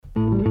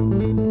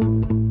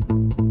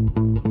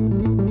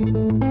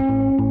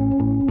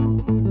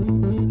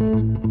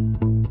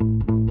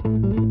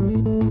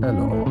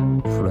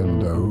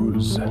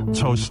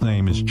host's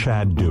name is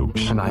Chad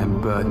Dukes. And I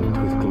am burdened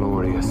with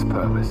glorious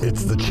purpose.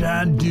 It's the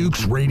Chad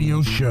Dukes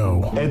Radio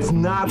Show. It's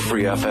not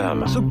Free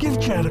FM. So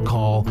give Chad a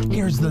call.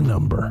 Here's the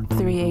number.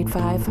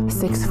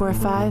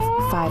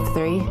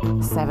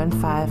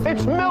 385-645-5375.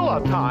 It's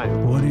Miller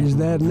time. What is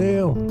that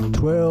now?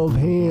 12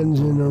 hands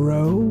in a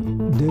row?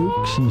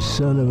 Dukes, you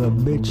son of a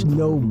bitch,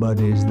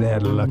 nobody's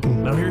that lucky.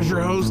 Now here's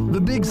your host, the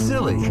Big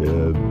Silly.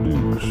 Chad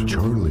Dukes.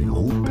 Charlie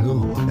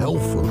Hotel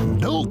Alpha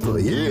Delta.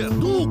 Yeah,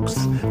 Dukes.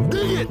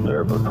 Dig it.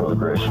 There before the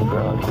grace of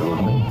God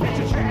filled me.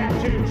 It's a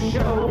Chad Dukes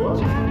show.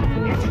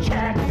 It's a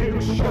Chad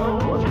Dukes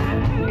show.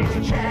 It's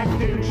a Chad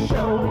Dukes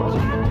show.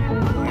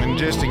 And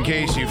just in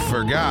case you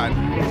forgot,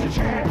 it's a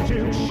Chad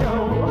Dukes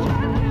show.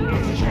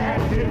 It's a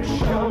Chad Dukes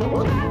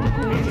show.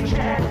 It's a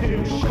Chad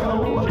Dukes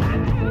show.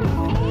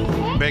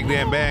 Big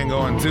Damn Bang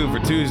going 2 for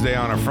Tuesday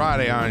on a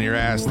Friday on your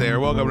ass there.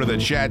 Welcome to the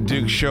Chad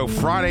Dukes Show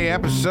Friday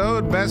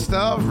episode. Best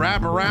of,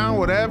 wrap around,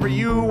 whatever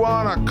you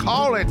want to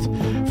call it,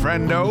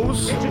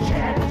 friendos. It's a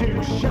Chad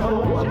Dukes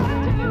show.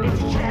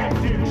 It's a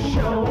Chad Dukes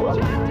show.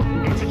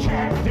 It's a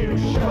Chad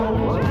Dukes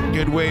show.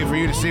 Good way for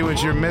you to see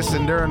what you're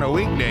missing during the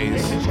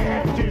weekdays. It's a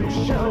Chad Dukes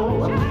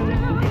show.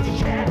 It's a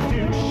Chad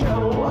Dukes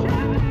show.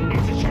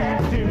 It's a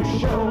Chad Dukes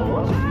show.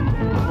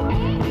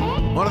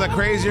 One of the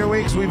crazier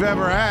weeks we've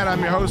ever had.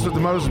 I'm your host with the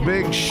most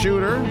big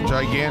shooter.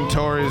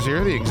 Gigantor is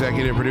here, the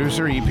executive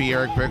producer, EP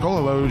Eric Pickle.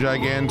 Hello,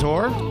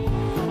 Gigantor.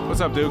 What's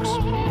up, Dukes?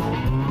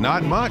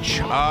 Not much.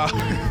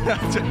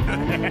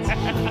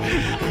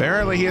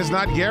 Apparently he is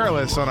not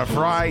garrulous on a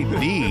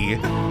Friday.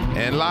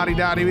 And Lottie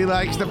Dottie We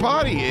Likes to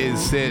Party is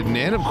sitting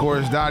in. Of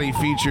course, Dottie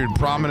featured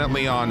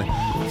prominently on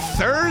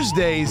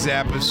Thursday's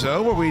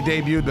episode where we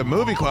debuted the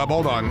movie club.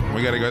 Hold on.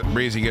 We got to go.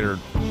 Breezy, get her.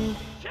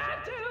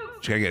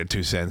 She got to get her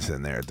 2 cents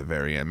in there at the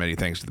very end. Many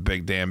thanks to the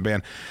Big Damn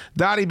Band.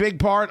 Dottie, big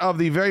part of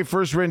the very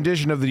first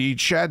rendition of the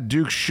Chad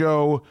Dukes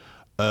Show.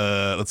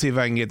 Let's see if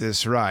I can get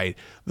this right.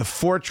 The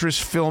Fortress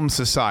Film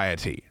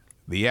Society,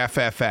 the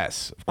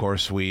FFS. Of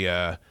course, we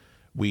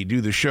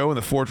do the show in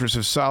the Fortress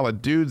of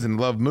Solid Dudes and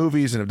love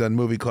movies and have done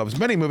movie clubs,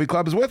 many movie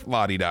clubs with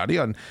Lottie Dottie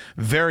on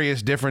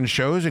various different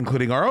shows,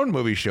 including our own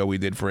movie show we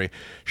did for a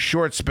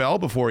short spell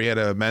before he had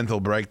a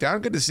mental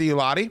breakdown. Good to see you,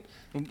 Lottie.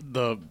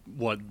 The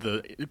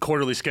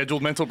quarterly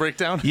scheduled mental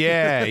breakdown?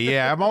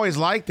 Yeah. I'm always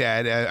like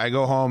that. I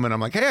go home and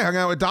I'm like, hey, I hung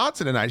out with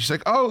Dotson tonight. She's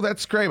like, oh,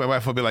 that's great. My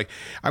wife will be like,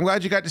 I'm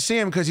glad you got to see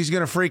him because he's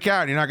going to freak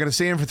out and you're not going to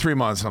see him for 3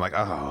 months. And I'm like,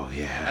 oh,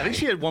 yeah. I think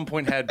she at one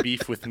point had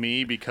beef with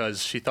me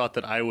because she thought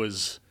that I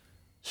was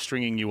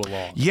stringing you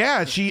along.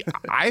 Yeah,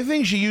 I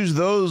think she used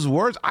those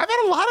words. I've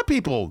had a lot of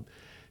people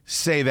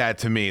say that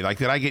to me, like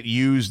that I get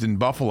used and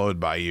buffaloed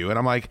by you. And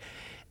I'm like,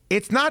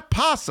 it's not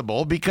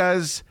possible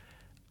because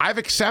I've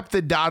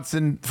accepted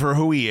Dotson for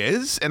who he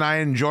is, and I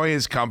enjoy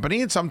his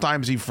company. And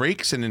sometimes he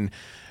freaks and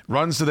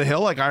runs to the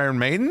hill like Iron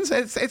Maidens.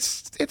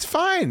 It's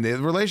fine. The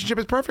relationship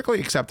is perfectly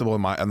acceptable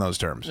in those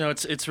terms. No,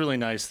 it's really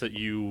nice that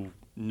you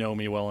know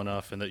me well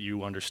enough and that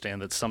you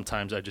understand that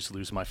sometimes I just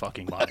lose my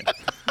fucking mind.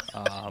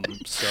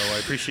 So I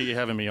appreciate you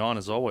having me on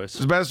as always. It's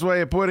the best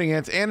way of putting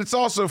it, and it's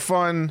also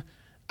fun.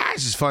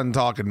 It's just fun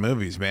talking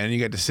movies, man. You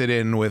get to sit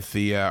in with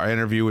the our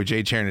interview with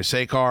Jay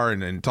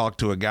Cherny-Sekar and talk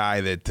to a guy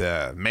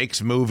that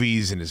makes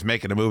movies and is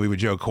making a movie with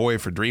Joe Coy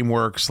for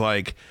DreamWorks.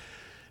 Like,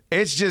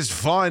 it's just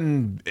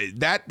fun.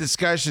 That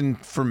discussion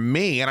for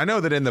me, and I know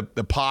that in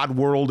the pod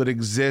world it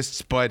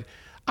exists, but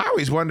I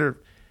always wonder,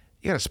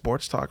 you got a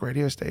sports talk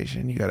radio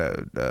station, you got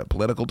a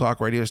political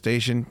talk radio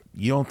station.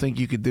 You don't think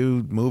you could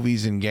do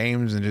movies and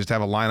games and just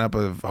have a lineup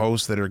of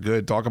hosts that are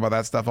good, talk about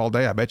that stuff all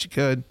day? I bet you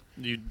could.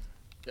 You'd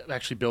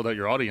actually build out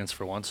your audience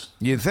for once.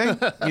 You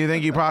think? You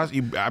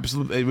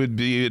absolutely, it would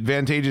be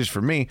advantageous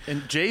for me.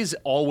 And Jay's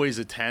always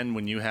a 10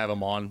 when you have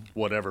him on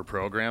whatever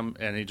program,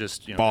 and he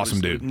just,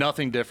 awesome dude.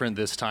 Nothing different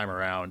this time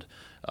around.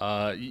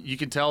 You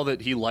can tell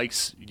that he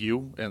likes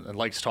you and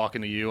likes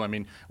talking to you. I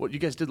mean, what you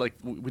guys did,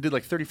 we did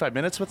 35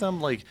 minutes with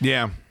him.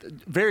 Yeah,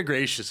 very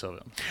gracious of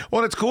him.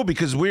 Well, it's cool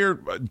because we're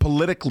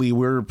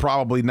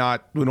probably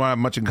not, we don't have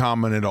much in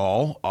common at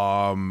all.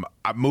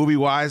 Movie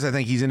wise, I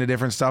think he's into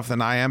different stuff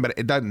than I am, but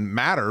it doesn't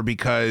matter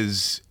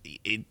because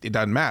it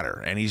doesn't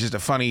matter. And he's just a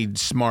funny,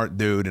 smart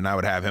dude, and I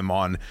would have him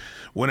on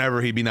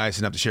whenever he'd be nice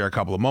enough to share a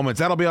couple of moments.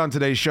 That'll be on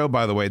today's show,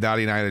 by the way.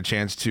 Dottie and I had a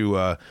chance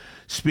to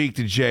speak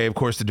to Jay, of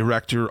course, the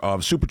director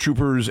of Super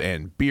Troopers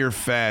and Beer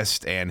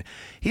Fest, and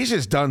he's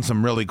just done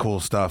some really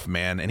cool stuff,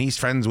 man. And he's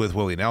friends with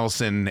Willie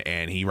Nelson,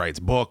 and he writes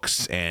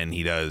books, and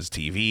he does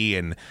TV,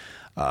 and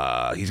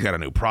he's got a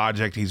new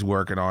project he's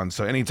working on.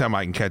 So anytime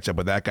I can catch up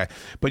with that guy.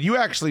 But you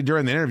actually,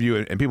 during the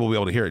interview, and people will be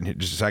able to hear it in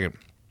just a second,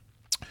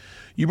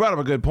 you brought up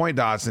a good point,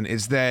 Dotson,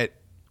 is that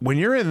when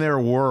you're in their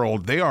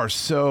world, they are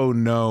so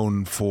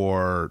known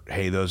for,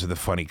 hey, those are the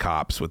funny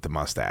cops with the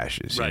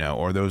mustaches, right,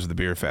 or those are the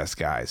Beer Fest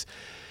guys,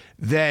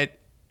 that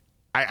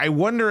I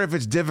wonder if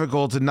it's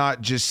difficult to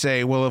not just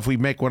say, well, if we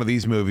make one of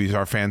these movies,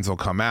 our fans will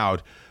come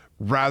out,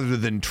 rather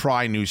than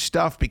try new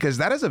stuff, because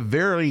that is a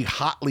very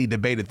hotly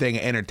debated thing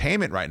in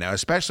entertainment right now,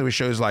 especially with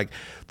shows like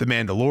The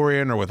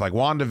Mandalorian or with like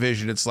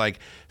WandaVision. It's like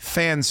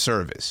fan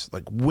service.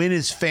 Like, when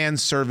is fan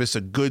service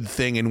a good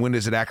thing, and when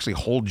does it actually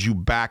hold you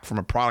back from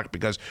a product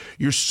because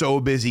you're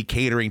so busy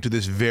catering to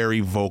this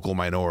very vocal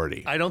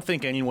minority? I don't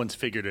think anyone's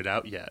figured it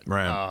out yet.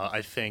 Right.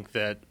 I think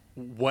that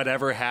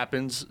whatever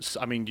happens,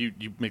 I mean, you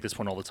make this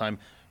point all the time,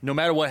 no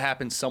matter what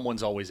happens,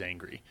 someone's always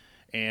angry.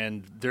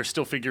 And they're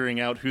still figuring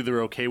out who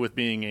they're okay with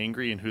being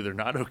angry and who they're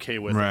not okay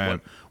with, right.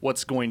 and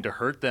what's going to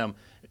hurt them.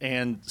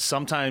 And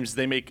sometimes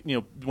they make,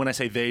 when I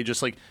say they,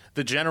 just like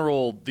the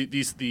general,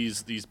 these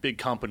big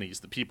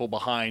companies, the people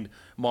behind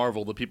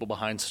Marvel, the people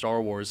behind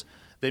Star Wars,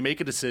 they make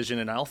a decision,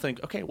 and I'll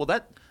think, okay, well,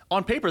 that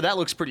on paper that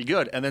looks pretty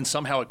good, and then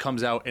somehow it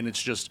comes out and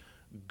it's just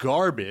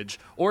garbage.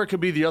 Or it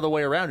could be the other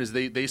way around, is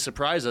they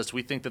surprise us.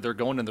 We think that they're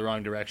going in the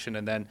wrong direction,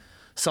 and then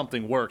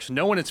something works.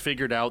 No one has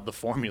figured out the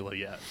formula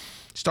yet.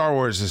 Star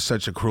Wars is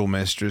such a cruel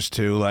mistress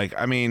too. Like,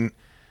 I mean,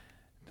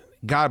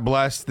 God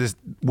bless this,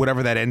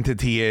 whatever that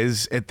entity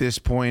is at this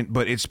point,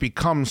 but it's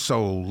become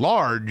so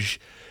large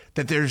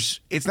that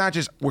it's not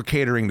just we're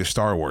catering to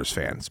Star Wars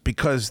fans,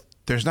 because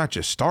there's not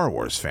just Star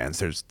Wars fans.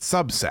 There's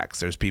subsects.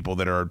 There's people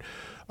that are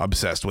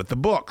obsessed with the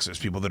books. There's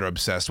people that are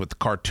obsessed with the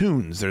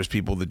cartoons. There's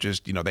people that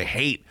just, they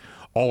hate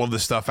all of the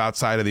stuff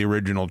outside of the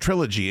original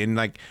trilogy. And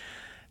like,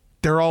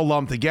 they're all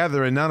lumped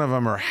together and none of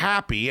them are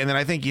happy. And then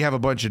I think you have a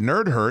bunch of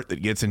nerd hurt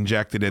that gets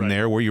injected in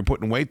there where you're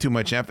putting way too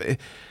much effort.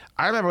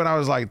 I remember when I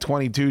was like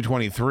 22,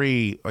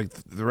 23, like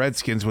the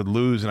Redskins would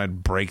lose and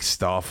I'd break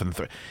stuff. And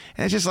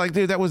it's just like,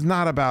 dude, that was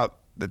not about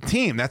the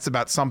team. That's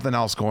about something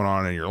else going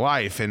on in your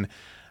life. And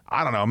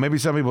I don't know, maybe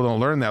some people don't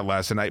learn that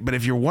lesson. But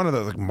if you're one of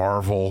those, like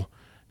Marvel,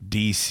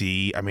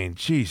 DC, I mean,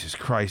 Jesus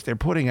Christ, they're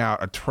putting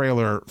out a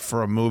trailer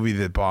for a movie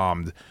that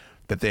bombed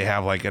that they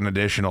have like an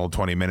additional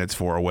 20 minutes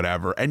for or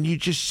whatever. And you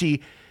just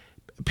see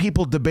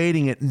people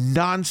debating it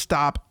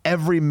nonstop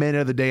every minute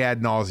of the day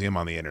ad nauseum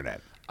on the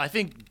internet. I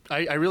think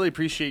I really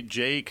appreciate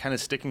Jay kind of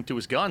sticking to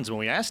his guns when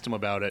we asked him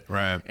about it.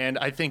 Right. And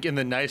I think in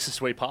the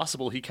nicest way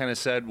possible, he kind of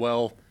said,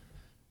 well,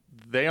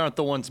 they aren't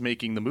the ones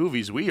making the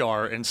movies, we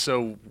are. And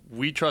so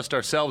we trust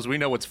ourselves. We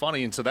know what's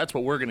funny. And so that's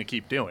what we're going to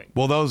keep doing.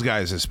 Well, those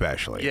guys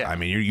especially. Yeah. I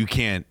mean, you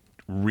can't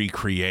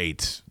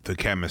recreate the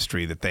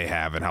chemistry that they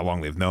have and how long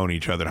they've known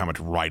each other and how much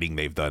writing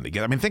they've done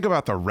together. I mean, think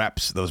about the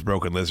reps those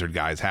Broken Lizard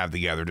guys have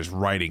together, just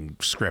writing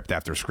script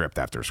after script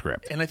after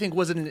script. And I think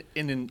was it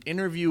in an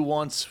interview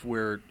once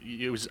where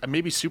it was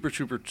maybe Super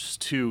Troopers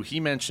 2, he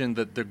mentioned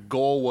that the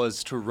goal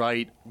was to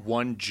write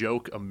one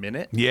joke a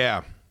minute.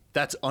 Yeah.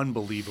 That's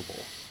unbelievable.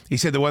 He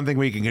said the one thing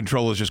we can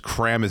control is just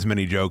cram as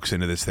many jokes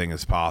into this thing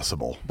as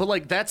possible. But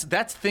like that's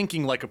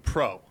thinking like a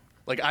pro.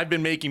 Like, I've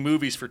been making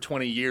movies for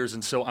 20 years,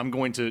 and so I'm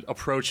going to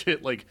approach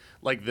it like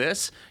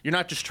this. You're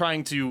not just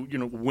trying to,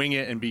 wing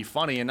it and be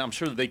funny, and I'm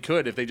sure that they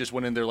could if they just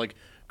went in there like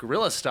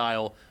guerrilla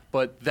style.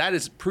 But that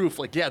is proof,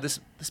 like, yeah, these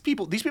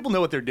people know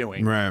what they're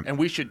doing, right? And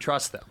we should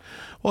trust them.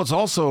 Well, it's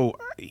also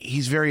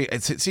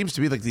it seems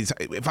to be like these.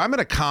 If I'm in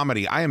a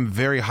comedy, I am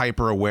very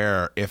hyper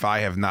aware if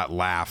I have not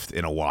laughed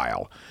in a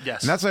while.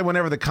 Yes, and that's why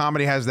whenever the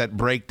comedy has that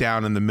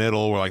breakdown in the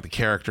middle, where like the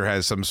character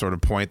has some sort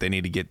of point they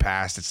need to get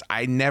past,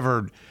 I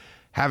never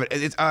have it.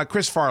 It's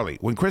Chris Farley.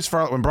 When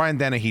Brian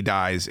Dennehy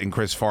dies in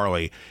Chris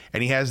Farley,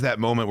 and he has that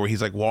moment where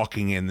he's like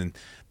walking in and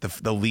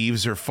the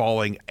leaves are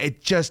falling,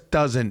 it just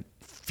doesn't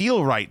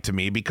feel right to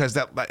me because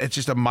it's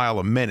just a mile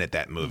a minute,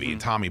 that movie,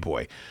 Tommy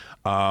Boy.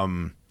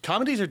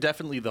 Comedies are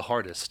definitely the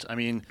hardest. I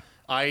mean,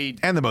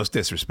 and the most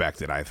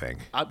disrespected, I think.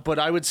 But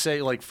I would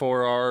say, like,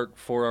 for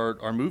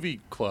our movie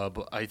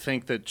club, I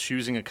think that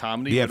choosing a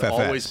comedy would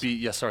always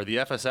be the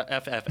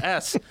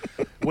FFS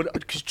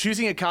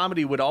choosing a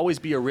comedy would always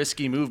be a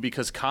risky move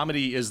because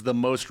comedy is the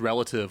most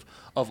relative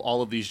of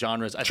all of these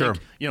genres. I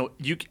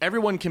think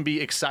everyone can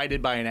be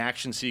excited by an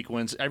action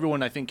sequence.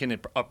 Everyone, I think, can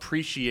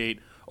appreciate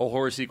a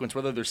horror sequence,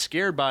 whether they're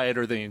scared by it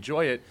or they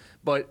enjoy it.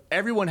 But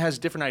everyone has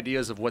different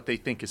ideas of what they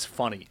think is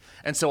funny.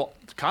 And so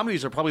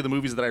comedies are probably the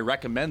movies that I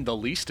recommend the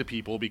least to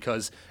people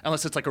because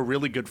unless it's like a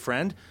really good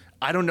friend,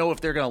 I don't know if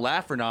they're going to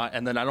laugh or not,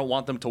 and then I don't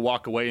want them to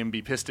walk away and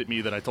be pissed at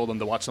me that I told them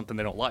to watch something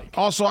they don't like.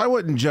 Also, I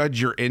wouldn't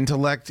judge your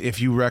intellect if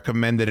you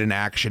recommended an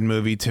action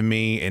movie to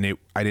me and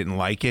I didn't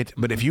like it.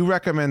 But if you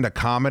recommend a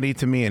comedy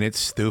to me and it's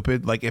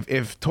stupid, like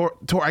if Tor,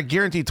 I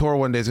guarantee Tor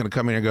one day is going to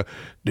come in and go,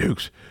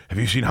 Dukes, have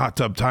you seen Hot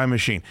Tub Time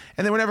Machine?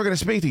 And then we're never going to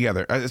speak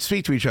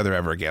to each other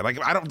ever again. Like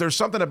there's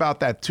something about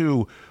that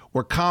too,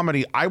 where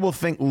comedy, I will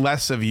think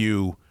less of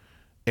you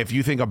if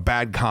you think a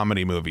bad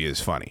comedy movie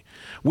is funny,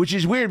 which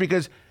is weird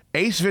because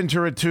Ace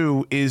Ventura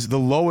 2 is the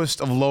lowest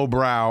of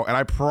lowbrow, and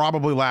I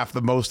probably laughed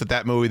the most at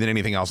that movie than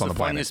anything else on the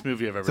planet. It's the funniest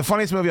movie I've ever seen. It's the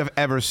funniest movie I've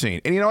ever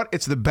seen. And you know what?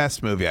 It's the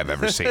best movie I've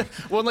ever seen.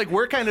 Well, like,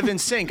 we're kind of in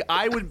sync.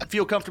 I would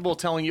feel comfortable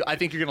telling you, I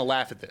think you're going to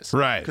laugh at this.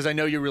 Right. Because I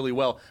know you really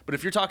well. But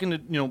if you're talking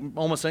to,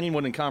 almost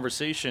anyone in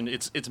conversation,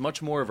 it's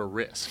much more of a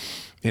risk.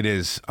 It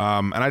is.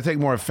 And I take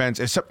more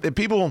offense. If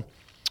people,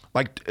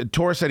 like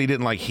Tor said he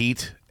didn't like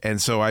Heat,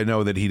 and so I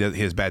know that he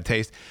has bad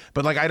taste.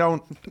 But like I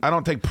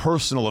don't take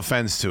personal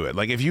offense to it.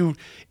 Like if you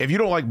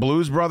don't like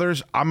Blues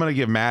Brothers, I'm gonna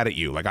get mad at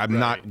you. Like I'm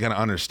not gonna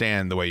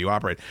understand the way you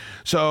operate.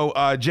 So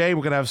Jay,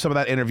 we're gonna have some of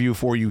that interview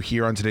for you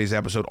here on today's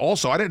episode.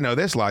 Also, I didn't know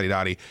this, Lottie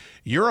Dottie.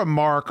 You're a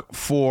mark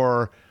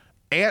for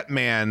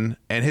Ant-Man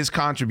and his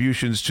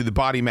contributions to the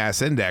body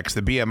mass index,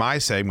 the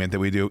BMI segment that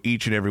we do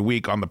each and every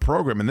week on the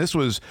program. And this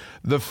was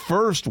the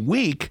first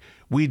week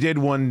we did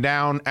one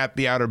down at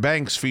the Outer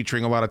Banks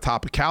featuring a lot of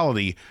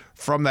topicality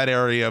from that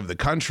area of the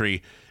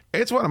country.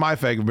 It's one of my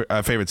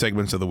favorite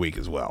segments of the week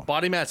as well.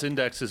 Body mass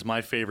index is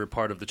my favorite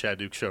part of the Chad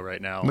Dukes show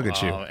right now. Look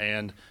at you.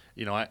 And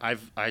you know,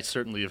 I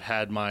certainly have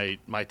had my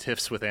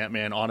tiffs with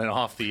Ant-Man on and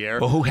off the air.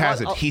 Well, who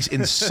hasn't? He's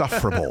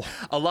insufferable.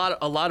 a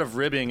lot of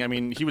ribbing. I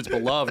mean, he was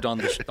beloved on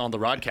the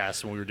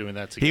Rodcast when we were doing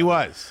that together. He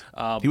was.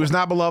 He was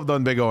not beloved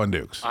on Big O and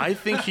Dukes. I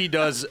think he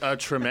does a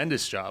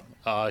tremendous job.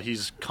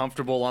 He's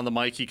comfortable on the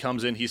mic. He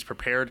comes in. He's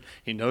prepared.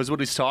 He knows what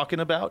he's talking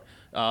about.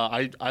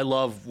 I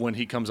love when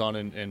he comes on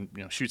and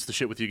shoots the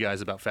shit with you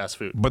guys about fast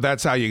food. But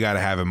that's how you got to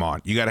have him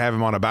on. You got to have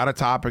him on about a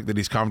topic that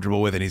he's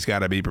comfortable with, and he's got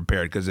to be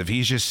prepared. Because if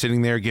he's just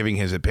sitting there giving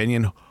his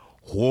opinion,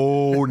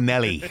 whoa,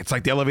 Nelly. It's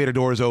like the elevator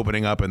doors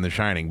opening up in The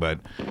Shining. But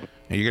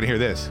you're going to hear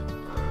this.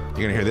 You're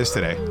going to hear this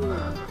today.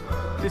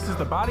 This is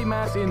the Body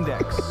Mass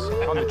Index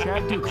on the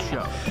Chad Dukes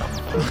Show.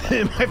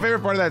 My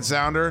favorite part of that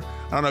sounder,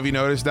 I don't know if you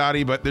noticed,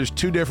 Dottie, but there's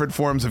two different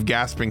forms of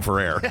gasping for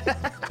air.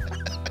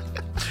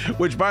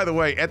 Which, by the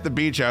way, at the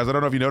beach house, I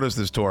don't know if you noticed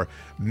this, Tor,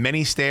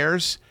 many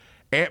stairs,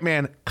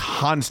 Ant-Man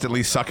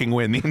constantly sucking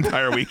wind the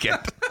entire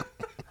weekend.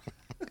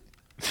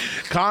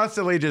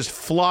 Constantly just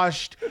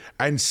flushed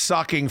and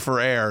sucking for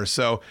air.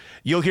 So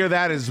you'll hear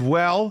that as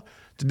well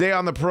today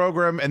on the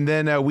program. And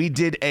then we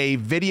did a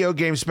video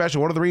game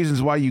special. One of the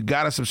reasons why you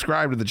got to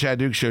subscribe to the Chad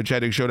Dukes Show,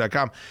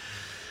 ChadDukesShow.com.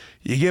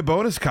 You get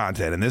bonus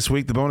content, and this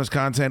week the bonus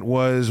content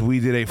was we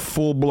did a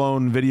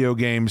full-blown video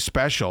game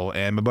special,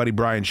 and my buddy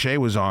Brian Shea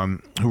was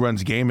on, who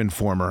runs Game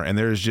Informer, and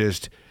there's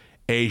just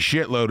a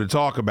shitload to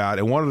talk about.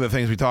 And one of the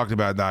things we talked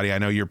about, Dottie, I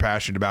know you're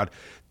passionate about,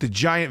 the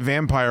giant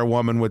vampire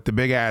woman with the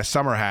big-ass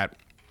summer hat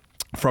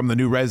from the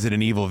new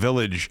Resident Evil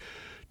Village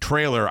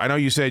trailer. I know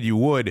you said you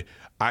would.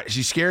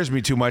 She scares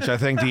me too much, I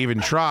think, to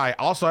even try.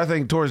 Also, I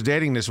think Tor's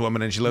dating this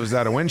woman, and she lives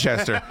out of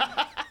Winchester.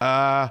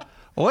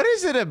 What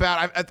is it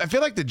about? I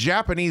feel like the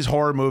Japanese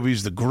horror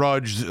movies, The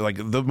Grudge, like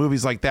the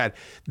movies like that,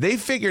 they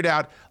figured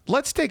out,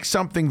 let's take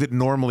something that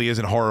normally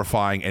isn't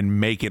horrifying and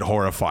make it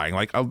horrifying.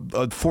 Like a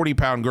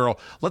 40-pound girl,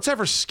 let's have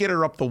her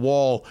skitter up the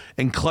wall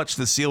and clutch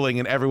the ceiling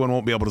and everyone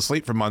won't be able to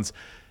sleep for months.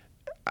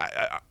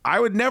 I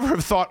would never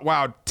have thought,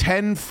 wow,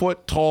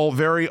 10-foot tall,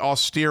 very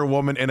austere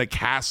woman in a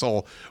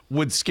castle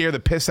would scare the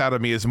piss out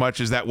of me as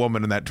much as that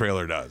woman in that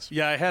trailer does.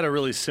 Yeah, I had a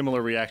really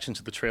similar reaction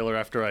to the trailer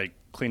after I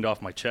cleaned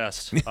off my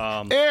chest. Ew!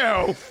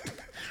 Gross!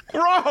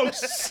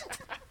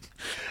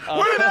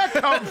 Where did that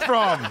come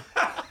from?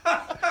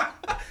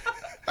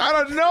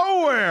 Out of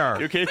nowhere!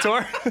 You okay,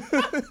 Tor?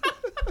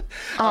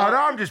 Oh, no,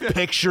 I'm just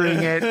picturing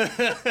it.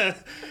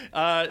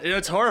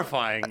 It's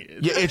horrifying.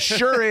 Yeah, it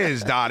sure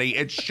is, Dottie.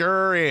 It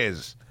sure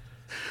is.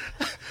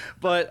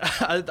 But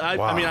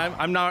I mean,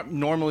 I'm not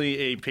normally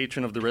a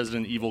patron of the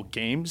Resident Evil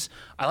games.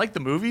 I like the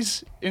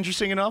movies,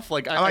 interesting enough.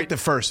 Like I like the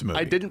first movie.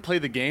 I didn't play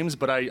the games,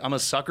 but I'm a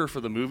sucker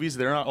for the movies.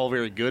 They're not all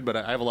very good, but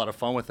I have a lot of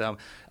fun with them.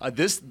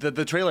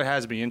 The trailer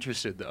has me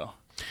interested, though.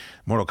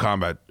 Mortal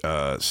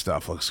Kombat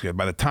stuff looks good.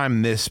 By the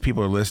time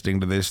people are listening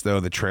to this,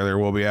 though, the trailer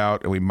will be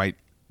out, and we might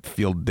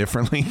feel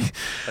differently.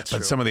 That's but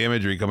true. Some of the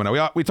imagery coming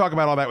out. We talk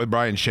about all that with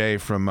Brian Shea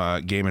from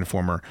Game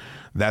Informer.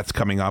 That's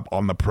coming up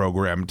on the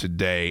program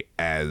today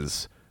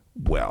as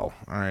well.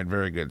 All right,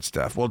 very good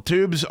stuff. Well,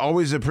 Tubes,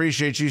 always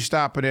appreciate you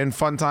stopping in.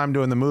 Fun time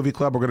doing the movie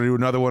club. We're going to do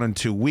another one in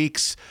 2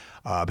 weeks.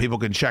 People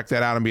can check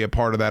that out and be a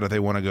part of that if they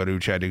want to go to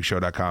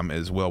ChadDukesShow.com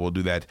as well. We'll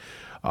do that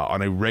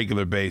on a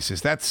regular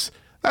basis. That's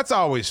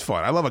always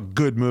fun. I love a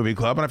good movie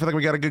club, and I feel like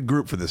we got a good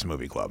group for this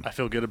movie club. I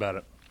feel good about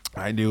it.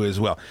 I do as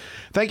well.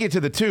 Thank you to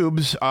the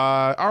Tubes.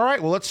 All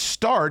right, well, let's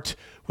start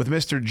with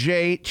Mr.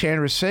 Jay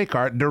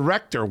Chandrasekhar,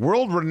 director,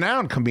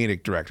 world-renowned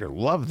comedic director.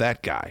 Love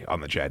that guy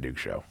on the Chad Dukes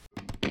Show.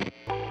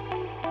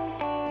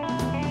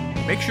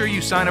 Make sure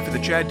you sign up for the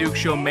Chad Dukes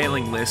Show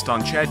mailing list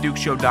on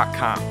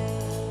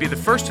ChadDukesShow.com. Be the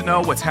first to know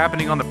what's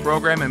happening on the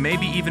program and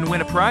maybe even win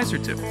a prize or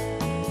two.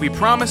 We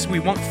promise we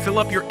won't fill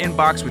up your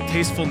inbox with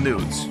tasteful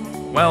nudes.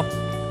 Well,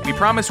 we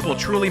promise we'll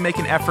truly make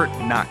an effort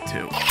not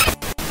to.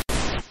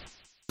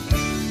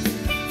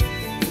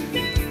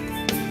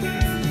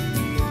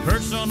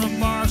 Perched on a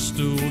bar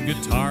stool,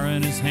 guitar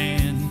in his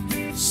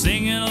hand,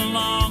 singing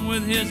along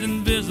with his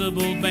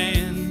invisible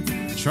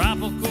band.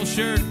 Tropical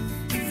shirt,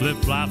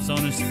 flip-flops on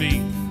his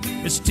feet.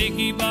 It's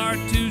Tiki Bar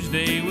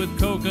Tuesday with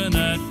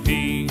Coconut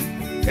Pea.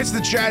 It's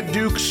the Chad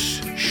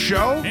Dukes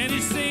Show.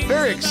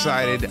 Very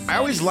excited. I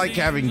always like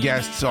having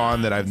guests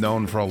on that I've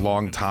known for a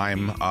long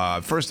time.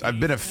 First, I've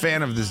been a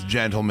fan of this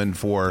gentleman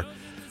for,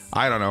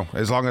 I don't know,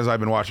 as long as I've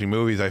been watching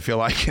movies, I feel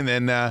like. And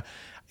then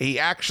he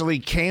actually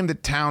came to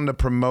town to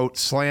promote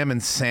Slam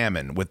and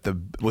Salmon with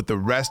the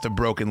rest of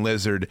Broken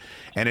Lizard,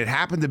 and it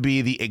happened to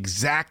be the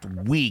exact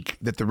week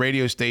that the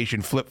radio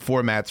station flipped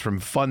formats from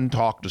Fun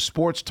Talk to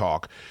Sports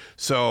Talk.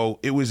 So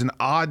it was an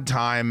odd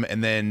time,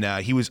 and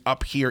then he was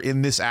up here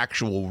in this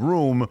actual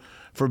room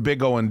for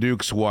Big O and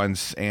Dukes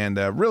once, and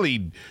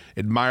really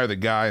admire the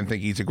guy and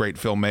think he's a great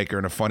filmmaker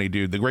and a funny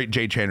dude. The great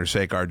Jay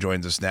Chandrasekhar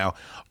joins us now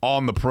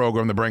on the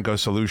program, the Brenco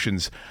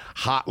Solutions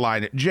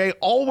Hotline. Jay,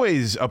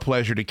 always a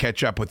pleasure to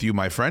catch up with you,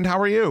 my friend. How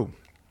are you?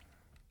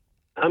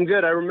 I'm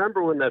good. I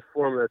remember when that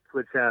format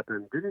switch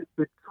happened. Didn't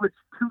it switch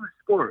to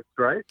sports,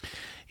 right?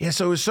 Yeah,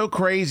 so it was so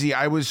crazy.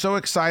 I was so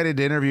excited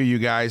to interview you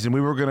guys, and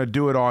we were going to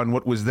do it on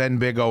what was then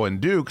Big O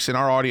and Dukes, and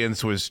our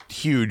audience was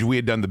huge. We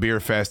had done the Beer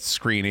Fest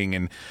screening,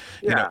 and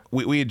you know,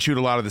 we had chewed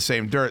a lot of the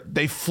same dirt.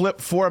 They flipped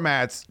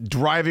formats,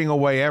 driving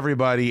away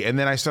everybody, and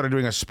then I started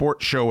doing a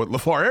sports show with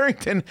LeVar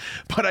Arrington,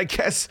 but I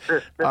guess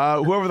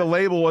whoever the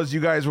label was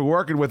you guys were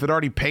working with had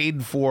already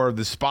paid for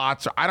the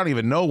spots. I don't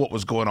even know what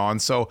was going on,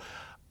 so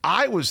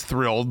I was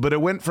thrilled, but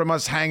it went from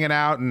us hanging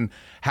out and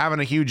having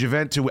a huge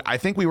event to, I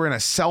think we were in a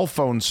cell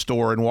phone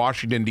store in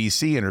Washington,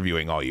 D.C.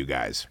 interviewing all you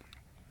guys.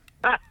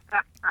 Well,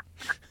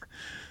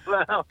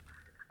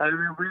 I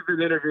mean, we've been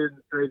interviewed in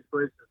strange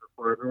places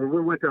before. When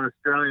we went to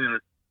Australia,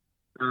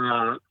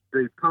 the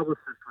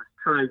publicist was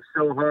trying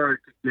so hard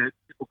to get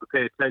people to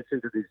pay attention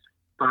to these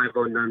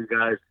 509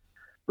 guys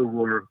who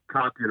wore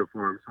cop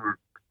uniforms, who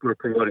were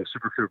promoting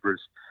Super Troopers.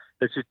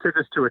 And she took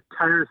us to a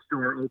tire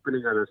store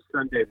opening on a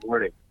Sunday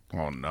morning.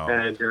 Oh, no.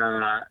 And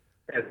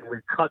we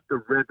cut the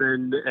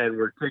ribbon, and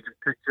we're taking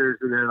pictures,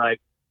 and they're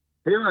like,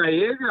 "Here are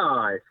you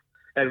guys,"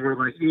 and we're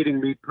like eating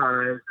meat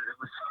pies,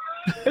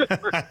 and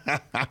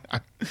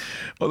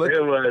it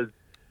was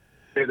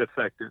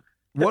ineffective.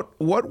 What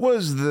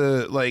was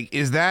the, like,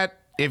 is that,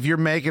 if you're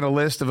making a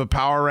list of a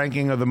power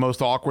ranking of the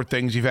most awkward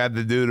things you've had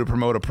to do to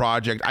promote a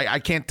project, I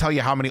can't tell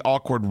you how many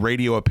awkward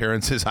radio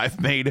appearances I've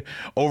made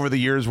over the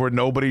years where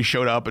nobody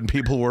showed up and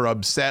people were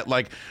upset.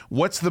 Like,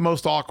 what's the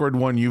most awkward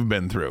one you've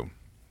been through?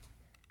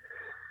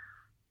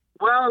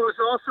 Well, it was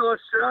also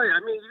Australia. I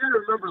mean, you got to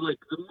remember, like,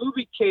 the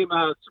movie came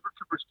out, Super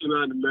Troopers came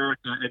out in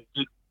America and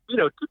did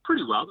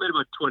pretty well, made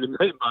about $20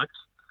 million,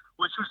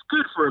 which was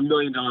good for $1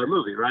 million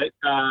movie, right?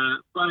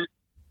 But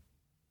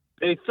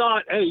they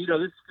thought, hey, this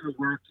is going to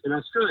work in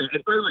Australia.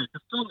 And by the way,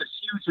 the film is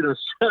huge in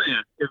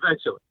Australia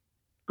eventually.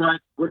 But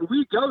when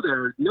we go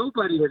there,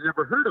 nobody has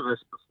ever heard of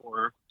us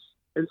before.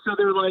 And so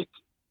they're like,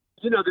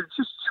 they're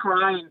just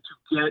trying to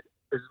get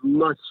as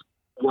much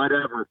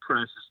whatever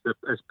press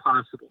as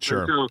possible.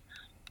 Sure. And so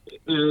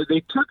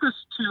they took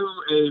us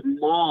to a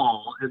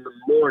mall in the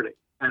morning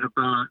at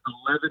about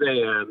 11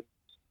 a.m.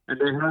 And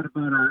they had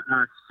about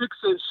a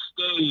 6-inch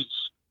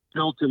stage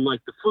built in,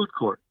 like, the food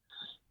court.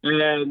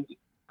 And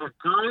a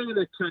guy in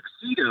a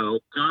tuxedo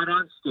got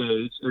on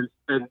stage and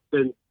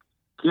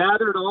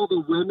gathered all the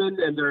women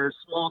and their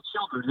small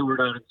children who were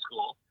not in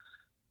school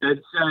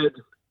and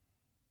said,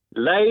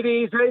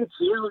 "Ladies and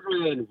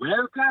children,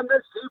 welcome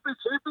to Super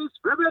Troopers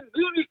from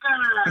America."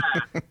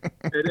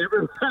 And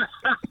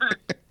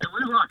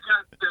we walked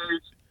on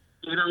stage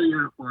in our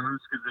uniforms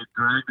because they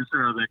dragged us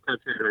around that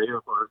country in our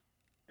uniforms.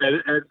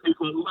 And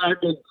people, I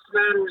mean,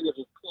 smattering of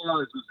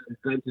applause was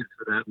invented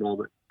for that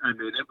moment. I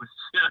mean, it was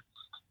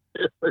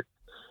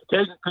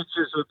taking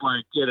pictures with,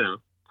 like, 3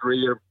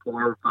 or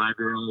 4 or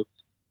 5-year-olds.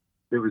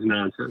 It was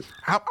nonsense.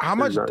 How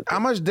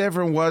much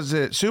different was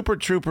it? Super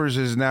Troopers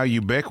is now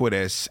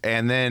ubiquitous,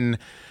 and then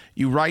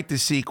you write the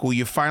sequel,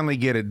 you finally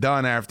get it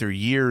done after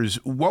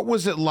years. What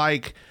was it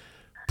like?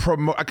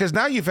 Because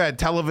now you've had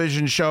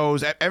television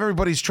shows,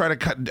 everybody's trying to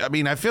cut. I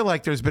mean, I feel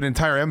like there's been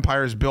entire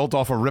empires built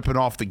off of ripping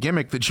off the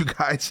gimmick that you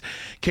guys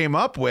came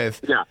up with.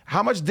 Yeah.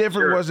 How much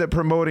different was it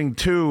promoting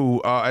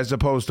 2 as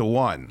opposed to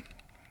 1?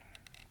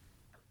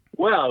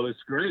 Well, it was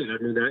great. I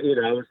mean,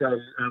 I was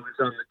on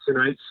the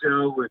Tonight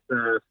Show with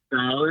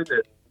Fallon,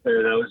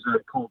 and I was on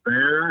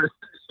Colbert.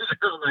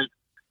 Like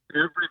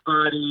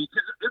everybody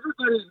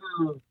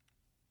who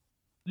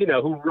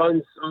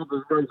runs all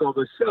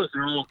the shows,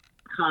 they're all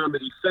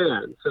comedy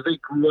fans. So they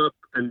grew up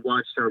and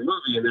watched our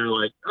movie, and they're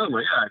like, "Oh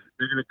my God,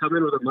 they're going to come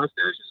in with a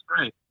mustache? It's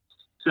great."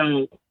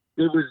 So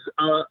it was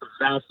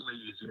vastly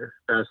easier,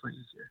 and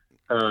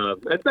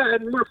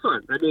more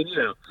fun. I mean,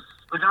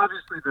 like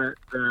obviously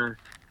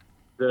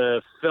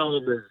the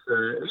film is,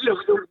 when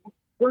you're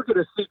working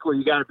a sequel,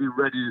 you got to be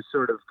ready to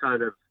sort of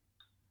kind of,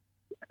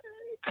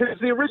 because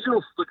the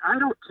original, look, I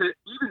don't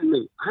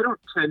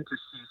tend to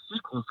see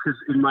sequels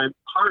because in my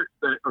heart,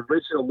 the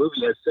original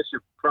movie has such a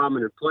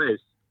prominent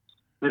place.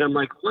 And I'm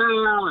like,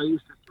 well, I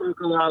used to smoke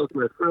a lot with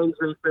my friends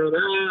right there.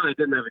 I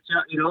didn't have a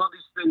job. All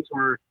these things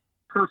were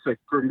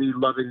perfect for me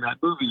loving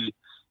that movie.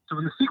 So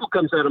when the sequel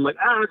comes out, I'm like,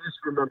 I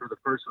just remember the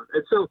first one.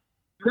 And so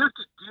you have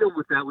to deal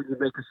with that when you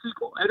make a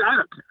sequel. And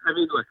I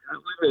mean, look,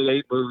 we made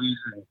 8 movies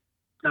and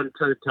done a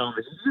ton of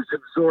television. You just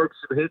absorb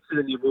some hits and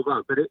then you move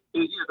on. But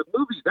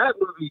that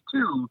movie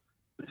too,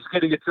 is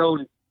getting its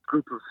own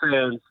group of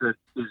fans that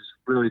is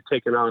really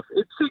taking off.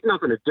 It's taking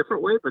off in a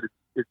different way, but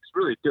it's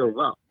really doing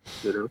well,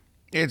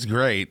 It's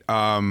great.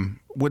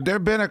 Would there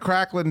have been a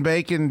Cracklin'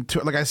 Bacon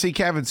tour? Like, I see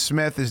Kevin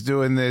Smith is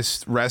doing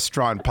this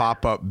restaurant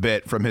pop-up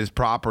bit from his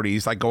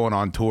properties, like going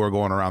on tour,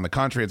 going around the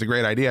country. It's a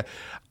great idea.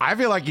 I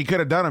feel like you could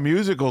have done a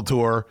musical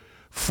tour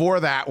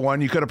for that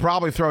one. You could have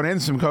probably thrown in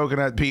some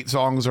Coconut Pete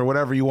songs or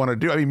whatever you want to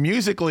do. I mean,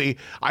 musically,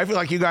 I feel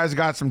like you guys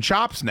got some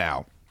chops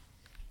now.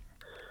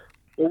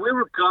 Well, we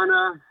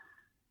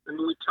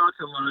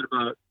talked a lot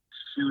about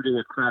shooting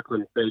a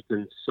Cracklin'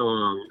 Bacon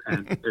song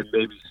and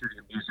maybe shooting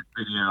a music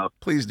video.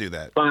 Please do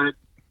that. But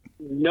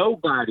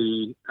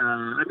nobody,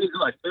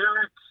 like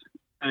Eric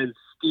and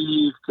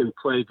Steve can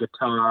play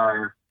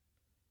guitar,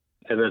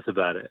 and that's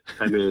about it.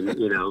 I mean,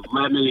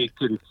 Lemmy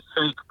can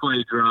fake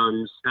play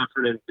drums,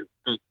 Heffernan can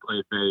fake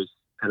play bass,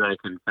 and I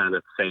can kind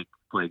of fake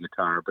play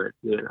guitar, but,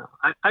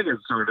 I can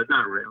sort of,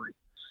 not really.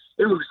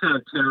 It would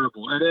sound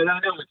terrible, and I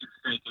know we can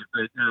fake it,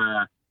 but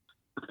I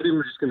think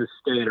we're just going to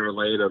stay in our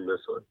lane on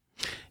this one.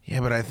 Yeah,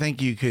 but I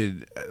think you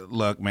could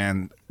look,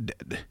 man.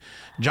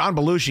 John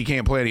Belushi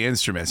can't play any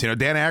instruments. Dan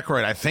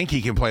Aykroyd, I think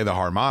he can play the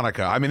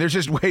harmonica. I mean, there's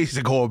just ways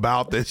to go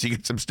about this. You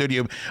get some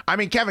studio. I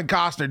mean, Kevin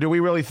Costner. Do we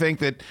really think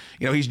that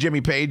he's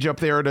Jimmy Page up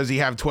there, or does he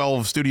have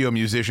 12 studio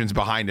musicians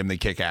behind him that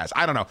kick ass?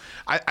 I don't know.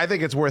 I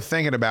think it's worth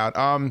thinking about.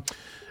 I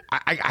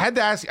had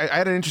to ask. I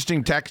had an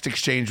interesting text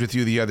exchange with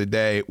you the other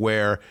day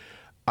where.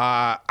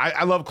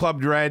 I love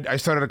Club Dread. I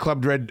started a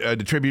Club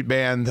Dread tribute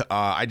band.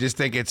 I just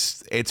think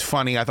it's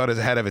funny. I thought it was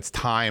ahead of its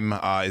time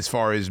as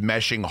far as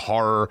meshing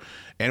horror.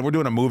 And we're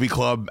doing a movie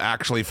club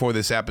actually for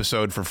this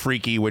episode for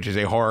Freaky, which is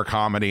a horror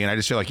comedy. And I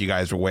just feel like you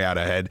guys are way out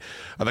ahead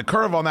of the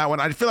curve on that one.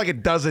 I feel like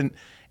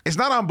it's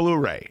not on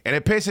Blu-ray, and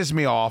it pisses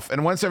me off.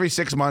 And once every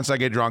 6 months I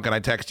get drunk and I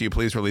text you,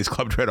 please release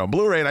Club Dread on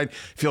Blu-ray, and I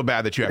feel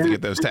bad that you have to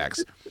get those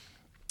texts.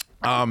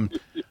 But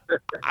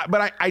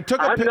I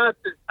took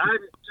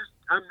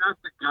I'm not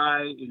the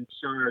guy in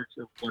charge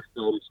of what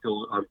film's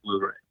still on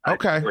Blu-ray.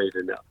 Okay.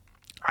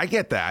 I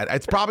get that.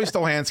 It's probably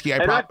Stolhansky.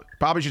 I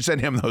probably should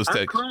send him those I've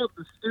texts.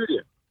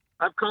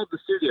 I've called the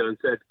studio and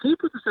said, can you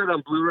put this out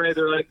on Blu-ray?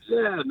 They're like,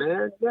 yeah,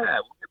 man. Yeah,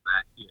 we'll get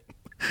back to you.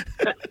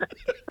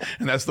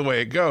 And that's the way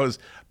it goes.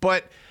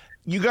 But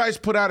you guys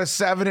put out a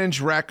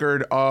 7-inch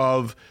record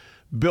of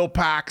Bill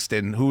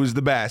Paxton, who is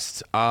the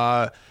best,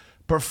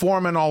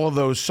 performing all of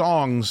those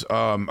songs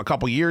a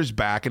couple years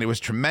back, and it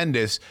was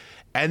tremendous.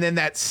 And then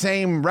that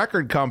same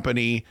record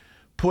company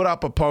put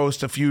up a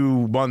post a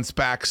few months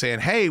back saying,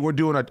 hey, we're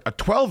doing a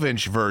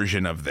 12-inch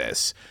version of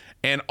this.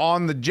 And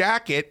on the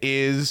jacket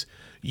is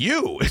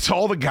you. It's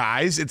all the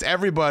guys. It's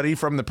everybody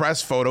from the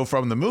press photo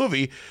from the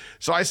movie.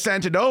 So I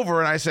sent it over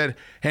and I said,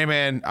 hey,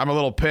 man, I'm a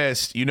little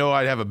pissed.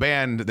 I'd have a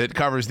band that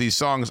covers these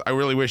songs. I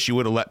really wish you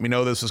would have let me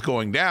know this was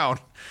going down.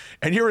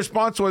 And your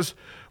response was,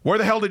 where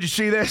the hell did you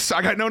see this?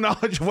 I got no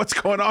knowledge of what's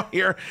going on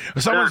here.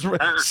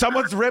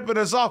 Someone's ripping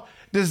us off.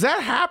 Does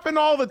that happen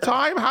all the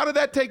time? How did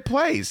that take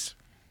place?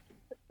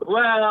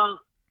 Well,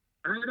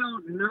 I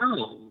don't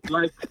know.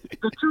 Like,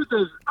 the truth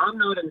is, I'm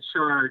not in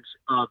charge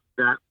of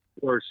that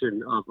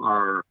portion of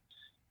our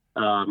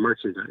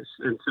merchandise.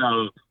 And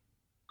so,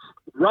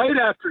 right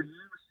after you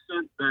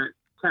sent that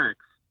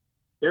text,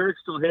 Eric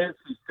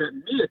Stolhansky sent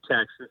me a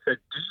text and said,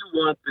 do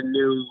you want the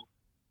new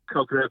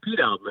Coconut Pete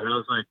album? And I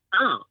was like,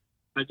 oh.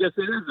 I guess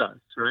it is us,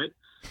 right?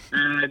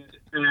 And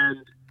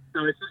so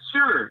I said,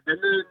 sure. And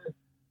then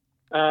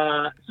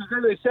so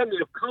then they sent me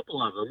a couple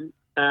of them,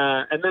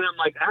 and then I'm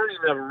like, I don't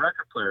even have a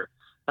record player.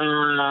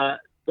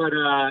 But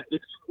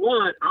if you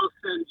want, I'll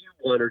send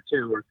you 1 or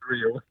 2 or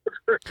 3 or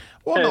whatever.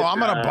 Well, no, I'm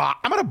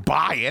gonna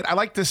buy it. I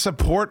like to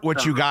support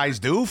what you guys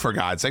do, for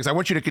God's sakes. I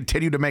want you to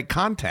continue to make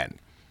content.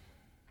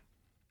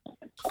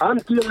 I'm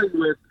dealing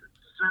with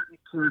certain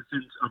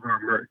portions of our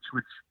merch,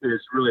 which is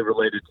really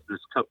related to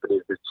this company,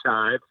 The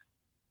Chive.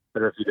 I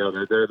don't know if you know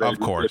that. They're of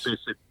course.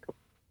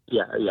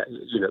 Yeah,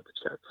 you know the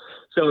Chive.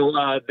 So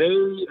they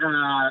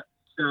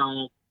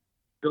sell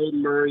Bill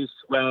Murray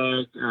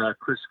swag,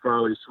 Chris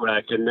Farley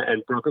swag,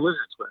 and Broken Lizard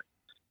swag.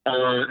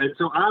 And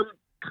so I'm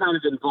kind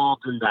of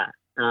involved in that.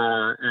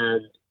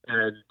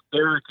 And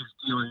Eric is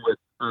dealing with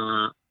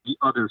the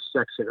other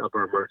section of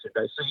our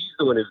merchandise. So he's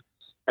the one who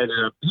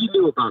ended up, he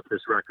knew about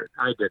this record.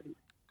 I didn't.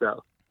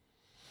 So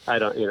I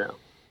don't,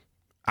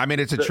 I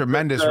mean, it's a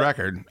tremendous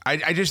record.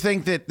 I just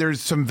think that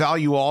there's some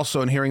value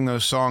also in hearing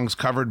those songs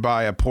covered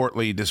by a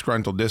portly,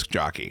 disgruntled disc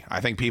jockey. I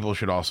think people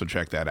should also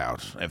check that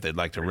out if they'd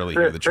like to really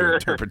hear the true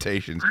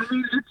interpretations. I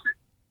mean,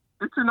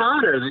 it's an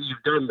honor that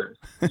you've done this,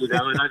 and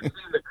I've seen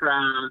the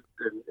crowd,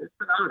 and it's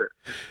an honor.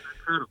 It's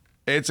incredible.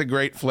 It's a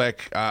great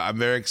flick. I'm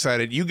very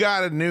excited. You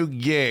got a new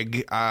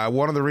gig.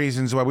 One of the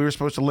reasons why we were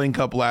supposed to link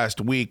up last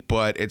week,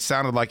 but it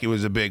sounded like it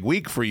was a big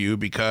week for you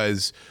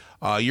because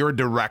you're a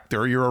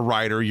director, you're a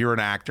writer, you're an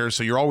actor,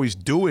 so you're always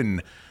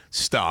doing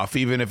stuff,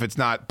 even if it's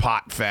not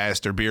Pot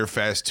Fest or Beer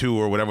Fest 2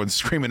 or what everyone's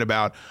screaming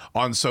about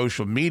on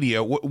social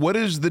media. What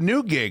is the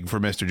new gig for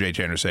Mr. J.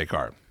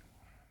 Chandrasekhar?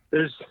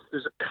 There's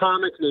a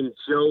comic named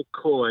Joe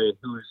Coy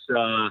who's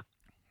on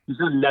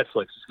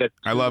Netflix. He's got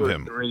I love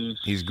him. 3.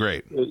 He's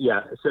great.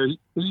 Yeah, so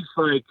he's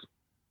like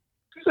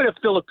he's like a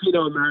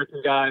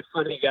Filipino-American guy,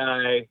 funny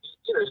guy.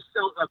 He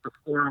sells out the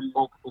Forum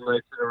multiple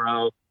nights in a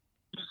row.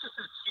 He's just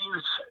this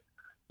huge.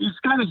 He's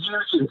kind of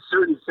huge in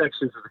certain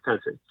sections of the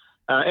country,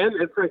 and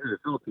frankly, the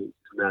Philippines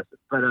is massive.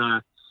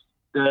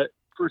 But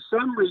for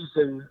some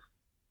reason,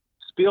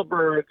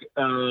 Spielberg,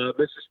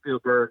 Mr.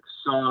 Spielberg,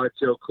 saw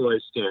Joe Coy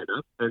stand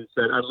up and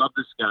said, "I love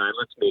this guy.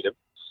 Let's meet him."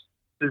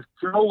 This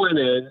Joe went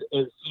in,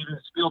 and Steven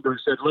Spielberg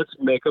said, "Let's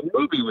make a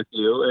movie with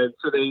you." And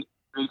so they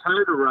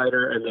hired a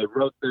writer, and they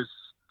wrote this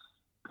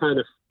kind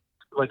of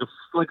like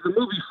the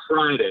movie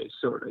Friday,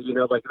 sort of.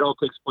 Like it all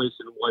takes place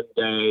in one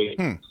day.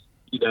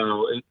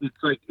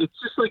 It's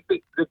just like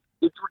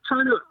we're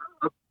trying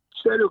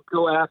to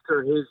go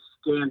after his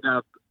stand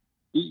up.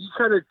 He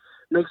kind of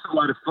makes a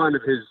lot of fun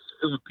of his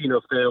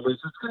Filipino family.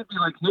 So it's going to be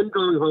like him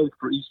going home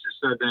for Easter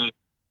Sunday.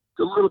 It's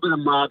a little bit of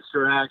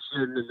mobster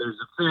action, and there's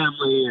a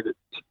family, and it's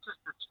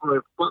sort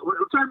of fun. We're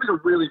trying to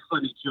make a really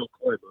funny Joe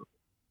Coy movie.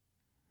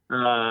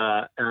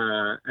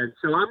 And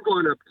so I'm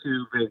going up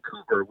to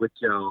Vancouver with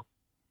Joe,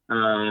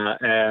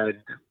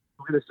 and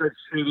we're going to start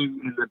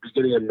shooting in the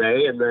beginning of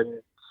May, and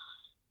then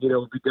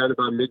we'll be done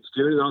about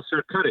mid-June, and I'll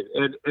start cutting.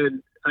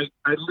 And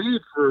I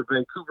leave for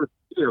Vancouver,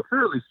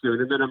 fairly soon,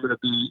 and then I'm going to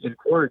be in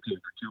quarantine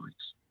for 2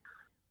 weeks.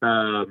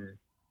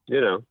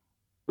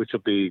 Which will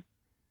be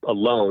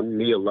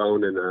me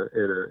alone in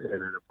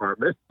an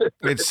apartment.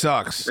 It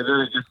sucks. And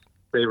then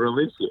they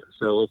release you,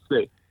 so we'll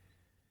see.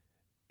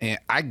 And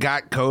I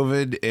got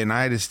COVID, and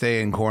I had to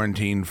stay in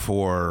quarantine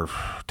for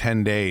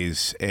 10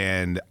 days.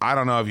 And I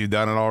don't know if you've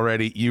done it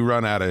already. You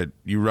run out of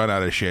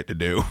shit to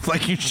do.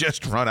 Like, you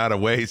just run out of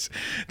ways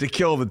to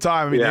kill the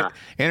time. I mean,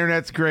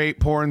 internet's great,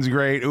 porn's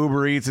great,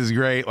 Uber Eats is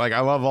great. Like, I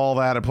love all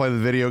that. I play the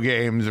video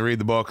games, I read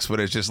the books, but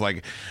it's just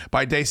like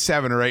by day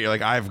 7 or 8, you're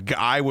like,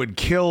 I would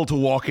kill to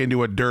walk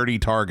into a dirty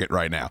Target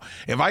right now.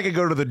 If I could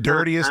go to the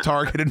dirtiest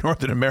Target in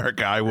Northern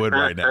America, I would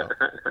right now.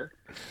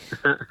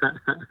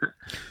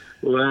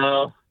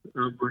 Well, I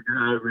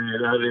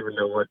don't even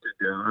know what to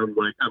do. I'm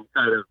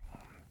kind of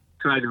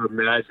trying to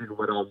imagine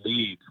what I'll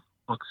need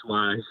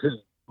books-wise and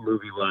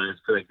movie-wise,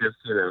 but I guess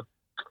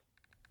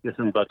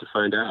I'm about to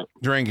find out.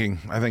 Drinking.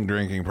 I think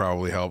drinking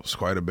probably helps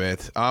quite a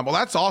bit. Well,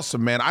 that's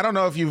awesome, man. I don't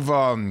know if you've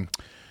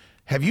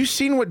have you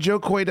seen what Joe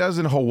Coy does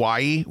in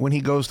Hawaii when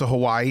he goes to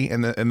Hawaii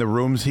and the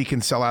rooms he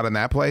can sell out in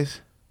that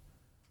place?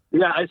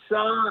 Yeah, I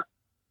saw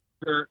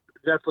the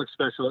Netflix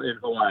special in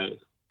Hawaii,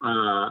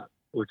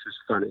 which was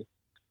funny.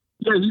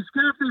 Yeah, he's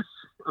got this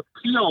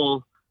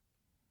appeal,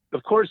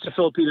 of course, to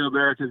Filipino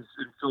Americans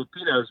and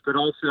Filipinos, but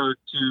also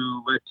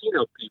to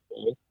Latino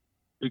people,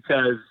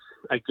 because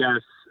I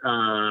guess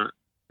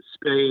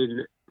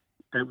Spain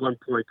at one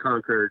point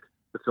conquered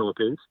the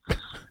Philippines.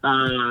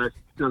 So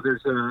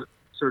there's a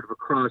sort of a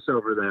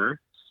crossover there.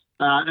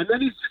 And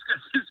then he's just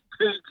got this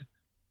big,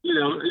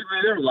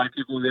 there are white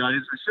people in the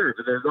audience for sure,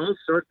 but there's all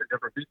sorts of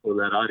different people in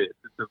that audience.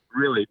 It's a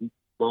really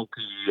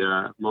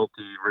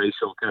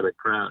multi-racial kind of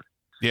crowd.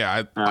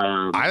 Yeah,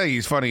 I think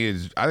he's funny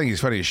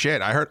as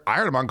shit. I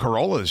heard him on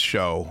Carolla's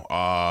show,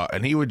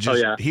 and he would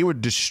he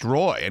would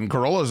destroy. And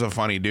Carolla's a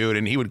funny dude,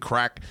 and he would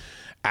crack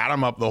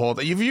Adam up the whole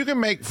thing. If you can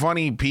make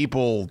funny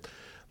people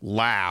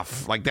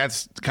laugh, like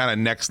that's kind of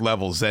next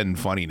level Zen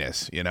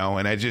funniness, And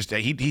I just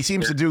he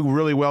seems to do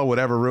really well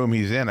whatever room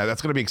he's in.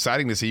 That's going to be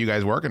exciting to see you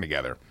guys working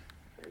together.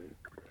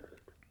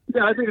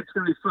 Yeah, I think it's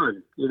going to be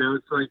fun.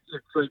 It's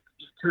like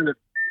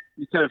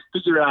you kind of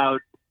figure out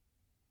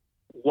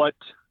what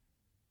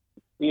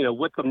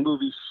the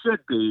movie should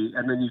be,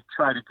 and then you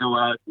try to go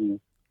out and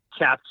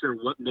capture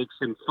what makes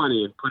him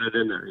funny and put it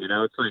in there.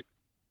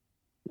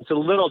 It's a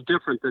little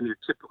different than your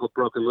typical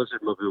Broken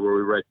Lizard movie where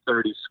we write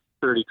 30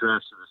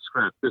 drafts of the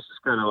script. This is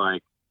kind of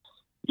like,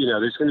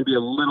 there's going to be a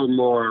little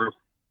more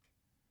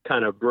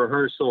kind of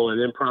rehearsal and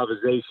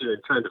improvisation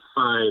and trying to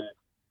find,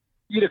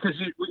 because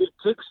when you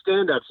take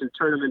stand-ups and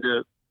turn them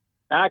into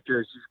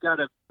actors, you've got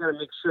to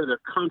make sure they're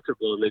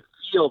comfortable and they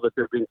feel that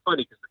they're being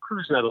funny, because the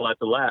crew's not allowed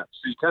to laugh.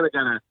 So you kind of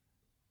got to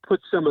put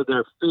some of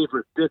their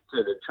favorite bits in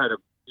and try to,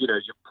 you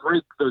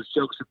break those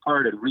jokes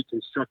apart and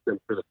reconstruct them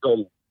for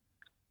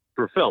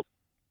film.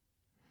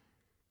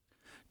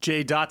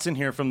 Jay Dotson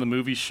here from The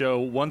Movie Show.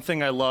 One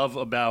thing I love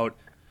about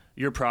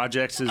your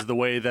projects is the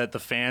way that the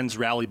fans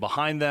rally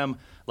behind them,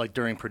 like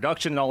during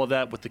production and all of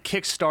that, with the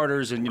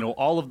Kickstarters and,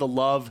 all of the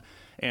love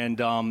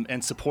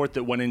and support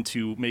that went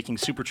into making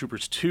Super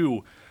Troopers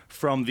 2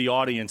 from the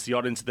audience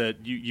that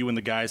you and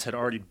the guys had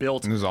already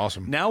built. It was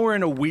awesome. Now we're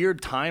in a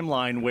weird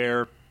timeline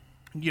where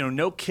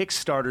no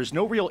Kickstarters,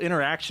 no real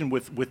interaction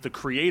with the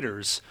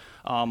creators,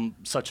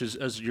 such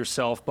as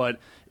yourself. But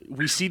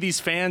we see these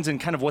fans and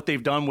kind of what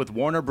they've done with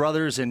Warner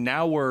Brothers, and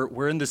now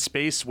we're in the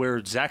space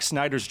where Zack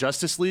Snyder's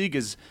Justice League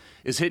is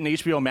hitting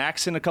HBO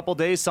Max in a couple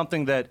days.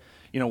 Something that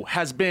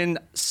has been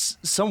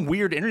some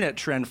weird internet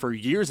trend for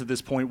years at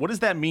this point. What does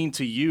that mean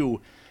to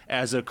you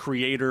as a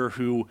creator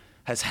who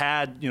has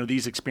had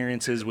these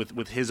experiences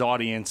with his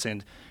audience,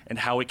 and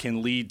how it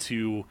can lead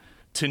to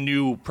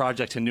new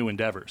projects and new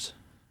endeavors?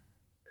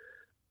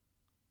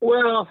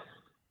 Well,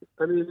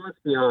 I mean, let's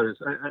be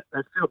honest.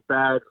 I feel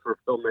bad for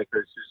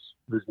filmmakers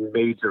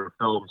major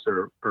films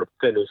are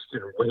finished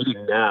and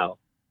waiting now,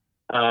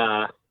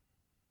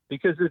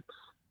 because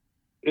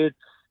it's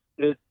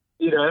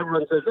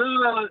everyone says,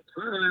 oh, it's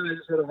fine, I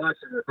just want to watch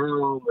it at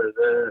home,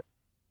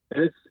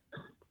 and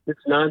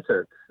it's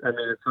nonsense. I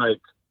mean, it's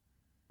like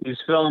these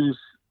big films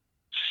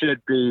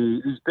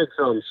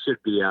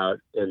should be out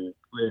in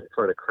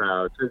front of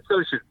crowds, and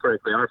so should,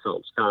 frankly, our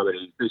films,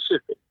 comedies. They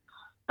should be,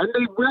 and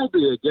they will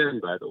be again.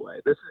 By the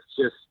way, this is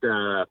just.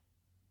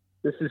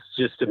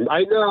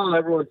 I know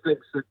everyone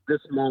thinks that this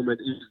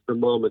moment is the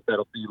moment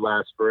that'll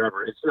last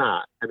forever. It's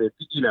not. I mean,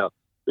 in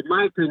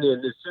my opinion,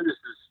 as soon as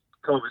this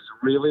COVID's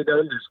really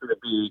done, there's going to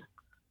be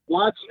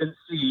watch and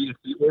see if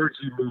the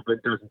orgy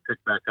movement doesn't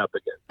pick back up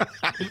again.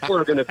 People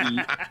are going to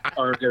be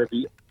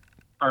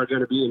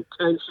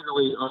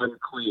intentionally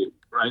unclean,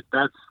 right?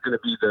 That's going to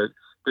be the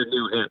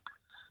new hit,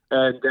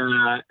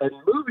 and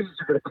movies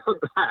are going to come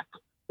back.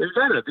 They're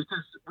gonna,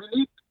 because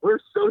we're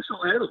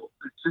social animals.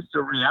 It's just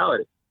a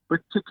reality. But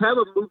to have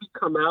a movie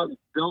come out and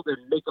build and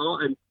make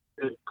and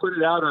put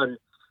it out on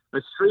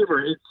a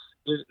streamer,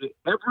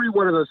 every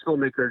one of those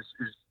filmmakers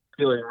is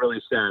feeling really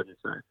sad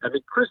inside. I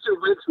mean, Kristen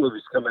Wiig's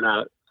movie's coming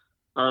out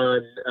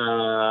on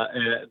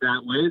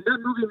that way, and that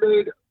movie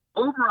made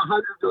over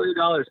 $100 million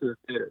in the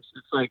theaters.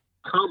 It's like,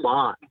 come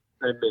on.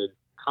 I mean,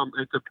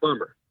 it's a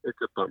bummer.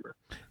 It's a bummer.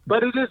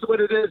 But it is what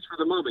it is for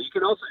the moment. You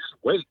can also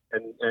just wait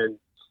and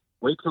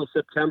wait till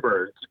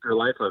September and keep your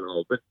life on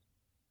hold. But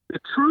the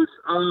truth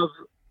of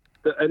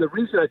and the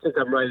reason I think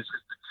I'm right is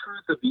because the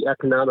truth of the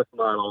economic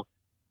model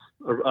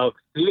of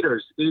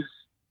theaters is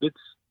it's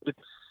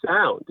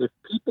sound. If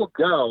people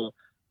go,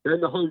 then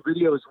the home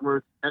video is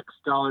worth X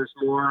dollars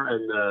more,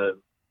 and the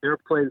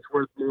airplane's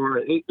worth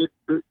more. We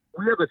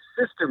have a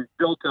system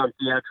built on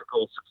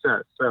theatrical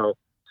success. So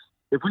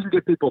if we can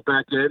get people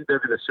back in, they're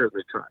going to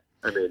certainly try.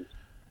 I mean,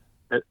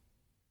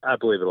 I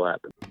believe it'll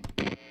happen.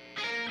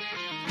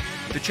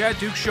 The Chad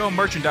Dukes Show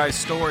merchandise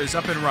store is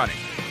up and running.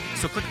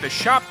 So click the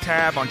shop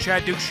tab on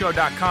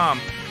ChadDukesShow.com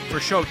for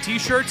show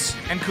t-shirts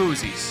and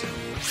koozies.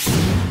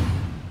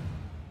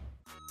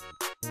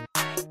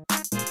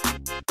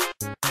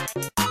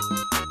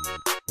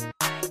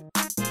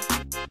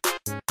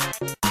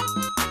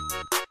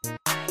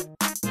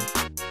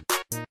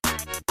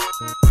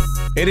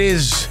 It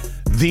is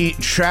the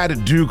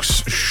Chad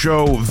Dukes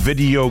Show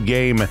video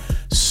game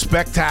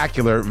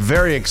spectacular.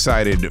 Very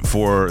excited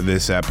for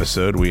this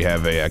episode. We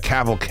have a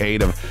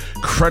cavalcade of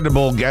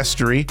credible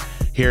guestery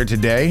here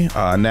today.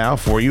 Now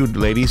for you,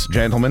 ladies,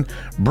 gentlemen.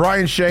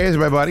 Brian Shea is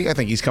my buddy. I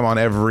think he's come on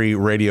every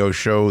radio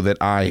show that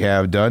I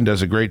have done.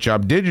 Does a great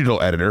job.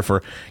 Digital editor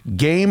for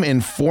Game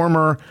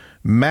Informer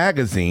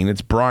magazine.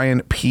 It's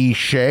Brian P.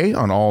 Shea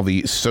on all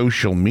the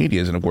social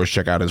medias. And of course,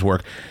 check out his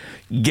work.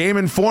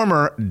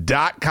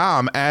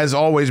 GameInformer.com. As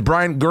always,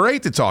 Brian,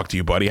 great to talk to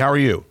you, buddy. How are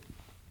you?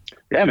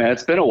 Yeah, man,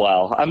 it's been a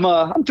while. I'm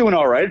doing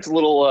all right. It's a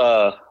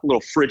little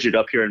frigid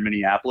up here in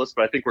Minneapolis,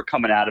 but I think we're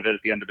coming out of it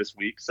at the end of this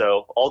week,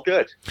 so all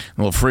good. A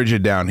little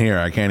frigid down here.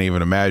 I can't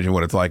even imagine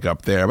what it's like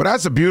up there. But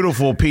that's a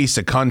beautiful piece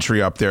of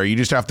country up there. You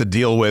just have to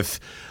deal with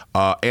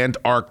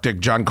Antarctic,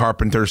 John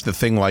Carpenter's The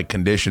Thing-like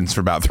conditions for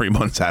about 3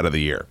 months out of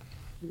the year.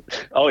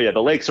 Oh, yeah,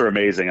 the lakes are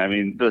amazing. I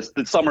mean,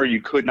 the summer, you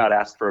could not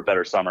ask for a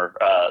better summer.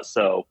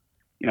 So,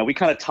 we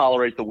kind of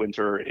tolerate the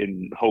winter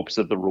in hopes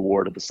of the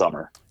reward of the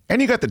summer.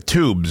 And you got the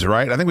tubes,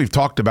 right? I think we've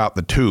talked about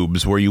the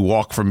tubes where you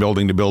walk from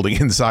building to building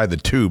inside the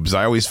tubes.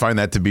 I always find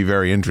that to be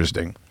very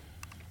interesting.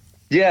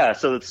 Yeah,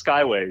 so the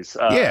Skyways.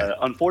 Yeah.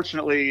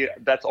 Unfortunately,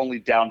 that's only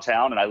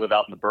downtown, and I live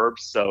out in the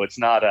burbs, so it's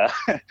not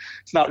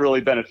it's not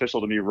really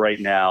beneficial to me right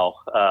now.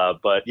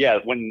 But yeah,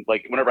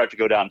 whenever I have to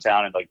go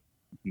downtown and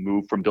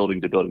move from building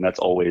to building, that's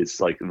always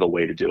the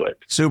way to do it.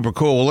 Super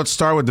cool. Well, let's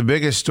start with the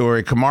biggest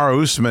story.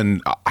 Kamaru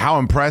Usman, how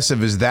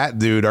impressive is that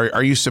dude?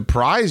 Are you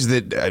surprised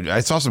that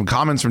I saw some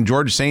comments from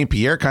George St.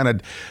 Pierre kind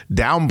of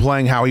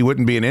downplaying how he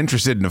wouldn't be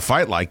interested in a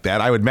fight like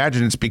that? I would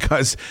imagine it's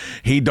because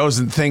he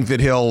doesn't think that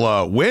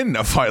he'll win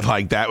a fight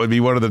like that would be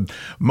one of the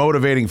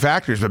motivating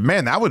factors. But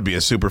man, that would be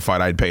a super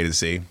fight I'd pay to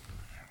see.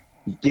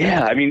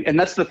 Yeah, I mean, and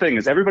that's the thing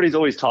is everybody's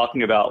always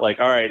talking about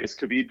all right, is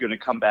Khabib going to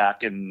come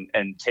back and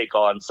take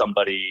on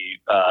somebody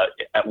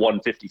at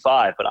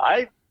 155? But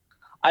I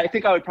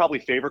think I would probably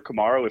favor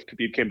Kamaru if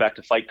Khabib came back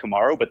to fight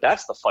Kamaru. But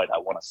that's the fight I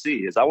want to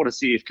see. I want to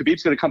see if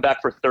Khabib's going to come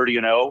back for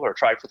 30-0 or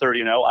try for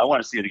 30-0. I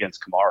want to see it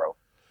against Kamaru.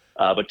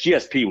 But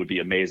GSP would be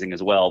amazing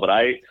as well. But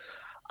I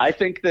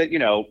think that,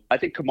 I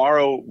think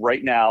Kamaru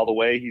right now, the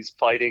way he's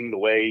fighting, the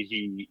way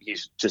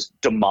he's just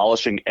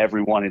demolishing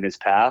everyone in his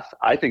path,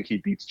 I think he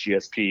beats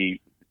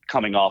GSP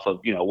coming off of,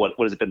 what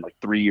has it been,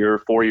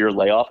 4-year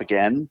layoff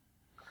again?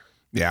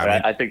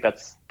 Yeah. I think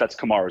that's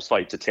Kamaru's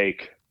fight to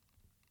take.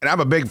 And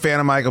I'm a big fan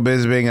of Michael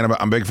Bisping, and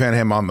I'm a big fan of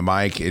him on the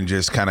mic and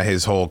just kind of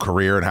his whole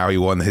career and how he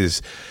won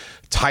his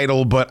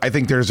title, but I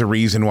think there's a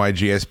reason why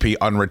GSP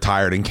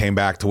unretired and came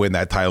back to win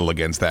that title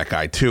against that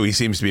guy too. He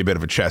seems to be a bit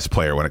of a chess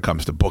player when it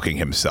comes to booking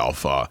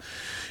himself,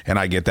 and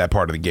I get that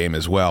part of the game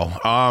as well.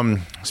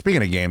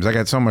 Speaking of games, I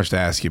got so much to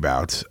ask you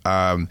about.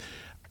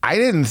 I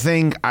didn't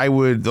think I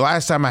would. The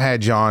last time I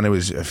had you on, it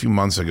was a few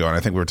months ago, and I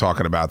think we were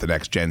talking about the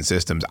next gen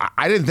systems.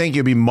 I didn't think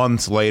it'd be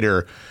months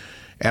later,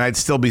 and I'd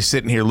still be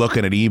sitting here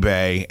looking at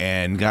eBay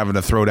and having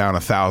to throw down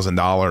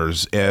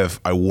 $1,000 if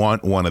I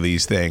want one of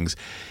these things.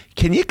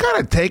 Can you kind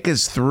of take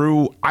us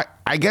through?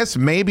 I guess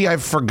maybe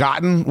I've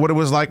forgotten what it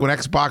was like when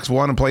Xbox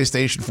One and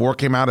PlayStation 4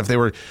 came out, if they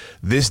were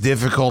this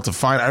difficult to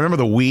find. I remember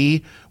the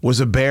Wii was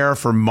a bear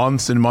for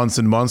months and months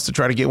and months to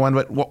try to get one.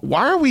 But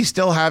why are we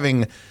still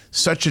having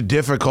such a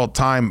difficult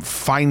time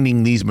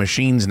finding these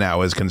machines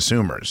now as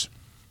consumers?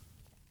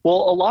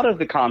 Well, a lot of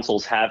the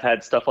consoles have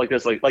had stuff like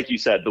this. Like you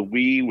said, the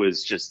Wii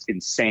was just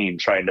insane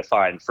trying to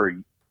find for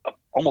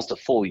almost a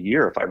full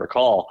year, if I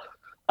recall.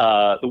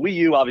 The Wii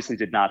U obviously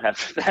did not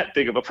have that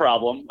big of a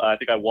problem. I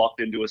think I walked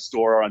into a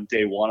store on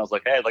day one. I was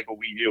like, hey, I'd like a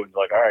Wii U. And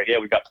they're like, all right, yeah,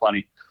 we've got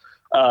plenty.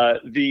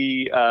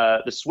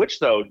 The Switch,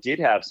 though, did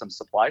have some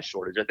supply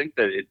shortage. I think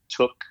that it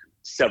took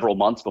several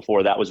months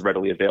before that was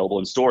readily available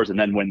in stores. And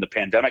then when the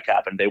pandemic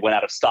happened, they went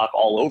out of stock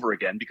all over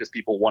again because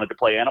people wanted to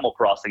play Animal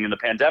Crossing in the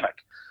pandemic.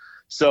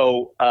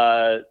 So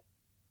I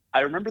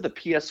remember the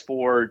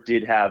PS4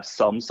 did have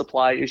some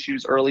supply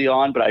issues early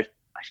on, but I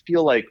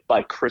feel like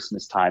by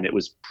Christmas time, it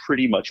was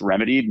pretty much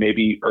remedied,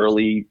 maybe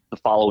early the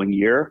following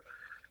year.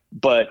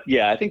 But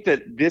yeah, I think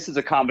that this is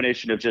a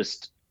combination of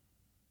just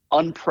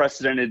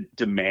unprecedented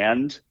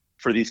demand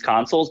for these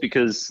consoles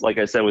because, like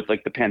I said, with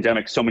like the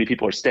pandemic, so many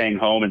people are staying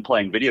home and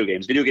playing video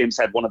games. Video games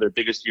had one of their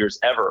biggest years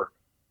ever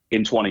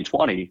in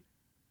 2020.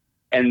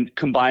 And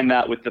combine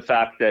that with the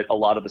fact that a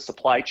lot of the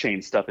supply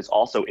chain stuff is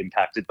also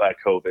impacted by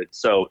COVID.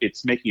 So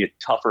it's making it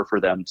tougher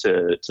for them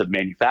to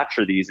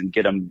manufacture these and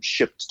get them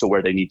shipped to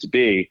where they need to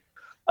be.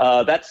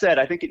 That said,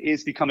 I think it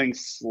is becoming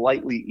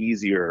slightly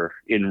easier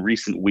in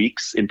recent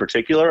weeks in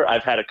particular.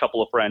 I've had a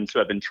couple of friends who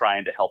have been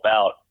trying to help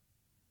out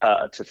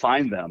to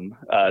find them.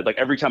 Like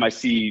every time I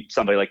see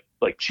somebody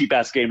like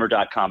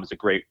cheapassgamer.com is a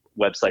great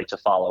website to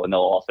follow, and they'll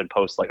often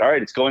post like, all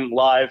right, it's going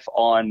live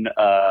on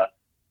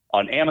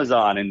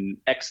Amazon in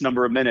X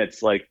number of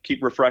minutes, like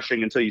keep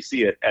refreshing until you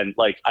see it. And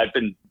like, I've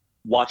been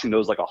watching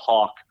those like a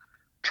hawk,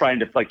 trying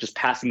to like just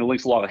passing the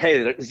links along. Like,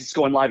 hey, this is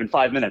going live in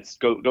 5 minutes.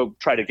 Go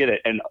try to get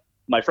it. And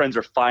my friends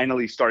are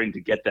finally starting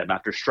to get them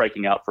after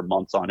striking out for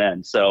months on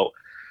end. So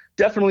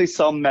definitely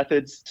some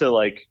methods to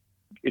like,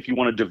 if you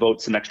want to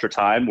devote some extra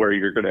time where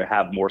you're going to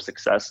have more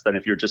success than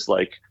if you're just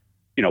like,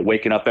 you know,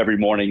 waking up every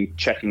morning,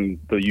 checking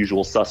the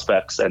usual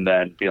suspects and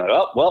then being like,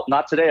 oh, well,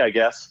 not today, I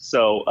guess.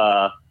 So,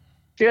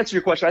 to answer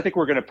your question, I think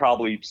we're going to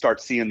probably start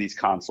seeing these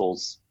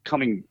consoles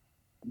coming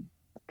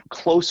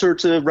closer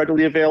to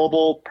readily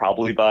available,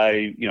 probably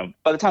by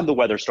the time the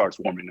weather starts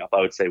warming up. I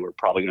would say we're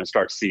probably going to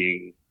start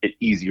seeing it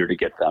easier to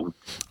get them.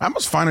 I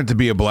almost find it to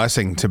be a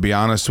blessing, to be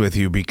honest with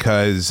you,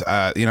 because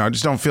I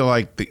just don't feel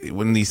like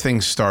when these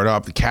things start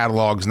up, the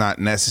catalog's not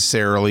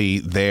necessarily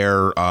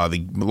there. A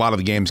lot of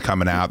the games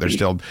coming out, they're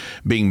still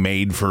being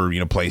made for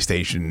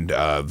PlayStation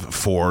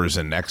 4s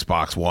and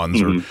Xbox Ones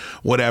or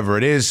whatever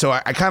it is. So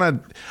I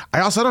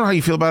also don't know how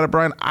you feel about it,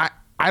 Brian.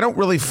 I don't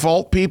really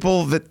fault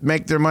people that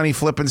make their money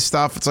flipping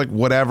stuff. It's like,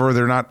 whatever.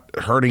 They're not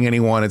hurting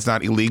anyone. It's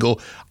not illegal.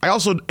 I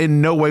also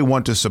in no way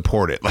want to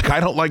support it. Like,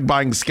 I don't like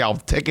buying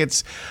scalped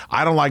tickets.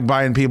 I don't like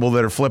buying people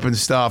that are flipping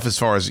stuff as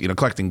far as,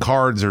 collecting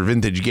cards or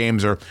vintage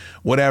games or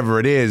whatever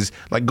it is.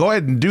 Like, go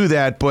ahead and do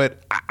that.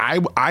 But I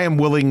am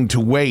willing to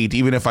wait,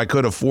 even if I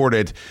could afford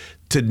it,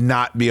 to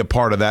not be a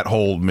part of that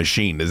whole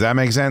machine. Does that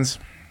make sense?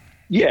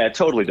 Yeah, it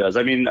totally does.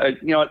 I mean,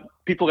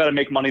 people got to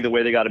make money the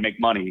way they got to make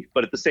money.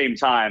 But at the same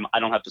time, I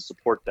don't have to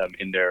support them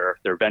in their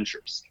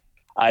ventures.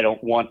 I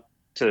don't want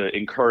to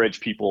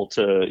encourage people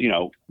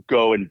to,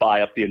 go and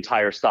buy up the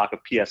entire stock of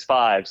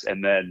PS5s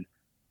and then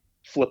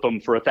flip them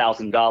for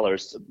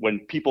 $1,000 when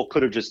people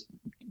could have just,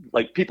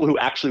 like, people who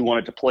actually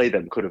wanted to play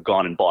them could have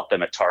gone and bought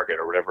them at Target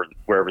or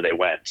wherever they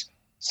went.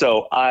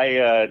 So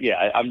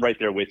I'm right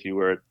there with you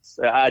where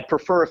I'd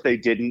prefer if they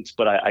didn't,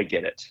 but I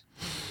get it.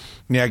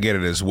 Yeah, I get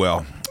it as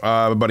well.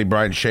 My buddy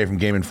Brian Shea from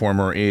Game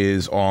Informer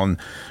is on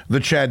the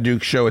Chad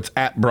Duke Show. It's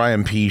at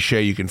Brian P.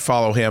 Shea. You can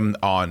follow him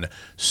on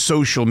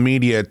social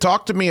media.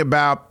 Talk to me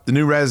about the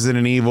new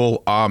Resident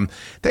Evil.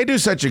 They do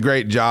such a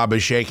great job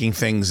of shaking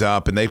things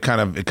up, and they've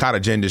the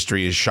cottage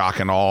industry is shock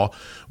and awe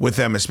with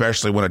them,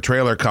 especially when a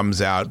trailer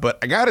comes out. But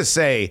I got to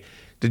say,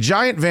 the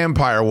giant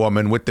vampire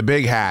woman with the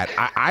big hat,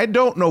 I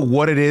don't know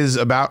what it is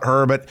about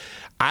her, but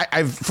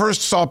I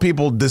first saw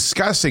people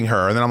discussing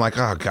her, and then I'm like,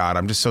 oh, God,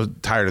 I'm just so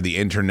tired of the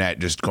internet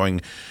just going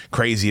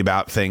crazy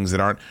about things that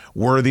aren't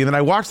worthy. And then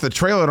I watched the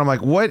trailer, and I'm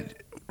like,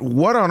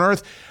 what on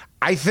earth?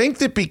 I think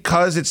that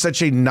because it's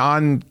such a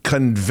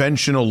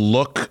non-conventional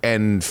look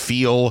and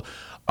feel,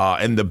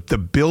 and the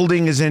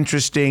building is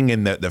interesting,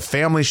 and the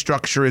family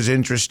structure is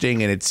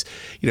interesting, and it's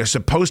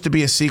supposed to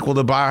be a sequel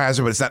to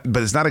Biohazard, but it's not.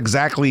 But it's not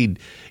exactly.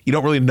 You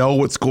don't really know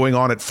what's going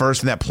on at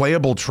first. And that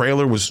playable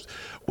trailer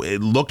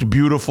it looked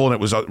beautiful and it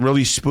was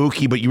really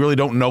spooky, but you really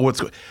don't know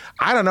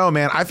I don't know,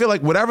 man. I feel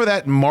like whatever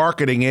that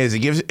marketing is,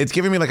 it's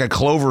giving me like a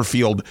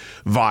Cloverfield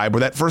vibe, where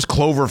that first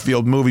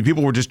Cloverfield movie,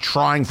 people were just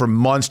trying for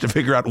months to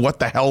figure out what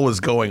the hell was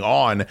going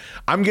on.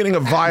 I'm getting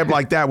a vibe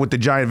like that with the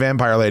giant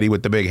vampire lady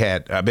with the big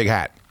hat.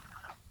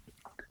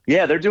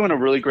 Yeah, they're doing a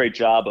really great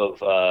job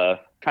of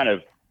kind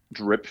of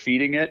drip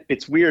feeding it.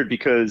 It's weird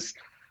because,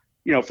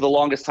 for the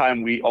longest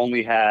time, we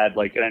only had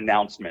like an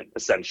announcement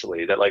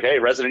essentially that like, hey,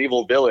 Resident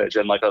Evil Village,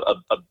 and like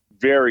a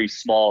very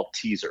small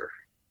teaser.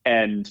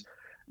 And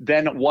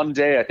then one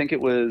day, I think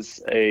it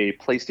was a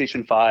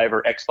PlayStation 5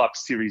 or Xbox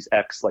Series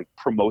X like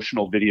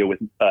promotional video with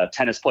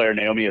tennis player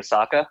Naomi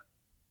Osaka.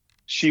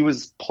 She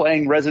was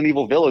playing Resident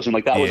Evil Village, and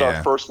like that was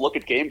our first look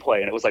at gameplay.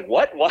 And it was like,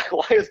 what? Why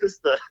is this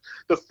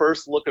the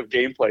first look of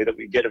gameplay that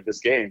we get of this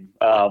game?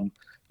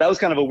 That was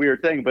kind of a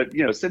weird thing, but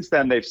since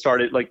then they've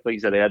started, like you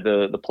said, they had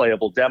the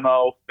playable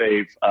demo.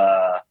 They've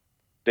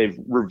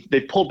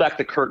pulled back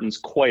the curtains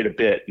quite a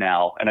bit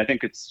now, and I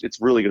think it's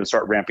really going to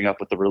start ramping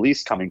up with the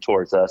release coming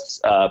towards us.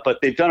 But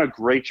they've done a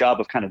great job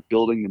of kind of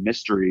building the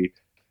mystery,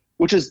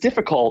 which is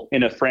difficult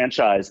in a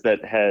franchise that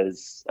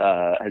has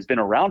been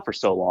around for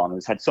so long,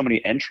 has had so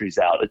many entries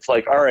out. It's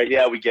like, all right,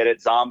 yeah, we get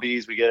it,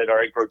 zombies, we get it, all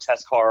right,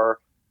 grotesque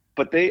horror,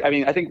 but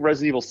I think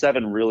Resident Evil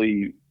 7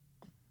 really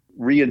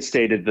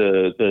reinstated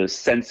the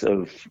sense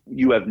of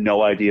you have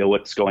no idea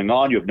what's going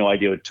on, you have no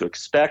idea what to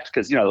expect,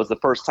 because it was the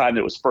first time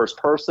that it was first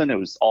person. It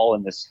was all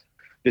in this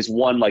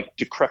one like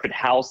decrepit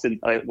house in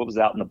what was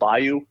out in the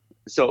bayou.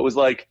 So it was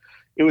like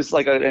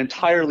an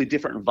entirely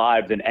different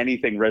vibe than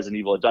anything Resident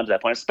Evil had done to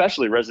that point,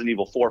 especially Resident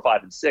Evil 4,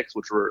 5, and 6,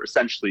 which were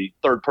essentially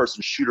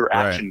third-person shooter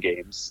action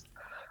games.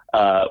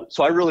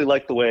 So I really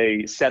like the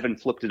way 7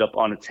 flipped it up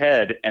on its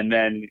head, and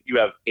then you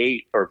have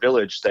 8 or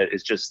Village that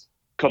is just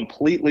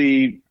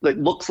completely, it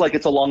looks like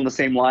it's along the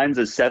same lines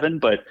as 7,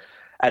 but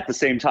at the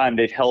same time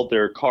they've held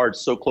their cards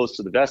so close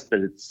to the vest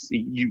that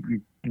you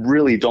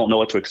really don't know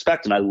what to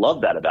expect, and I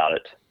love that about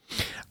it.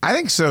 I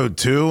think so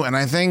too, and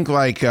I think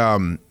like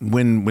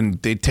when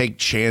they take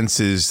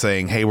chances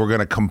saying, hey, we're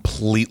going to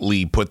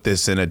completely put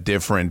this in a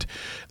different.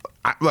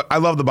 I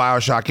love the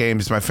BioShock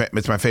games.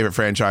 It's my favorite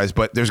franchise,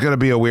 but there's going to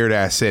be a weird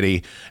ass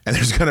city and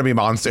there's going to be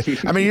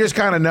monsters. I mean, you just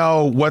kind of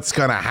know what's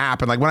going to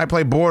happen. Like when I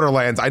play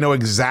Borderlands, I know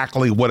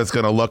exactly what it's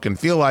going to look and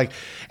feel like.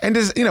 And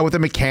just, with the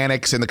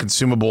mechanics and the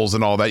consumables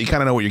and all that, you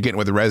kind of know what you're getting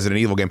with the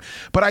Resident Evil game.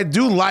 But I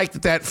do like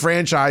that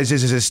franchise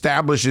is as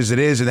established as it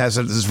is and has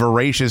this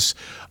voracious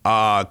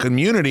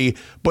community,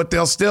 but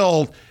they'll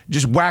still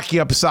just whack you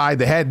upside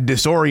the head,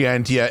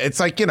 disorient you. It's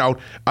like,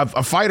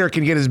 a fighter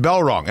can get his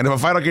bell rung. And if a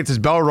fighter gets his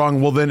bell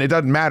rung, well, then it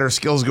doesn't matter.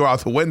 Skills go out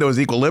the window, his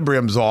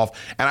equilibrium's off.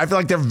 And I feel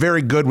like they're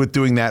very good with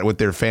doing that with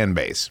their fan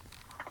base.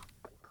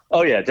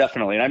 Oh, yeah,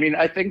 definitely. And I mean,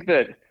 I think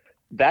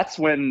that's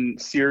when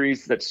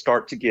series that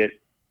start to get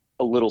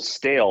a little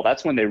stale,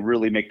 that's when they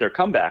really make their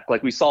comeback.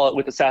 Like we saw it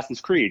with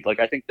Assassin's Creed. Like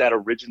I think that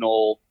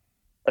original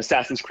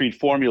Assassin's Creed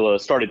formula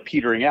started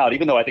petering out,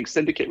 even though I think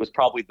Syndicate was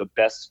probably the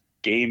best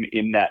game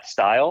in that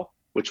style,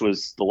 which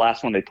was the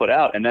last one they put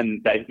out. And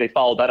then they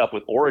followed that up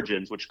with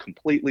Origins, which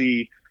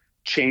completely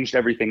changed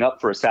everything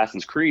up for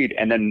Assassin's Creed.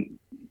 And then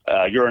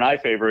your and I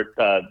favorite,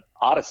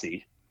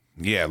 Odyssey.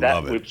 Yeah,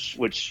 love it.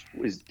 Which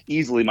is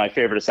easily my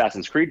favorite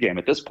Assassin's Creed game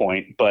at this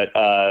point. But,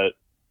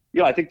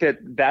 I think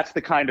that's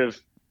the kind of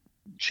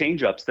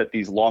change-ups that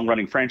these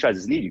long-running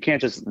franchises need. You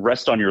can't just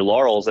rest on your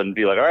laurels and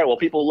be like, all right, well,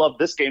 people loved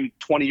this game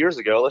 20 years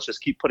ago. Let's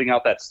just keep putting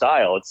out that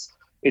style.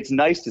 It's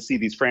nice to see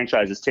these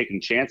franchises taking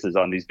chances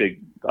on these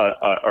big,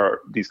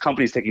 or these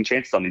companies taking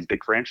chances on these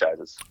big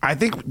franchises. I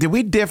think, did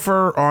we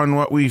differ on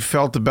what we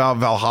felt about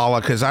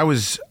Valhalla? Because I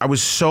was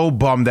so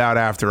bummed out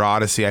after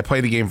Odyssey. I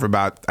played the game for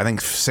about, I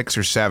think, 6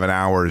 or 7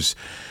 hours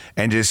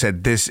and just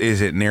said, this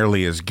isn't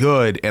nearly as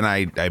good, and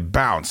I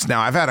bounced.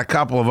 Now, I've had a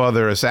couple of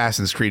other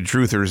Assassin's Creed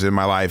truthers in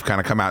my life kind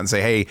of come out and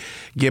say, hey,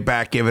 get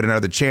back, give it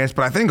another chance.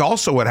 But I think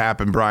also what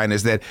happened, Brian,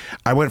 is that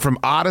I went from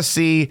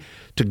Odyssey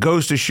to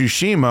Ghost of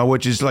Tsushima,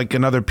 which is like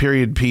another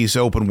period piece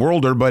open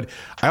worlder, but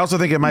I also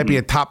think it might be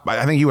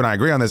I think you and I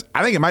agree on this,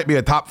 I think it might be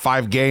a top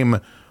 5 game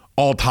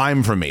all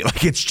time for me.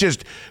 Like it's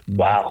just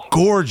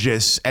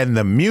gorgeous, and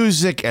the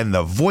music and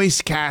the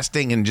voice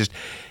casting and just,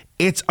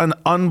 it's an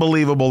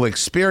unbelievable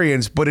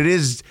experience, but it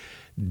is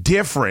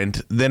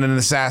different than an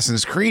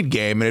Assassin's Creed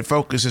game, and it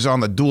focuses on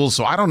the duels.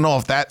 So I don't know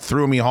if that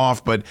threw me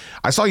off, but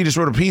I saw you just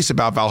wrote a piece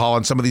about Valhalla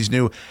and some of these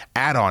new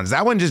add-ons.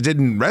 That one just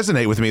didn't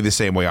resonate with me the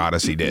same way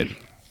Odyssey did.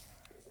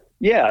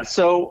 Yeah,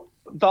 so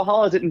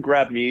Valhalla didn't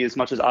grab me as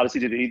much as Odyssey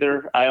did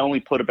either. I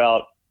only put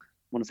about, I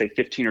want to say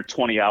 15 or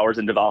 20 hours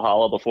into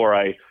Valhalla before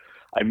I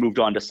moved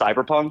on to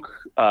Cyberpunk,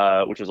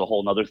 which is a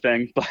whole nother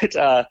thing.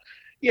 But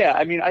yeah,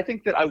 I mean, I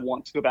think that I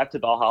want to go back to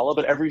Valhalla,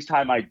 but every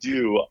time I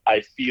do,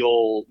 I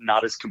feel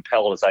not as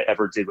compelled as I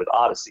ever did with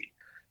Odyssey.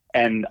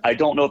 And I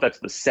don't know if that's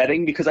the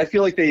setting, because I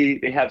feel like they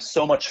have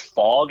so much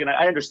fog, and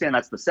I understand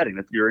that's the setting,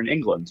 that you're in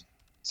England.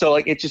 So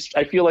like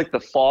I feel like the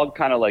fog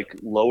kind of like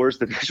lowers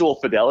the visual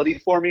fidelity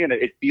for me, and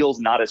it feels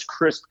not as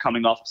crisp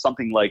coming off of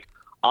something like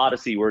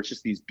Odyssey, where it's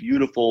just these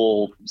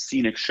beautiful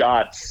scenic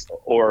shots,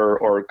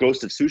 or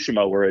Ghost of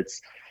Tsushima, where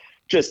it's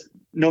just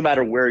no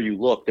matter where you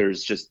look,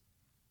 there's just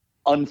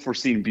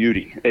unforeseen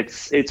beauty.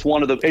 It's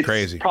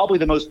crazy. Probably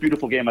the most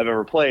beautiful game I've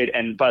ever played.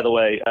 And by the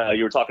way,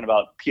 you were talking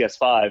about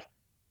PS5.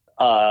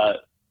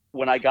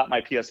 When I got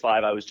my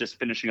PS5, I was just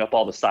finishing up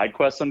all the side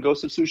quests on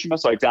Ghost of Tsushima,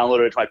 so I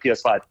downloaded it to my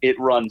PS5. It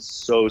runs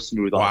so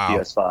smooth on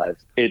PS5.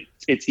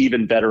 It's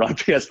even better on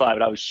PS5,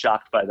 and I was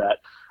shocked by that.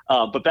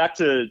 But back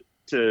to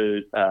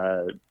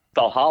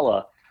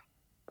Valhalla,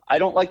 I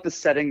don't like the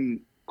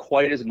setting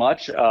quite as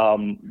much,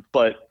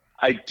 but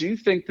I do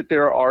think that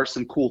there are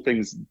some cool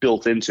things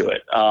built into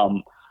it.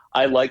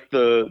 I like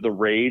the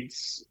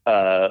raids,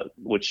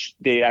 which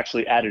they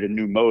actually added a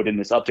new mode in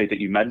this update that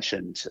you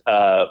mentioned,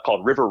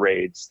 called River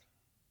Raids,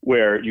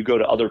 where you go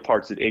to other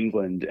parts of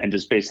England and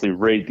just basically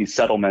raid these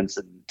settlements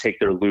and take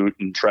their loot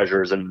and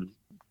treasures and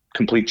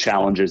complete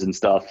challenges and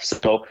stuff.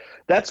 So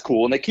that's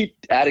cool. And they keep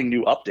adding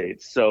new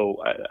updates.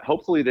 So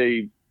hopefully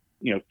they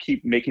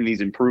keep making these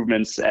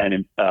improvements,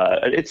 and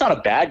it's not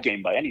a bad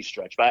game by any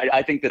stretch, but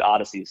I think that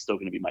Odyssey is still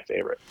going to be my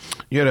favorite.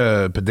 You had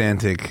a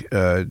pedantic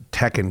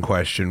Tekken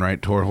question,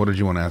 right, Tor? What did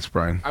you want to ask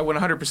Brian? I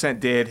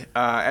 100% did.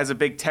 As a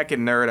big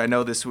Tekken nerd, I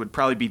know this would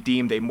probably be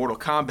deemed a Mortal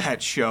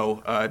Kombat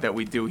show that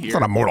we do here. It's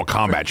not a Mortal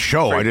Kombat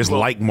show. I just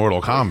like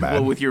Mortal Kombat.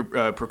 Well, with your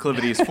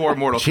proclivities for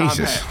Mortal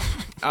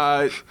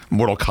Kombat.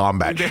 Mortal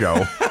Kombat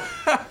show.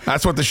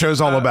 That's what the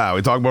show's all about.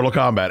 We talk Mortal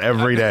Kombat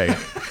every day.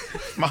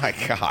 My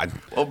God.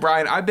 Well,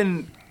 Brian, I've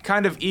been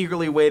kind of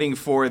eagerly waiting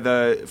for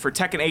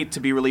Tekken 8 to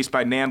be released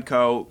by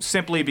Namco,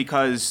 simply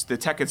because the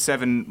Tekken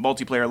 7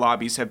 multiplayer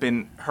lobbies have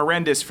been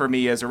horrendous for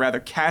me as a rather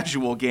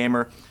casual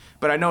gamer.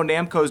 But I know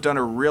Namco's done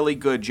a really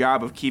good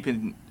job of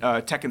keeping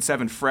Tekken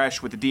 7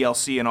 fresh with the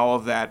DLC and all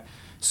of that.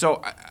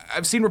 So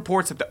I've seen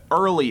reports that the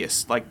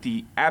earliest, like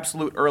the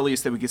absolute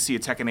earliest that we could see a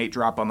Tekken 8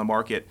 drop on the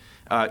market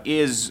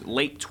is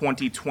late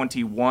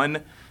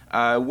 2021.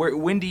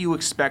 When do you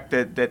expect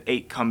that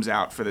 8 comes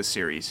out for this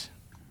series?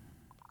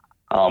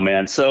 Oh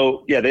man,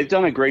 so yeah, they've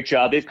done a great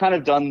job. They've kind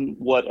of done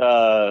what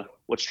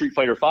Street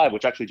Fighter V,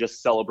 which actually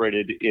just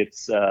celebrated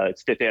its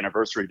 5th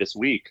anniversary this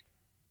week.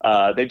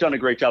 They've done a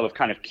great job of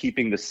kind of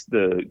keeping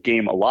the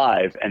game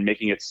alive and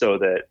making it so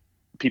that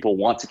people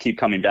want to keep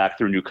coming back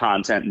through new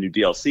content and new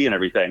DLC and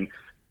everything.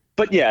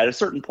 But yeah, at a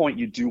certain point,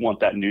 you do want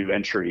that new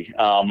entry.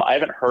 I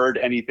haven't heard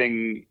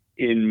anything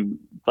in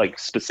like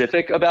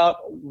specific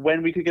about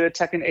when we could get a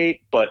Tekken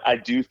 8, but I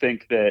do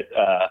think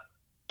that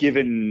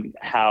given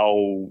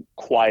how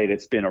quiet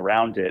it's been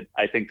around it,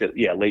 I think that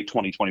late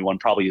 2021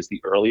 probably is the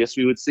earliest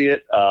we would see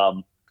it.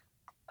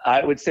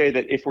 I would say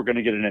that if we're going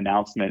to get an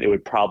announcement, it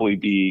would probably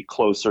be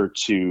closer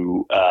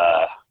to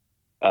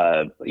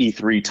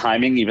E3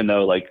 timing, even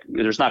though like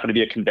there's not going to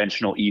be a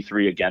conventional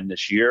E3 again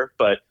this year,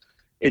 but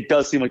it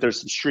does seem like there's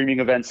some streaming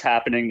events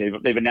happening.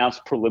 They've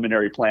announced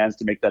preliminary plans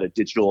to make that a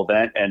digital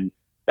event, and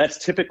that's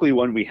typically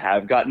when we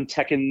have gotten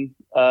Tekken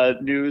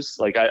news.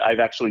 Like I've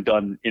actually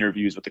done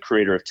interviews with the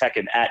creator of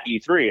Tekken at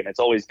E3, and it's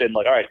always been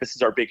like, all right, this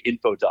is our big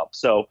info dump.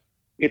 So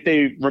if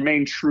they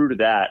remain true to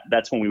that,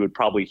 that's when we would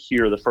probably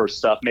hear the first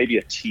stuff, maybe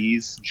a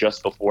tease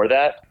just before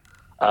that.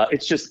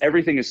 It's just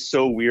everything is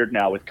so weird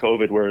now with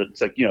COVID, where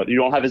it's like, you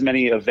don't have as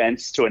many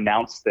events to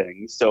announce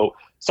things. So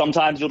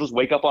sometimes you'll just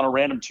wake up on a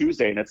random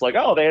Tuesday and it's like,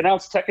 oh, they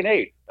announced Tekken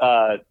 8.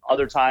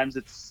 Other times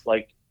it's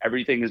like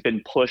everything has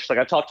been pushed. Like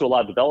I've talked to a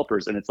lot of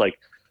developers, and it's like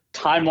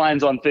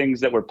timelines on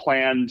things that were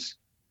planned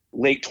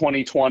late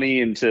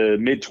 2020 into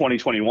mid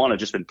 2021 have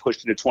just been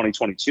pushed into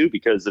 2022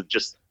 because of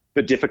just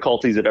the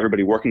difficulties of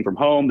everybody working from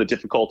home, the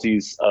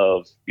difficulties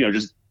of,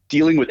 just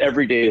dealing with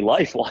everyday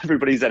life while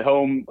everybody's at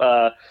home.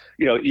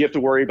 You have to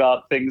worry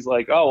about things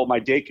like, oh, well, my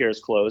daycare is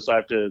closed, so I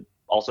have to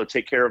also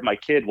take care of my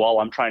kid while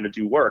I'm trying to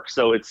do work.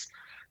 So it's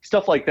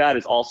stuff like that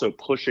is also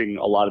pushing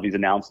a lot of these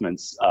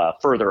announcements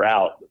further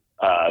out.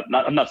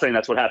 I'm not saying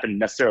that's what happened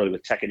necessarily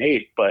with Tekken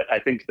 8, but I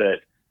think that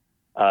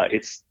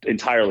it's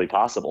entirely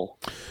possible.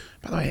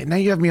 By the way, now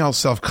you have me all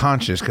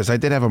self-conscious because I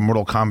did have a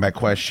Mortal Kombat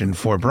question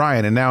for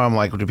Brian, and now I'm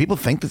like, do people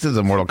think this is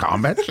a Mortal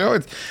Kombat show?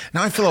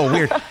 Now I feel a little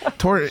weird.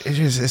 Tor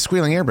is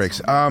squealing air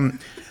brakes.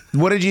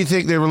 What did you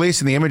think? They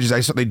released in the images. I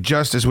saw they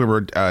just as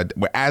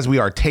we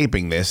are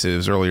taping this, it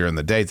was earlier in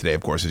the day today,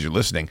 of course, as you're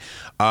listening.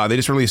 They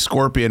just released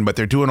Scorpion, but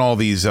they're doing all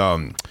these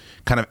kind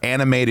of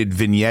animated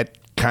vignette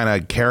kind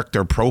of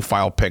character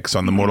profile pics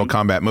on the Mortal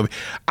Kombat movie.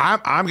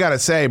 I'm gotta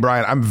say,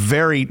 Brian, I'm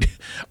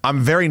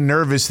very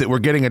nervous that we're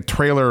getting a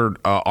trailer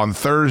on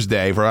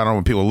Thursday for, I don't know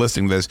when people are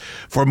listening to this,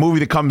 for a movie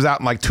that comes out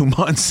in like 2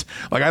 months.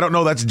 Like, I don't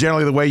know that's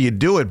generally the way you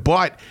do it,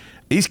 but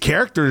these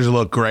characters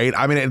look great.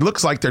 I mean, it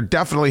looks like they're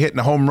definitely hitting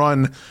a home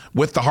run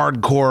with the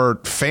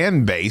hardcore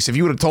fan base. If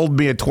you would have told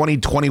me a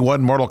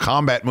 2021 Mortal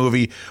Kombat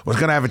movie was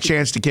going to have a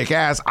chance to kick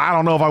ass, I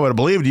don't know if I would have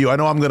believed you. I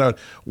know I'm going to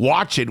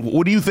watch it.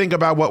 What do you think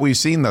about what we've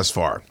seen thus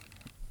far?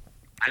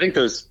 I think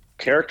those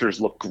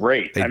characters look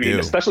great. They do.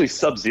 Especially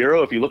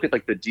Sub-Zero. If you look at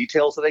like the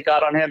details that they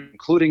got on him,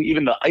 including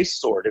even the ice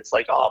sword, it's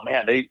like, oh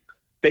man,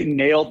 they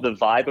nailed the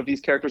vibe of these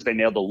characters. They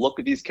nailed the look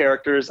of these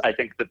characters. I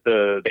think that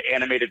the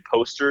animated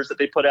posters that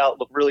they put out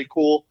look really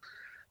cool.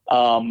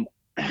 I'm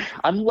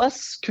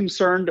less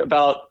concerned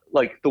about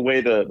like the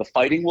way the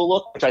fighting will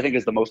look, which I think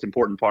is the most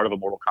important part of a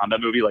Mortal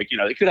Kombat movie. Like,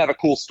 they could have a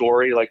cool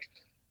story. Like,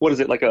 what is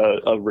it? Like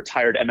a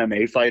retired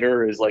MMA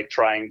fighter is like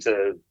trying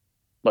to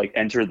like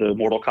enter the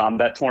Mortal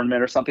Kombat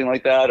tournament or something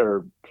like that,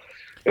 or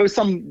it was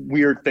some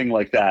weird thing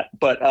like that.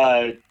 But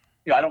I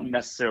don't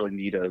necessarily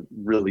need a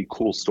really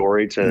cool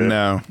story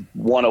to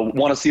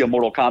want to see a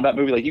Mortal Kombat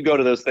movie. Like, you go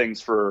to those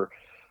things for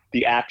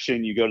the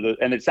action. You go to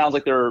and it sounds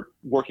like they're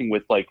working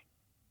with like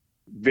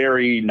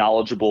very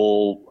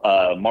knowledgeable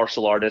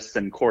martial artists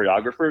and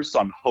choreographers. So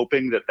I'm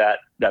hoping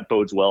that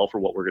bodes well for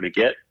what we're going to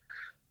get.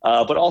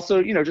 But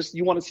also, just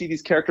you want to see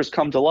these characters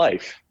come to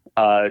life.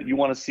 You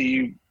want to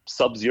see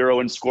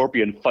Sub-Zero and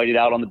Scorpion fight it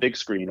out on the big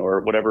screen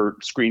or whatever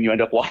screen you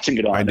end up watching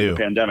it on in the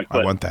pandemic.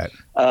 But, I want that.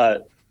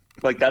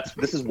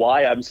 This is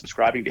why I'm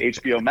subscribing to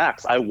HBO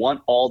Max. I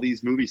want all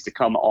these movies to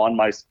come on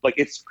my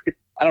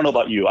I don't know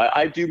about you.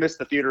 I do miss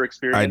the theater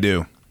experience. I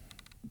do.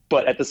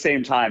 But at the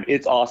same time,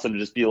 it's awesome to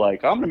just be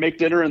like, I'm going to make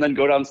dinner and then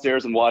go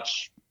downstairs and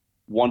watch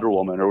Wonder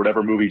Woman or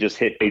whatever movie just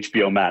hit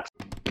HBO Max.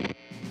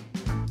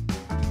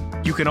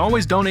 You can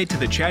always donate to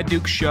The Chad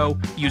Dukes Show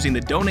using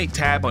the Donate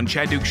tab on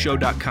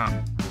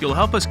ChadDukesShow.com. You'll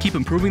help us keep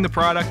improving the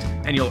product,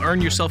 and you'll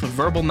earn yourself a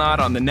verbal nod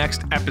on the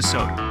next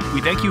episode.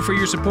 We thank you for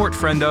your support,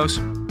 friendos.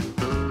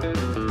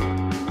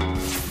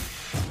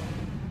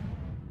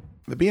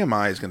 The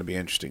BMI is going to be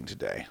interesting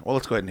today. Well,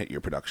 let's go ahead and hit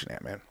your production,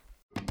 Ant-Man.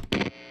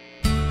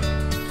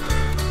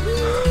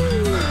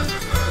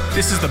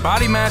 This is the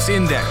Body Mass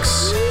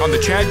Index on The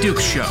Chad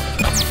Dukes Show.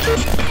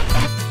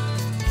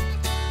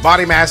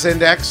 Body Mass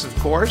Index, of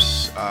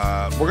course.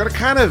 We're going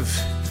to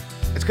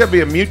it's going to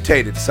be a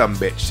mutated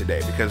sumbitch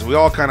today because we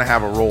all kind of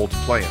have a role to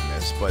play in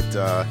this. But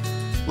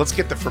let's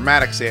get the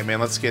formatics, Ant-Man.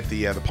 Let's get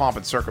the pomp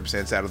and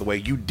circumstance out of the way.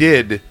 You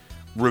did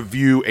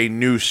review a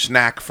new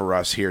snack for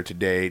us here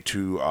today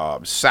to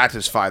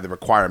satisfy the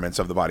requirements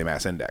of the Body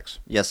Mass Index.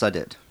 Yes, I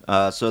did.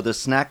 So the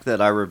snack that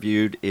I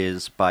reviewed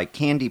is by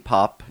Candy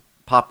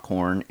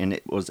Popcorn, and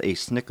it was a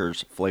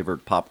Snickers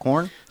flavored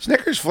popcorn.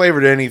 Snickers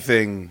flavored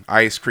anything,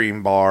 ice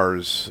cream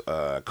bars,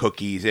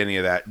 cookies, any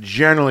of that,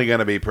 generally going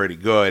to be pretty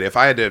good. If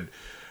I had to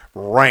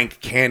rank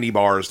candy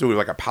bars, do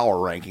like a power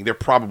ranking, they're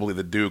probably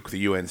the Duke,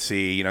 the UNC.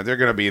 They're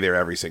going to be there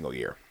every single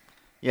year.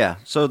 Yeah,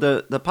 so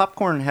the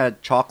popcorn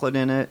had chocolate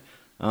in it,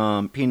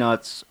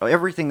 peanuts,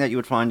 everything that you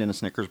would find in a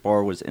Snickers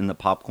bar was in the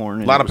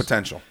popcorn. A lot of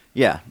potential.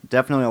 Yeah,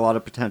 definitely a lot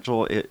of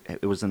potential.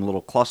 It was in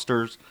little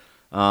clusters.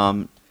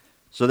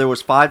 So there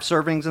was 5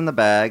 servings in the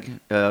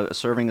bag. A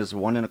serving is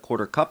 1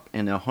 1/4 cup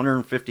and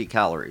 150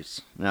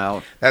 calories.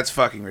 Now that's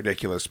fucking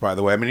ridiculous, by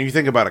the way. I mean, if you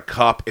think about a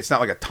cup, it's not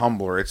like a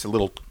tumbler. It's a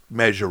little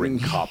measuring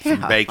cup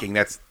from baking.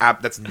 That's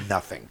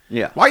nothing.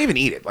 Yeah. Why even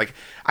eat it? Like,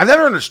 I've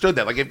never understood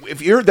that. Like,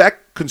 if you're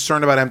that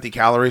concerned about empty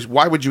calories,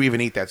 why would you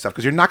even eat that stuff?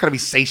 Because you're not going to be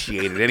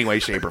satiated in any way,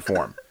 shape, or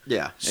form.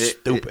 Yeah,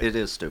 stupid. It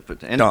is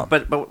stupid. And dumb.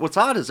 But what's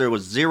odd is there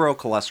was 0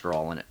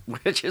 cholesterol in it,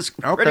 which is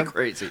pretty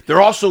crazy.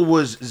 There also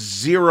was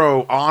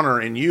 0 honor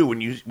in you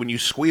when you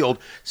squealed,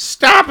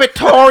 "Stop it,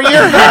 Tor!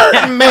 You're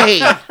hurting me."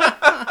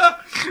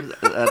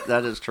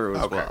 that is true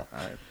as well.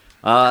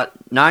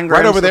 9 grams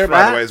right over there, of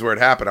by the way, is where it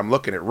happened. I'm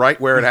looking at right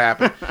where it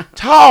happened.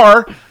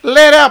 Tar,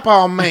 let up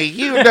on me.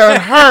 You done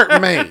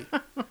hurt me.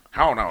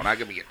 Hold on, I'm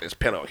gonna get this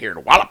pillow here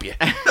and wallop you.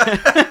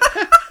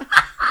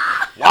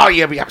 While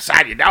you be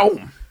upside your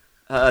dome.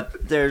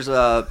 There's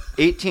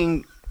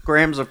 18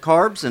 grams of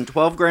carbs and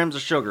 12 grams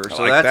of sugar,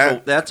 so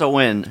that's a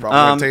win. Probably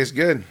gonna taste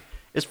good.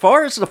 As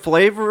far as the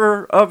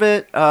flavor of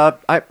it, I'm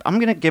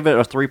going to give it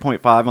a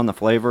 3.5 on the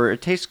flavor.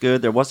 It tastes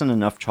good. There wasn't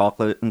enough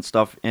chocolate and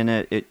stuff in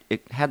it.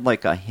 It had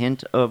like a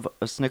hint of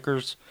a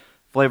Snickers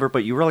flavor,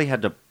 but you really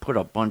had to put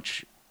a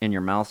bunch in your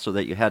mouth so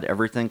that you had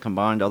everything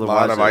combined.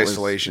 Otherwise, a lot of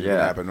isolation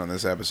happened on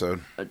this episode.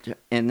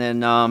 And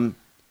then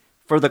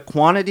for the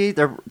quantity,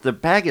 the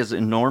bag is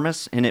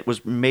enormous, and it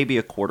was maybe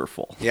a quarter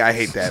full. Yeah, I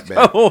hate that bit.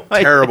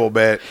 Terrible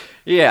bit.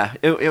 Yeah,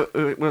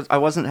 it was. I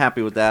wasn't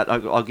happy with that.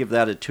 I'll give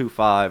that a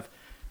 2.5.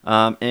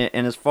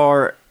 And as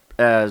far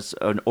as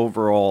an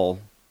overall,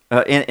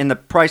 and the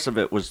price of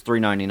it was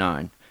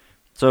 $3.99,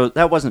 so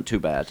that wasn't too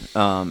bad.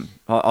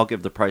 I'll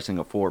give the pricing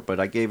a 4, but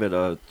I gave it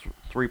a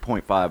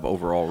 3.5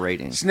 overall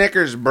rating.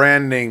 Snickers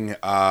branding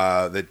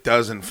that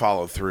doesn't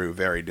follow through,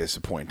 very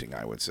disappointing,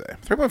 I would say.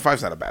 3.5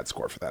 is not a bad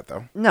score for that,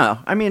 though. No,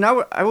 I mean,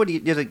 I would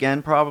eat it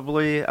again,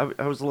 probably.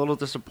 I was a little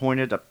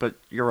disappointed, but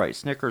you're right.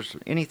 Snickers,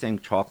 anything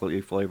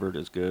chocolatey flavored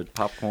is good.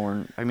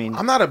 Popcorn, I mean...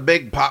 I'm not a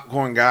big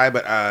popcorn guy,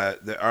 but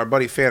our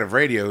buddy Fan of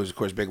Radio, who's, of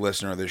course, a big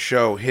listener of this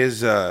show,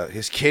 his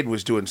kid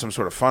was doing some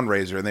sort of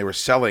fundraiser, and they were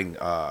selling...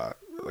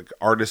 like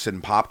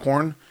artisan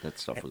popcorn. That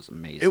stuff was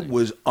amazing. It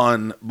was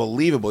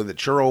unbelievable. The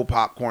churro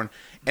popcorn.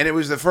 And it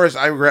was the first,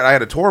 I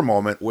had a tour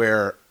moment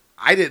where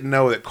I didn't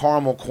know that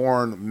caramel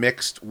corn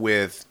mixed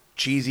with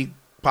cheesy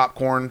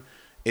popcorn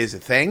is a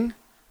thing.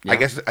 I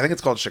think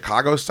it's called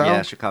Chicago style.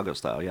 Yeah, Chicago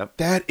style. Yep.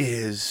 That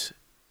is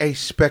a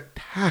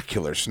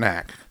spectacular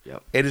snack.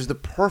 Yep. It is the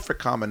perfect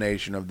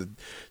combination of the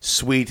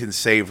sweet and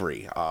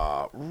savory.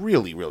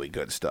 Really, really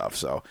good stuff.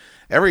 So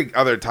every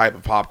other type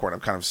of popcorn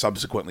I've kind of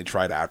subsequently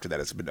tried after that,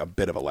 it's been a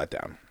bit of a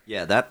letdown.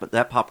 Yeah,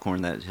 that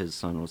popcorn that his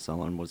son was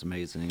selling was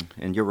amazing.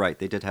 And you're right,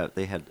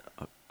 they had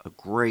a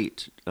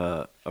great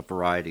a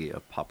variety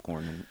of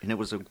popcorn, and it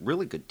was a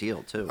really good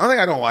deal too. One thing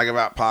I don't like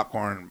about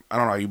popcorn, I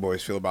don't know how you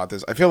boys feel about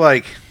this. I feel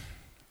like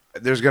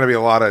there's going to be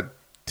a lot of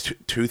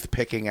tooth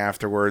picking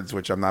afterwards,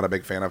 which I'm not a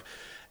big fan of.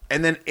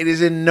 And then it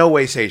is in no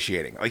way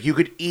satiating. Like, you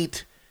could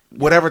eat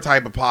whatever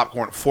type of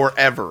popcorn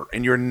forever,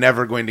 and you're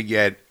never going to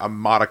get a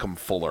modicum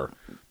fuller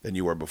than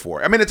you were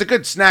before. I mean, it's a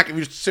good snack.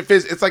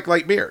 It's like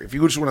light beer. If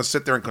you just want to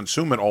sit there and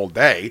consume it all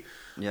day,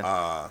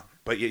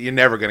 but you're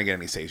never going to get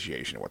any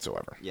satiation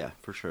whatsoever. Yeah,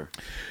 for sure.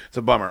 It's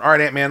a bummer. All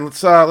right, Ant-Man,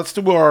 let's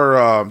do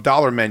our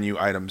dollar menu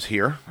items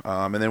here,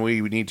 and then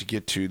we need to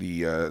get to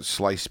the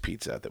sliced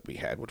pizza that we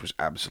had, which was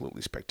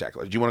absolutely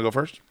spectacular. Do you want to go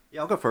first?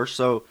 Yeah, I'll go first.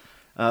 So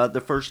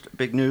the first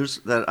big news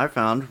that I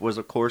found was,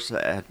 of course,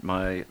 at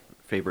my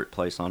favorite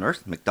place on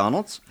earth,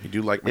 McDonald's. You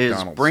do like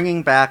McDonald's. Is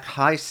bringing back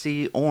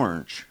Hi-C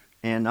Orange.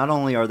 And not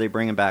only are they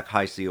bringing back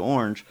Hi-C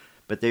Orange,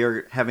 but they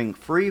are having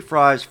free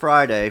fries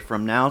Friday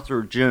from now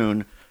through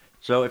June.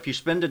 So if you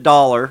spend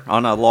 $1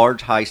 on a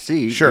large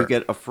Hi-C, you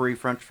get a free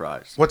French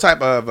fries. What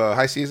type of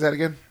Hi-C is that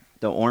again?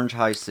 The orange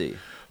Hi-C.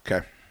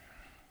 Okay.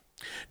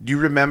 Do you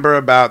remember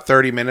about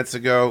 30 minutes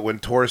ago when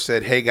Tor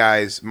said, "Hey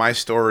guys, my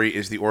story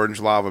is the orange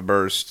lava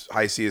burst.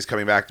 Hi-C is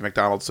coming back to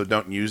McDonald's, so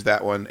don't use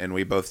that one," and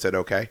we both said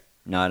okay?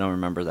 No, I don't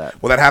remember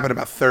that. Well, that happened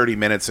about 30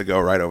 minutes ago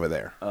right over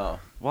there. Oh.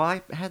 Well,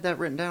 I had that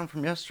written down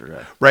from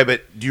yesterday. Right,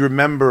 but do you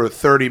remember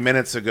 30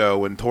 minutes ago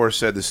when Tor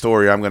said the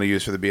story I'm going to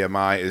use for the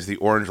BMI is the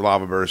orange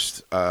lava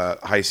burst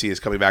Hi-C is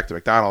coming back to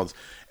McDonald's,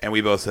 and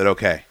we both said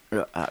okay?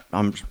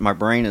 My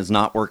brain is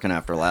not working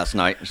after last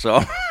night,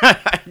 so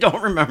I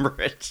don't remember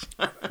it.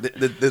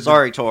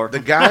 Sorry, Tor. The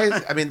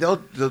guys, I mean,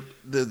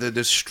 the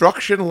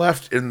destruction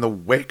left in the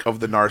wake of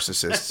the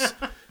narcissists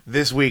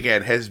this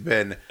weekend has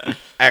been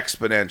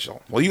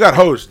exponential. Well, you got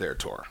hosed there,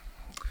 Tor.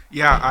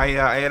 Yeah,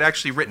 I had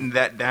actually written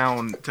that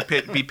down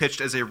to be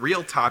pitched as a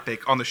real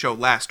topic on the show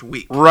last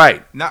week.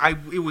 Right. Now,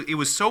 it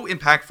was so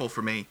impactful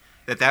for me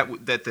that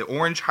the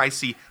orange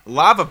Hi-C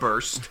lava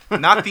burst,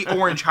 not the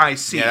orange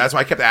Hi-C. Yeah, that's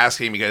why I kept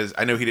asking, because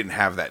I knew he didn't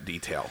have that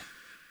detail.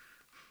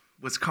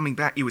 Was coming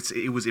back. It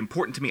was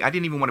important to me. I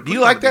didn't even want to put Do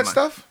you like that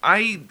stuff?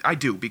 I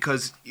do,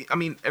 because, I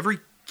mean, every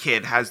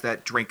kid has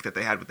that drink that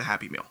they had with the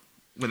Happy Meal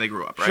when they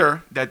grew up, right?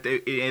 Sure. That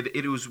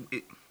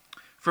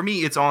for me,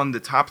 it's on the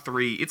top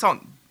 3. It's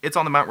on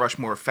the Mount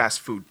Rushmore of fast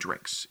food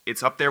drinks.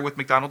 It's up there with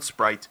McDonald's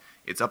Sprite.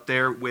 It's up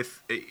there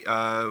with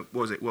what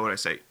would I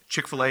say?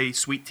 Chick-fil-A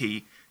sweet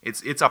tea.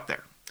 It's up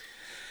there.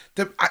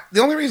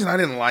 The only reason I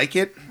didn't like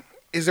it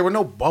is there were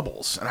no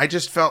bubbles, and I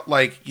just felt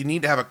like you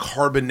need to have a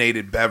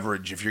carbonated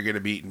beverage if you're going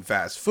to be eating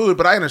fast food.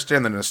 But I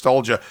understand the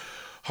nostalgia.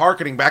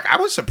 Harkening back, I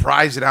was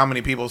surprised at how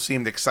many people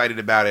seemed excited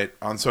about it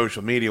on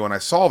social media when I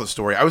saw the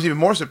story. I was even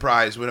more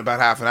surprised when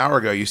about half an hour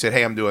ago you said,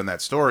 "Hey, I'm doing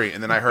that story,"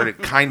 and then I heard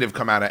it kind of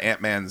come out of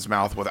Ant-Man's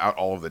mouth without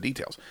all of the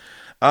details.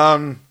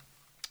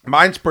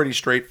 Mine's pretty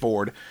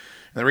straightforward.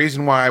 And the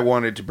reason why I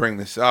wanted to bring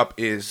this up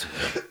is,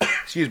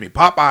 excuse me,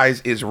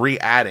 Popeyes is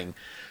re-adding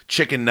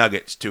chicken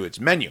nuggets to its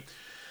menu.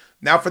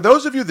 Now, for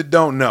those of you that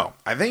don't know,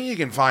 I think you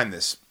can find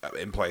this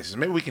in places.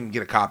 Maybe we can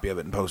get a copy of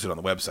it and post it on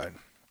the website.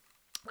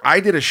 I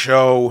did a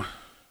show,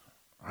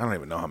 I don't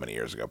even know how many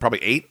years ago,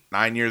 probably 8,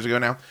 9 years ago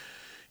now.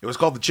 It was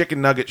called The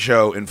Chicken Nugget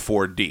Show in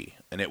 4D.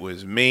 And it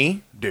was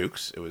me,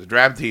 Dukes, it was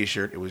Drab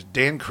T-Shirt, it was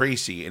Dan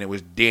Creasy, and it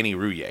was Danny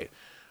Rouillet.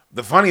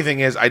 The funny thing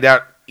is, I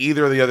doubt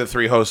either of the other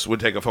 3 hosts would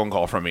take a phone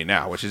call from me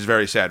now, which is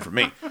very sad for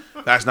me.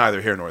 That's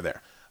neither here nor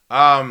there.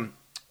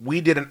 We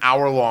did an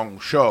hour-long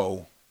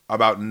show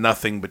about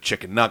nothing but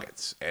chicken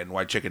nuggets and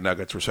why chicken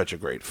nuggets were such a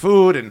great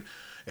food, and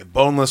if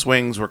boneless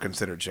wings were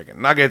considered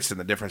chicken nuggets, and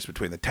the difference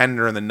between the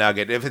tender and the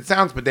nugget. If it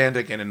sounds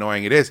pedantic and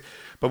annoying, it is,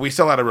 but we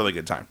still had a really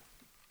good time.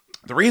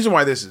 The reason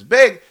why this is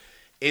big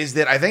is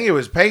that I think it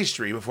was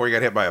Pastry, before he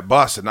got hit by a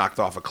bus and knocked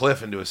off a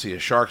cliff into a sea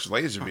of sharks with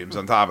laser beams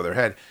on top of their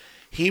head.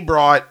 He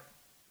brought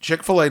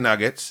Chick-fil-A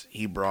nuggets,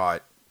 he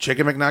brought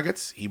Chicken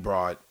McNuggets, he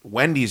brought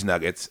Wendy's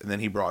nuggets, and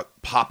then he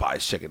brought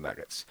Popeye's chicken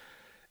nuggets.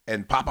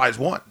 And Popeyes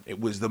won. It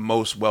was the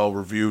most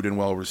well-reviewed and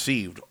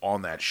well-received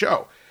on that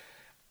show.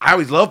 I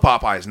always love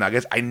Popeyes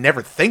nuggets. I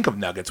never think of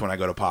nuggets when I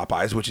go to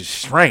Popeyes, which is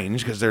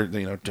strange because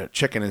they're,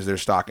 chicken is their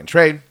stock and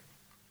trade.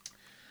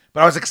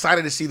 But I was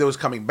excited to see those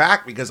coming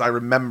back because I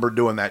remember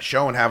doing that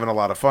show and having a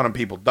lot of fun, and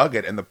people dug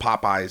it, and the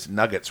Popeyes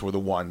nuggets were the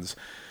ones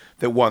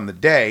that won the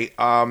day.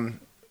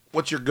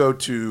 What's your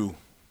go-to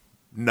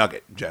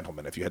nugget,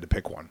 gentlemen, if you had to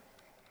pick one?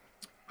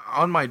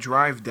 On my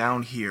drive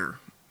down here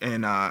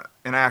in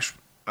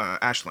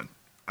Ashland,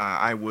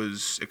 I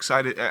was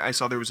excited. I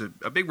saw there was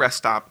a big rest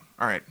stop.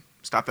 All right,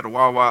 stopped at a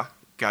Wawa,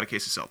 got a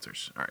case of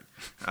seltzers. All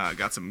right,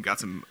 got some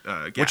gas.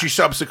 Which you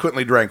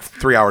subsequently drank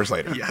 3 hours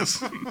later.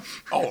 Yes,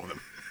 all of them.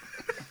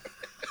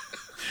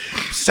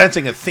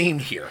 sensing a theme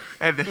here.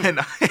 And then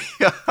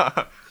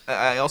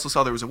I also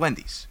saw there was a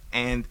Wendy's,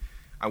 and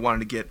I wanted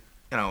to get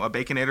a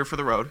Baconator for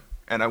the road,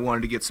 and I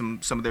wanted to get some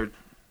of their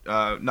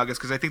nuggets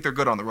because I think they're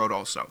good on the road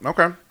also.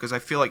 Okay. Because I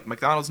feel like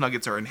McDonald's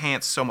nuggets are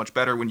enhanced so much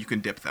better when you can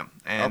dip them,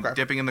 and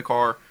dipping in the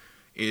car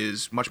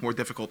is much more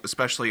difficult,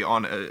 especially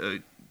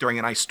on during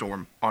an ice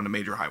storm on a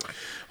major highway.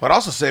 Well, I'd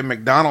also say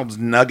McDonald's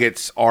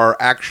nuggets are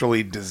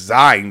actually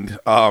designed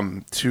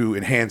to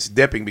enhance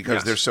dipping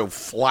because they're so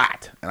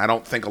flat, and I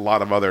don't think a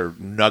lot of other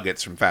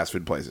nuggets from fast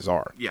food places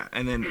are. Yeah,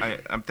 and then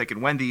I'm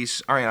thinking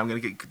Wendy's. All right, I'm gonna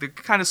get. They're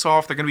kind of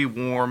soft. They're gonna be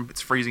warm.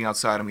 It's freezing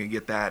outside. I'm gonna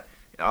get that.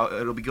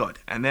 It'll be good.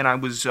 And then I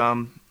was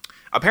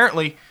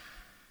apparently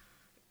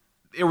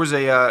there was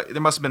there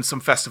must have been some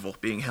festival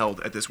being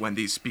held at this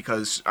Wendy's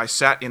because I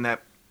sat in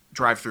that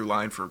drive-through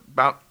line for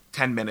about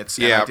 10 minutes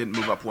and I didn't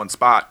move up one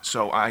spot.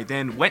 So I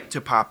then went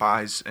to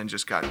Popeyes and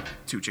just got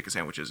 2 chicken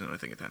sandwiches and a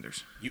thing of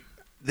tenders.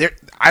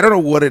 I don't know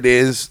what it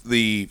is,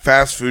 the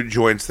fast food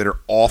joints that are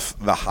off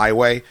the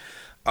highway.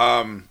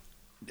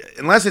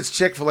 Unless it's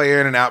Chick-fil-A or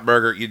In-N-Out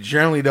Burger, you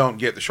generally don't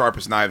get the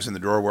sharpest knives in the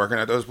drawer working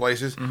at those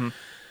places. Mm-hmm.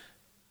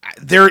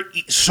 They're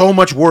so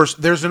much worse.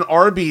 There's an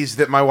Arby's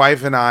that my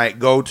wife and I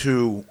go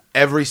to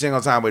every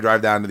single time we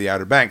drive down to the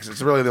Outer Banks.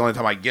 It's really the only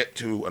time I get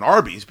to an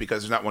Arby's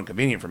because there's not one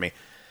convenient for me.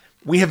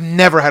 We have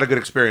never had a good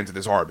experience at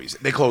this Arby's.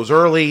 They close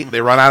early.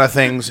 They run out of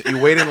things. You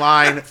wait in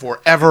line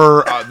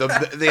forever.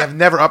 They have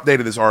never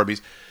updated this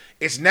Arby's.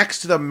 It's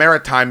next to the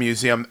Maritime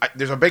Museum.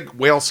 There's a big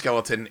whale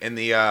skeleton in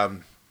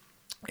the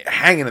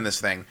hanging in this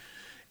thing.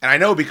 And I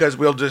know because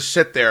we'll just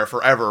sit there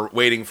forever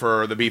waiting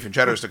for the beef and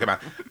cheddars to come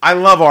out. I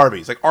love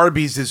Arby's. Like,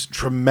 Arby's is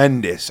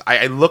tremendous.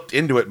 I looked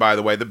into it, by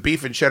the way. The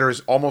beef and cheddar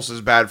is almost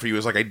as bad for you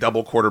as like a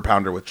double quarter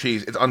pounder with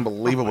cheese. It's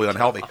unbelievably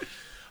unhealthy.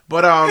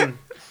 But,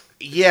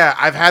 yeah,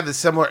 I've had the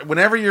similar.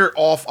 Whenever you're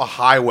off a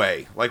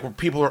highway, like where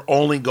people are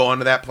only going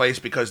to that place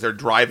because they're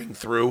driving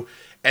through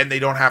and they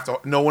don't have to,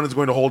 no one is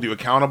going to hold you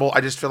accountable.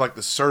 I just feel like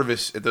the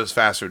service at those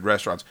fast food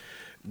restaurants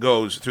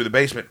goes through the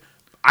basement.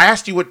 I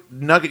asked you what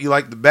nugget you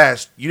like the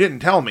best. You didn't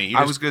tell me.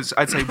 I'd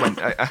say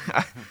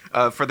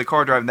for the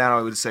car drive now,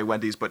 I would say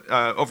Wendy's, but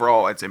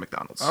overall, I'd say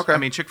McDonald's. Okay. I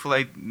mean,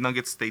 Chick-fil-A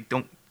nuggets, they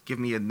don't give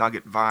me a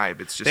nugget vibe.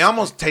 It's just they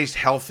almost taste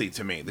healthy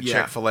to me. The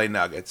Chick-fil-A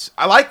nuggets,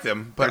 I like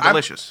them, but they're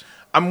delicious.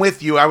 I'm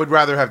with you. I would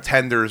rather have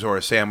tenders or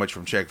a sandwich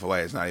from Chick-fil-A.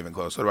 It's not even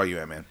close. What about you,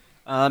 Ant-Man?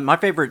 My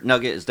favorite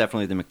nugget is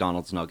definitely the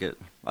McDonald's nugget.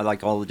 I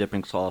like all the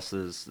dipping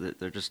sauces.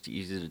 They're just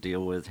easy to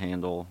deal with,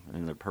 handle,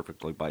 and they're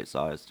perfectly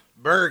bite-sized.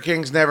 Burger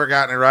King's never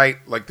gotten it right.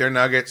 Like, their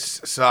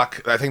nuggets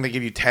suck. I think they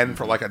give you 10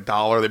 for like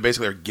 $1. They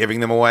basically are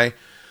giving them away.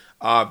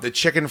 The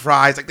chicken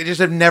fries, like, they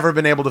just have never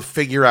been able to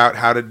figure out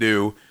how to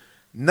do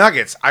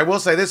nuggets. I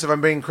will say this, if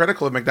I'm being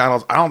critical of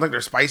McDonald's, I don't think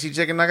they're spicy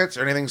chicken nuggets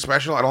or anything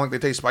special. I don't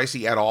think they taste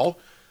spicy at all.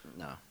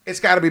 No. It's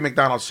got to be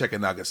McDonald's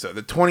chicken nuggets, though.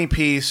 The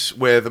 20-piece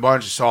with a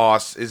bunch of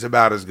sauce is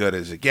about as good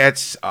as it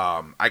gets.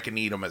 I can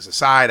eat them as a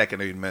side. I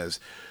can eat them as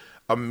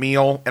a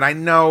meal. And I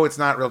know it's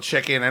not real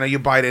chicken. I know you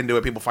bite into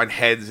it. People find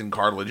heads and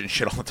cartilage and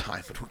shit all the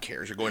time. But who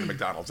cares? You're going to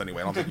McDonald's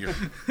anyway. I don't think you're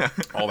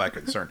all that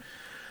concerned.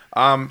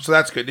 So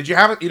that's good. Did you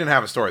have it? You didn't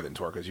have a story then,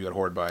 Tor, because you got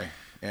hoarded by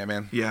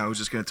Ant-Man? Yeah, I was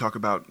just going to talk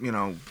about,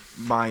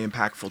 my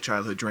impactful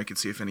childhood drink and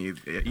see if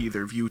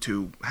either of you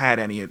two had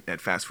any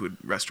at fast food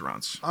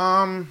restaurants.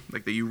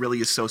 Like that you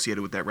really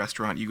associated with that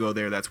restaurant. You go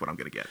there, that's what I'm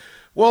going to get.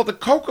 Well, the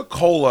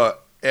Coca-Cola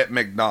at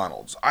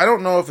McDonald's, I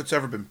don't know if it's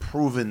ever been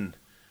proven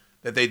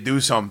that they do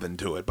something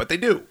to it, but they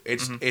do.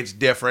 It's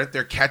different.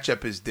 Their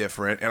ketchup is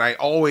different, and I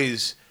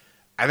always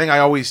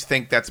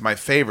think that's my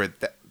favorite.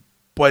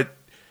 But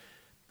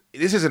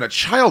this isn't a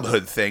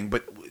childhood thing,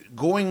 but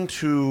going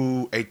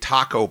to a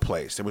taco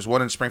place. There was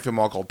one in Springfield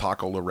Mall called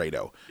Taco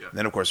Laredo. Yeah. And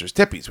then, of course, there's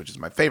Tippy's, which is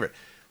my favorite.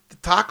 The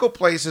taco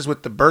places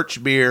with the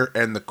birch beer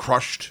and the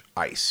crushed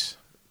ice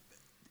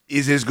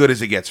is as good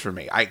as it gets for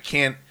me. I'll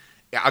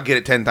get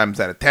it 10 times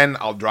out of 10.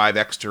 I'll drive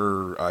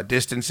extra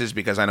distances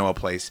because I know a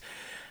place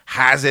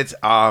has it.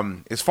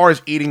 As far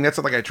as eating, that's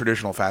not like a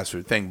traditional fast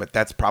food thing, but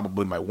that's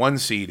probably my one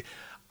seed.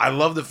 I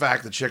love the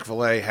fact that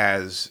Chick-fil-A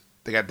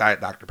they got Diet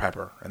Dr.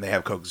 Pepper and they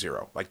have Coke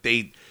Zero. Like,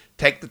 they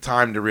take the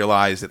time to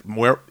realize that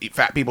more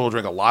fat people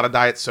drink a lot of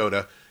diet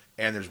soda,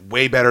 and there's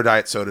way better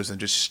diet sodas than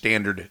just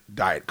standard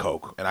Diet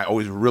Coke. And I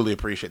always really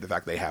appreciate the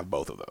fact they have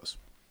both of those.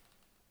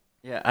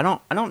 Yeah, I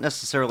don't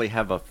necessarily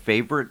have a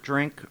favorite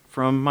drink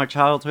from my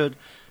childhood,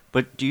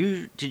 but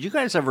did you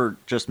guys ever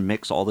just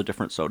mix all the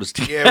different sodas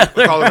together? Yeah,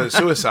 we call it a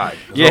suicide.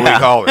 That's what we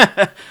call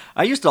it.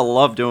 I used to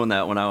love doing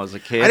that when I was a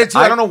kid. I did too.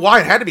 I don't know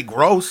why. It had to be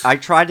gross. I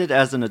tried it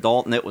as an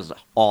adult, and it was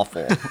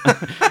awful.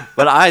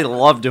 But I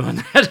love doing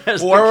that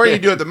as a kid. Where you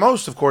do it the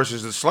most, of course,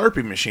 is the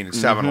Slurpee machine at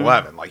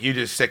 7-Eleven. Like, you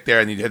just sit there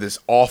and you have this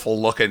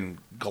awful-looking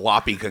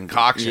gloppy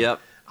concoction.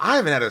 Yep. I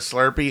haven't had a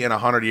Slurpee in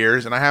 100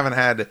 years, and I haven't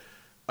had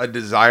a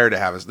desire to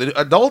have it.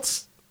 The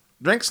adults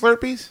drink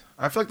Slurpees?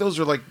 I feel like those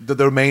are like the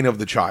domain of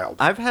the child.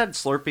 I've had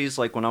Slurpees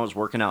like when I was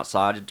working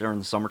outside during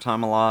the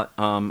summertime a lot.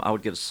 I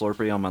would get a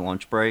Slurpee on my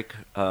lunch break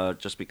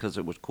just because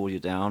it would cool you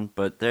down,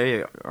 but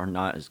they are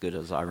not as good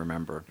as I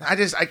remember.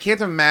 I can't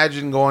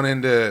imagine going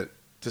into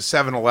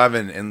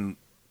 7-Eleven and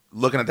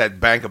looking at that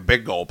bank of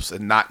big gulps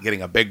and not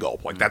getting a big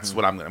gulp. Like, that's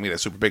what I'm going to get, a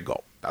super big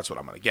gulp. That's what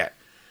I'm going to get.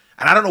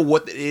 And I don't know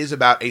what it is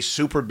about a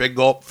super big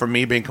gulp for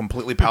me being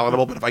completely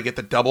palatable, but if I get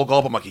the double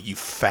gulp, I'm like, you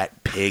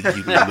fat pig,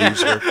 you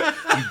loser,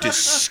 you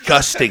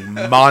disgusting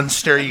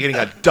monster. You're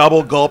getting a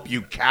double gulp,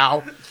 you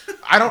cow.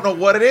 I don't know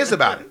what it is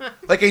about it.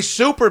 Like, a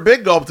super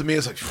big gulp to me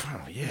is like,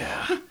 oh,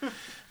 yeah,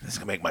 this is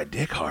going to make my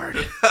dick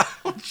hard.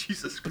 Oh,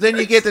 Jesus Christ. But then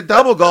you get the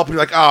double gulp, and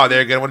you're like, oh,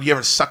 they're good. When you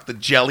ever suck the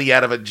jelly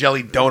out of a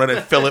jelly donut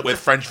and fill it with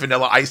French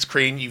vanilla ice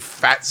cream, you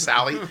fat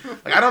Sally?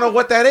 Like, I don't know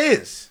what that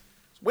is.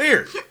 It's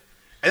weird.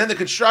 And then the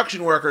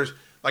construction workers,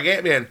 like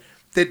Ant-Man,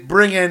 that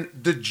bring in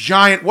the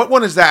giant, what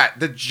one is that?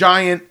 The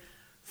giant,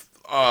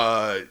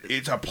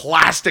 it's a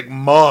plastic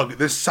mug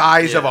the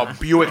size of a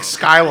Buick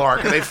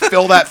Skylark, and they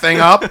fill that thing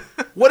up.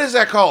 What is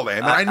that called,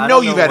 man? I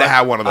know you've had to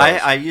have one of those.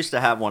 I used to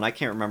have one. I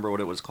can't remember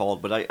what it was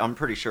called, but I'm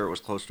pretty sure it was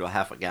close to a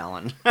half a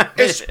gallon.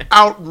 It's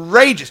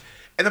outrageous.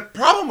 And the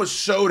problem with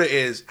soda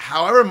is,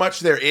 however much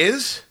there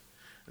is,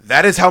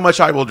 that is how much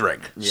I will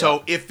drink. Yeah.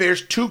 So if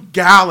there's 2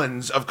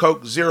 gallons of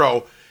Coke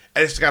Zero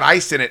and it's got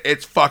ice in it,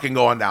 it's fucking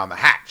going down the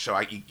hatch. So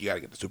you got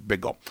to get the super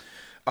big gulp.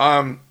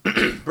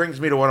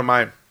 Brings me to one of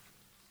my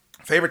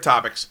favorite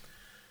topics,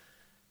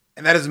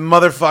 and that is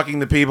motherfucking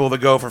the people that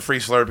go for free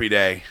Slurpee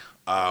Day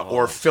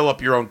or fill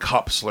up your own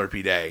cup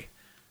Slurpee Day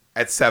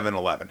at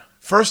 7-Eleven.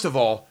 First of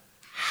all,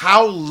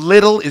 how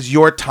little is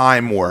your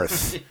time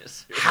worth?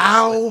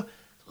 How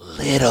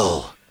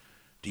little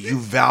do you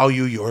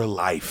value your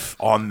life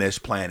on this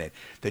planet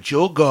that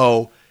you'll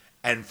go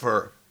and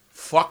for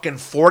fucking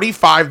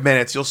 45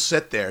 minutes you'll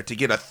sit there to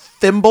get a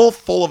thimble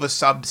full of a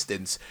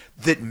substance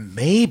that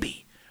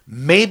maybe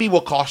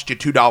will cost you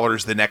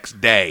 $2 the next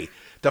day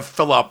to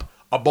fill up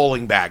a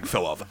bowling bag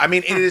full of. I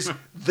mean, it is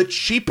the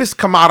cheapest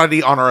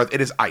commodity on earth.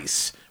 It is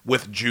ice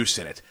with juice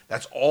in it.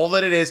 That's all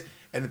that it is.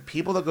 And the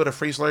people that go to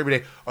free Slurpee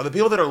Day are the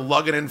people that are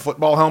lugging in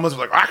football helmets.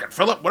 Like, I can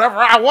fill up whatever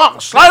I want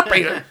with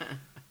Slurpee.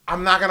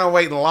 I'm not going to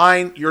wait in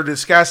line. You're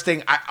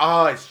disgusting.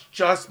 It's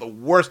just the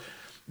worst.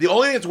 The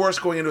only thing that's worse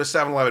going into a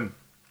 7-Eleven,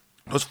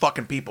 those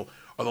fucking people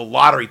are the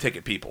lottery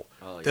ticket people.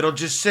 That'll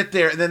just sit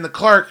there, and then the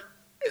clerk,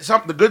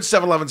 the good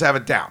 7-Elevens have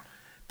it down.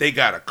 They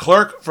got a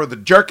clerk for the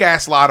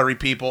jerk-ass lottery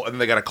people, and then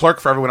they got a clerk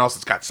for everyone else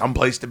that's got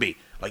someplace to be.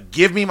 Like,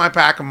 give me my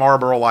pack of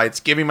Marlboro Lights,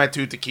 give me my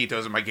 2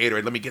 taquitos and my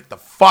Gatorade. Let me get the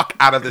fuck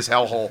out of this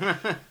hellhole.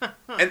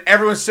 And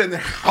everyone's sitting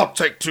there, I'll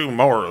take 2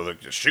 more of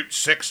the Shoot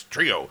 6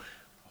 trio.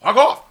 Fuck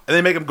off. And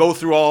they make them go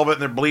through all of it,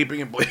 and they're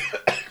bleeping and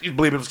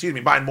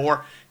bleeping, buying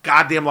more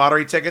goddamn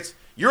lottery tickets.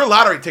 You're a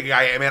lottery ticket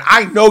guy, man.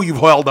 I know you've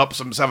held up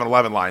some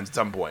 7-Eleven lines at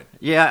some point.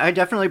 Yeah, I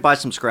definitely buy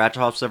some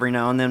scratch-offs every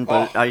now and then,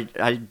 but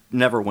I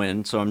never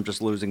win, so I'm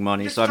just losing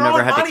money. So I've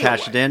never had to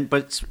cash it in.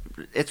 But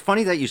it's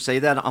funny that you say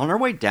that. On our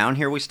way down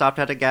here, we stopped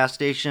at a gas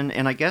station,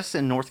 and I guess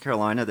in North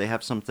Carolina they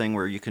have something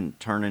where you can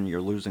turn in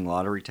your losing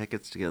lottery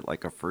tickets to get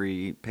like a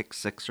free pick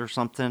 6 or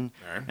something.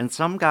 Right. And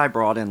some guy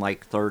brought in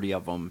like 30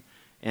 of them,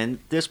 and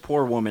this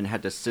poor woman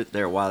had to sit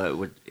there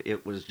while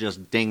it was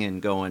just dinging,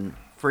 going,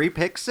 free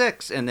pick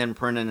 6, and then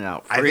printing it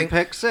out.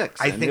 Pick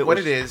 6. I think what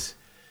it is,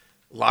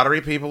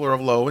 lottery people are of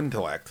low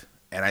intellect,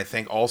 and I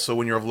think also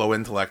when you're of low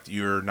intellect,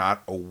 you're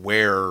not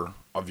aware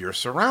of your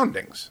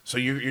surroundings. So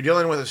you're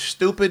dealing with a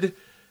stupid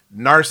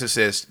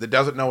narcissist that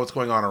doesn't know what's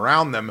going on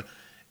around them,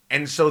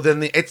 and so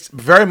then it's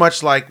very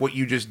much like what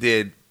you just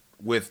did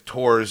with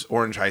Tor's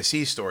Orange High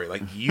C story.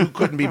 Like, you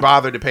couldn't be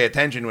bothered to pay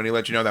attention when he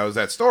let you know that was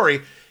that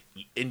story,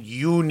 and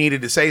you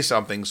needed to say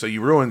something, so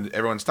you ruined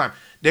everyone's time.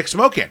 Dick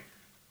Smokin'.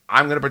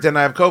 I'm going to pretend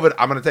I have COVID.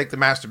 I'm going to take the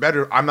master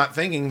bedroom. I'm not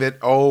thinking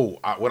that,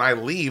 when I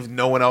leave,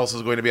 no one else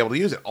is going to be able to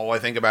use it. All I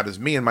think about is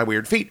me and my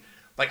weird feet.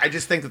 Like, I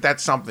just think that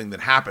that's something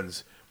that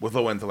happens with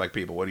low intellect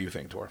people. What do you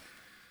think, Tor?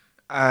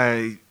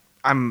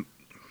 I'm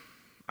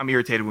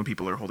irritated when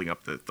people are holding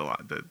up the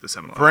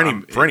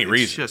 7-Eleven. For any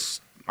reason. It's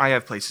just, I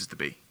have places to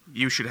be.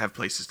 You should have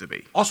places to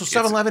be. Also,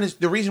 7-Eleven is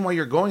the reason why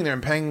you're going there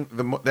and paying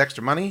the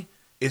extra money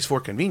is for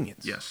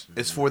convenience. Yes.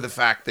 It's for the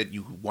fact that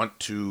you want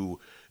to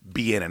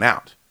be in and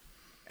out.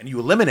 And you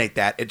eliminate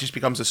that, it just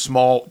becomes a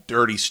small,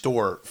 dirty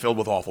store filled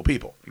with awful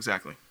people.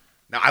 Exactly.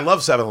 Now, I love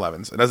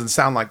 7-Elevens. It doesn't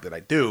sound like that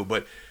I do,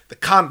 but the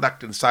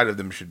conduct inside of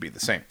them should be the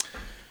same.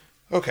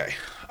 Okay.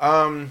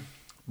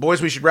 Boys,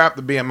 we should wrap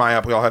the BMI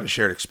up. We all had a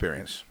shared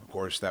experience. Of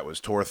course, that was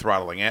Tor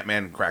throttling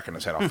Ant-Man and cracking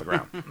his head off the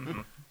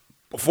ground.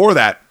 Before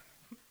that,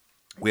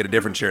 we had a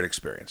different shared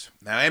experience.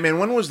 Now, Ant-Man,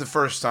 when was the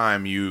first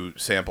time you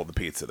sampled the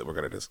pizza that we're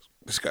going to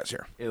discuss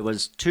here? It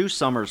was 2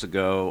 summers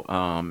ago.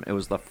 It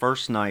was the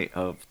first night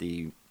of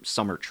the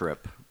summer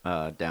trip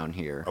down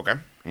here. Okay.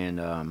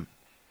 And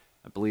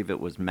I believe it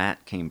was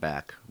Matt came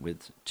back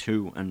with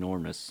 2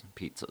 enormous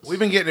pizzas. We've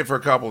been getting it for a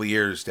couple of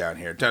years down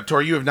here.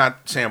 Tor, you have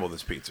not sampled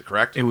this pizza,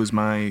 correct? It was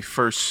my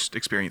first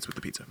experience with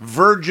the pizza.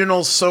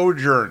 Virginal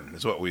sojourn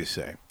is what we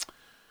say.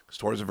 Because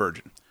Tor's a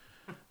virgin.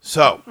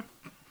 So,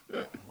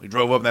 we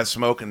drove up that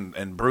smoke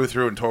and brew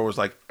through, and Tor was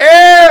like,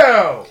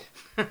 ew!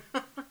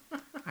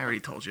 I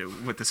already told you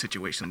what the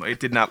situation was. It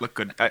did not look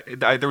good.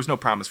 There was no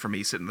promise for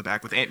me sitting in the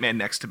back with Ant-Man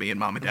next to me and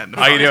Mom and Dad in the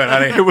front. How you doing,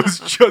 honey? It was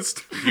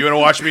just... You want to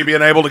watch me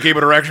being able to keep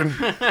an erection?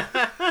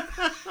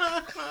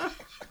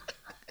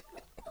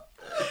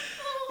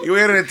 You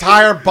had an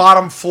entire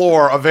bottom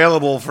floor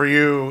available for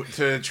you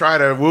to try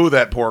to woo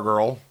that poor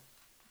girl.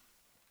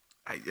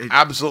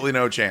 Absolutely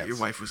no chance. Your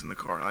wife was in the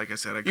car. Like I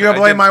said, you gonna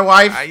blame my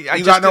wife?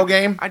 You got no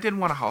game? I didn't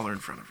want to holler in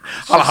front of her.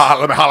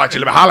 Let me holler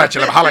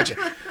at you.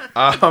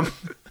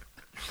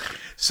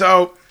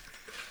 So,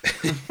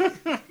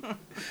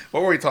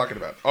 what were we talking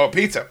about? Oh,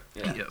 pizza.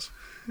 Yeah. Yes.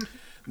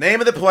 Name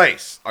of the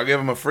place. I'll give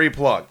them a free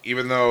plug,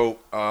 even though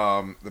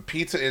the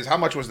pizza is... How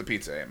much was the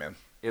pizza, Ant-Man?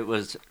 It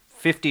was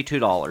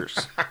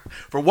 $52.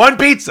 For one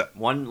pizza?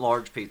 One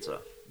large pizza.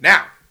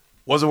 Now,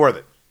 was it worth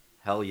it?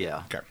 Hell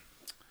yeah. Okay.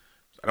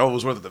 I know it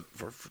was worth it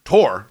for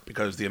Tor,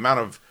 because the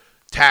amount of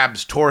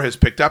tabs Tor has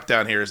picked up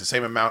down here is the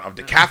same amount of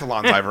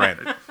decathlons I've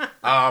ran.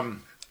 I'll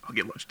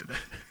get lunch today.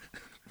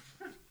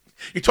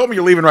 You told me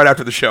you're leaving right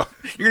after the show.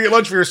 You're going to get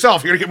lunch for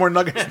yourself. You're going to get more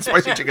nuggets and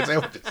spicy chicken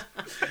sandwiches.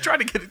 I tried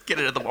to get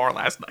it at the bar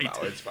last night.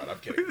 No, it's fine. I'm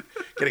kidding.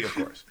 Kidding, of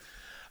course.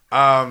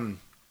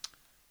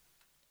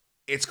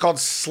 It's called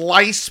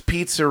Slice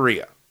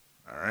Pizzeria.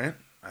 All right?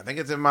 I think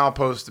it's in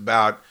milepost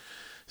about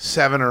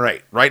 7 or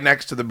 8, right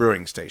next to the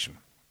brewing station.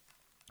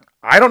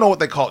 I don't know what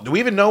they call it. Do we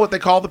even know what they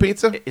call the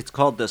pizza? It's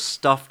called the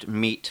stuffed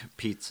meat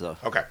pizza.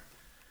 Okay.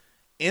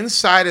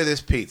 Inside of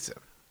this pizza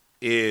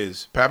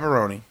is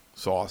pepperoni,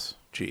 sauce,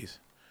 cheese.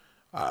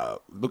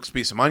 Looks to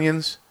be some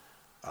onions.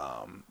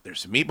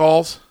 There's some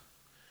meatballs.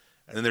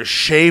 And then there's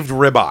shaved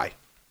ribeye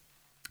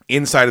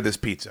inside of this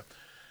pizza.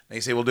 And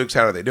you say, well, Dukes,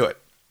 how do they do it?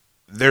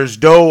 There's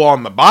dough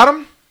on the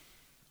bottom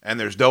and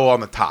there's dough on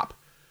the top.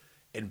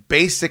 And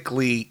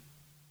basically,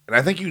 and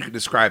I think you could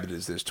describe it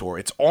as this, Tor,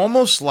 it's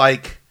almost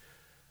like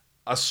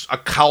a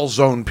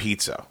calzone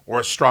pizza or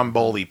a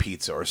stromboli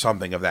pizza or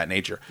something of that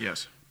nature.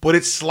 Yes. But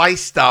it's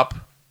sliced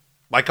up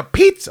like a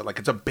pizza. Like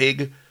it's a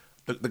big...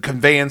 The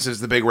conveyance is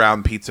the big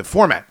round pizza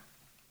format.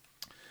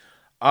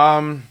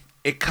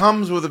 It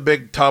comes with a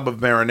big tub of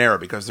marinara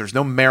because there's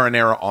no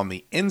marinara on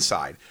the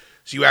inside.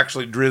 So you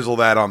actually drizzle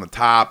that on the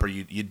top or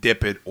you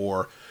dip it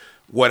or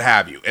what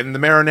have you. And the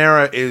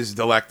marinara is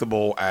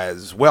delectable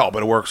as well,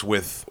 but it works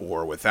with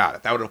or without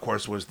it. That, of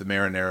course, was the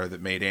marinara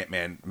that made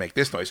Ant-Man make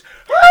this noise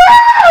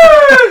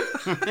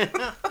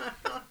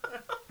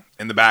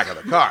in the back of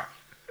the car.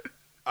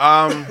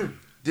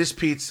 This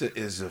pizza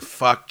is a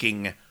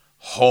fucking...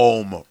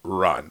 home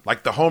run.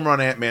 Like the home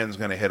run Ant-Man's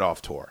going to hit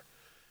off Tor.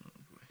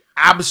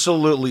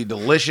 Absolutely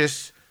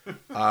delicious.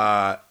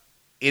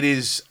 It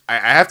is, I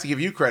have to give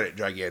you credit,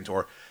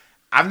 Gigantor.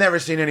 I've never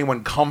seen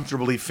anyone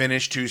comfortably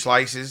finish 2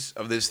 slices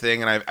of this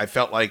thing, and I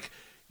felt like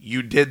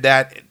you did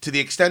that to the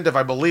extent of,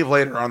 I believe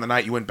later on the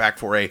night you went back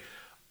for a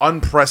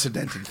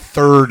unprecedented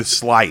 3rd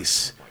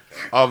slice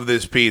of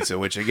this pizza,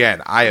 which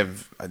again, I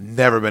have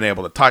never been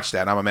able to touch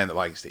that. I'm a man that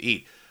likes to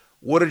eat.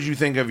 What did you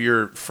think of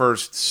your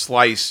first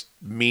slice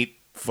meat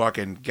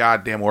fucking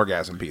goddamn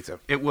orgasm pizza?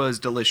 It was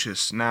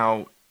delicious.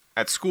 Now,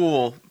 at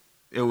school,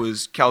 it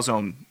was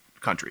calzone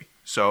country.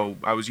 So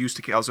I was used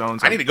to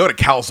calzones. I need to go to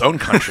calzone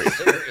country.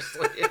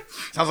 Seriously.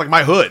 Sounds like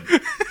my hood.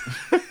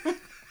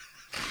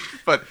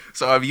 But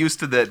so I'm used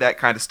to that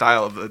kind of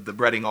style of the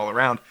breading all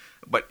around.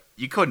 But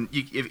you couldn't,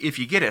 if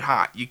you get it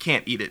hot, you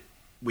can't eat it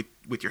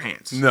with your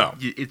hands. No.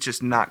 It's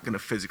just not going to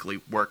physically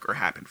work or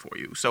happen for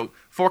you. So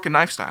fork and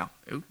knife style,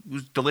 it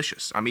was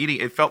delicious.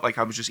 It felt like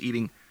I was just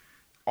eating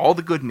all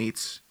the good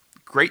meats,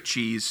 great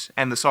cheese,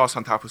 and the sauce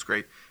on top was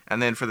great.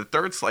 And then for the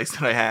 3rd slice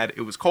that I had,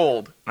 it was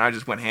cold, and I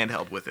just went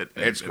handheld with it.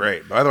 It's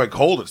great. By the way,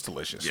 cold, it's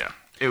delicious. Yeah.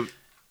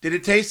 Did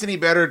it taste any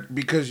better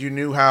because you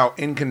knew how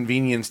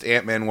inconvenienced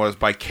Ant-Man was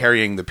by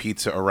carrying the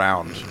pizza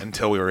around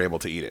until we were able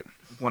to eat it?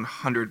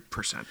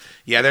 100%.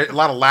 Yeah, there's a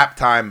lot of lap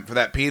time for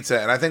that pizza,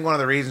 and I think one of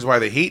the reasons why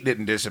the heat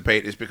didn't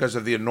dissipate is because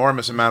of the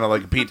enormous amount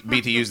of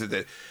BTUs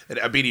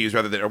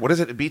or what is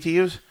it,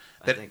 BTUs?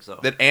 I think so.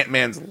 That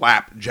Ant-Man's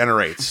lap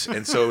generates,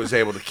 and so it was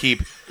able to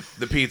keep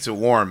the pizza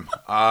warm.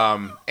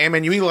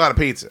 Ant-Man, you eat a lot of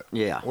pizza.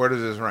 Yeah. Where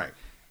does this rank?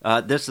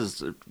 This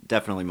is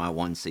definitely my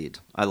 1 seed.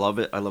 I love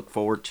it. I look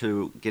forward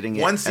to getting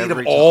it. 1 seed of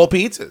time. all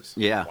pizzas?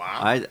 Yeah.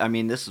 Wow. I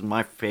mean, this is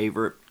my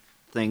favorite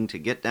thing to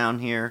get down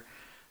here.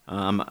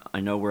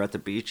 I know we're at the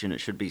beach and it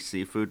should be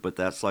seafood, but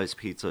that sliced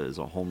pizza is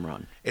a home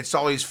run. It's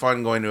always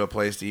fun going to a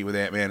place to eat with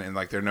Ant-Man, and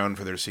like they're known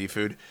for their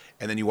seafood,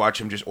 and then you watch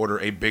him just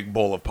order a big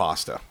bowl of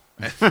pasta.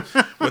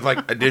 with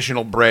like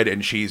additional bread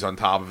and cheese on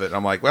top of it. And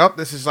I'm like, well,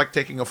 this is like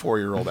taking a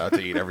 4-year-old out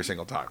to eat every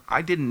single time.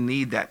 I didn't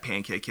need that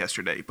pancake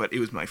yesterday, but it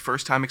was my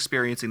first time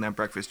experiencing that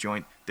breakfast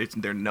joint.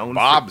 They're known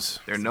Bob's.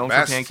 They're known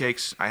for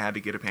pancakes. I had to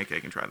get a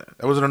pancake and try that.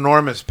 That was an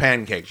enormous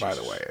pancake, by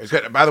the way.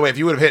 By the way, if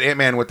you would have hit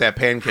Ant-Man with that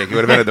pancake, he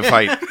would have ended the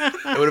fight.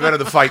 It would have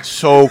ended the fight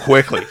so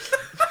quickly.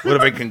 Would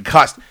have been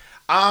concussed.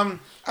 I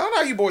don't know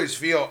how you boys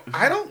feel.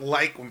 I don't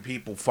like when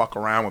people fuck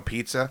around with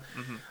pizza.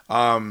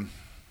 Mm-hmm.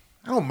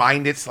 I don't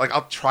mind it. It's like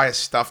I'll try a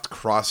stuffed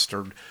crust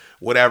or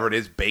whatever it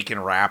is, bacon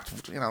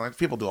wrapped. You know, like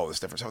people do all this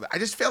different stuff. I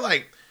just feel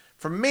like,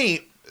 for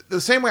me,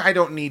 the same way I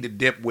don't need to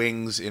dip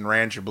wings in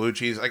ranch or blue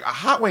cheese. Like a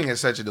hot wing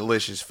is such a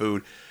delicious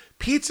food.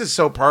 pizza's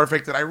so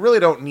perfect that I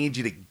really don't need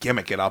you to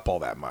gimmick it up all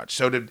that much.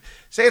 So to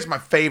say it's my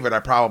favorite, I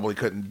probably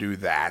couldn't do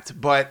that.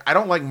 But I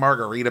don't like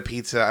margarita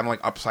pizza. I don't like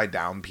upside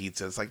down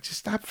pizza. It's like, just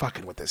stop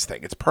fucking with this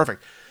thing. It's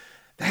perfect.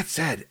 That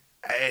said,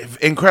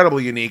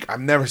 incredibly unique. I've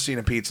never seen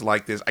a pizza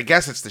like this. I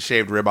guess it's the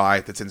shaved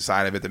ribeye that's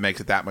inside of it that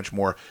makes it that much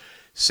more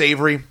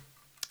savory.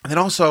 And then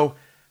also,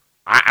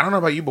 I don't know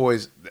about you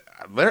boys,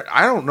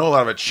 I don't know a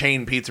lot of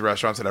chain pizza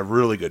restaurants that have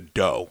really good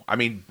dough. I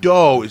mean,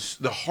 dough is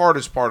the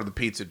hardest part of the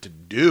pizza to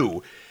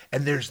do.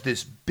 And there's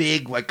this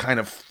big, like, kind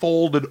of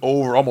folded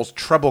over, almost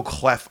treble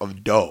clef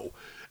of dough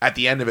at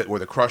the end of it where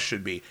the crust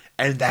should be.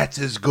 And that's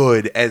as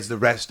good as the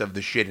rest of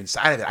the shit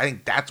inside of it. I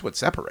think that's what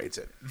separates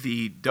it.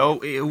 The dough,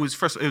 it was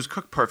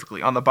cooked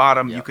perfectly. On the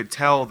bottom, you could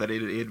tell that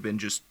it had been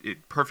just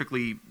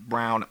perfectly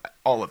brown,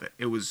 all of it.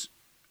 It was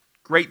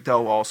great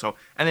dough also.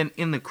 And then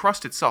in the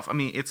crust itself, I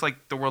mean, it's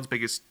like the world's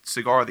biggest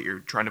cigar that you're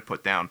trying to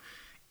put down.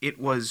 It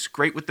was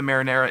great with the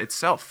marinara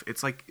itself.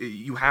 It's like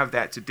you have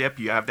that to dip.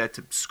 You have that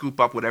to scoop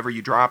up whatever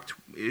you dropped.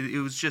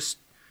 It was just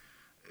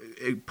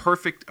a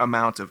perfect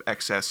amount of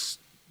excess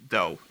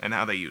dough and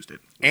how they used it.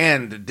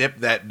 And to dip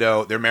that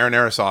dough, their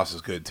marinara sauce is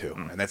good too.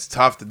 And that's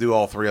tough to do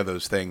all three of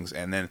those things.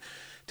 And then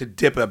to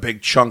dip a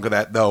big chunk of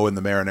that dough in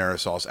the marinara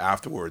sauce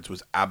afterwards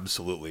was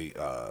absolutely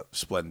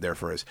splendid there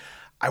for us.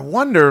 I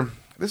wonder,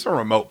 this is a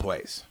remote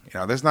place. You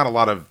know, there's not a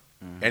lot of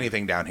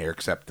anything down here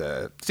except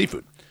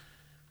seafood.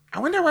 I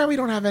wonder why we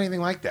don't have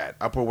anything like that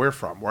up where we're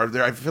from. Where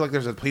I feel like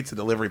there's a pizza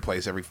delivery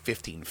place every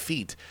 15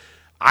 feet.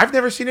 I've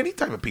never seen any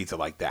type of pizza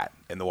like that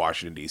in the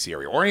Washington, D.C.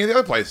 area or any of the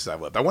other places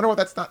I've lived. I wonder why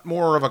that's not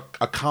more of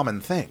a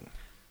common thing.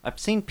 I've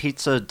seen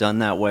pizza done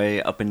that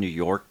way up in New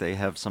York. They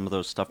have some of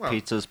those stuffed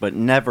pizzas, but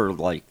never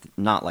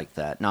not like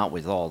that. Not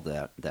with all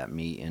that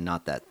meat and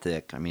not that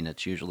thick. I mean,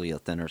 it's usually a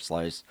thinner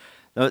slice.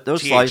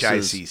 Those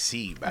slices,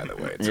 THICC, by the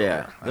way.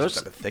 That's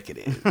how thick it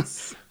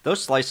is.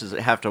 Those slices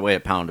have to weigh a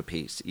pound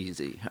apiece,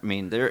 easy. I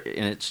mean,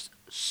 it's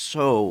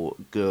so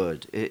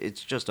good.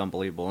 It's just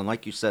unbelievable. And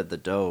like you said, the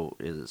dough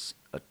is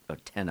a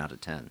 10 out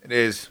of 10. It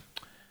is.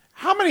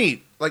 How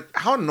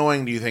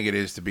annoying do you think it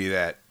is to be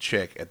that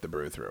chick at the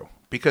brew-through?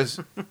 Because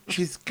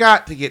she's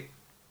got to get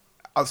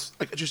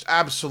just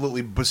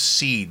absolutely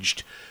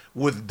besieged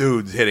with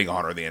dudes hitting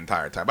on her the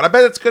entire time. But I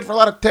bet it's good for a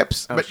lot of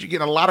tips. I bet you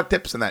get a lot of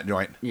tips in that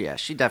joint. Yeah,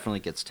 she definitely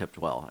gets tipped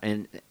well.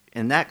 And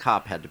that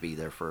cop had to be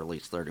there for at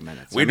least 30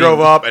 minutes. We drove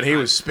up, and he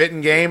was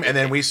spitting game, and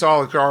then we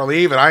saw the car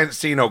leave, and I didn't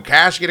see no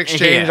cash get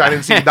exchanged. Yeah. I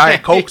didn't see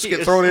Diet Cokes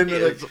get thrown into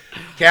the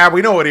cab.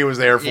 We know what he was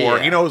there for.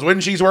 Yeah. He knows when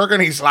she's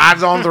working, he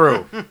slides on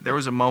through. There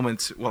was a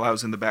moment while I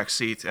was in the back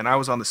seat, and I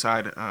was on the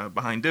side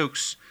behind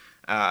Dukes,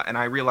 and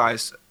I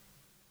realized,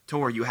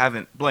 Tor, you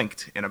haven't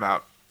blinked in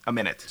about a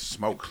minute.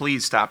 Smoke.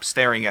 Please stop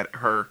staring at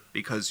her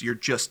because you're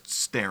just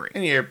staring.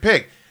 And you're a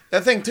pig.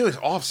 That thing, too, is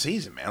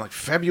off-season, man. Like,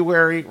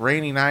 February,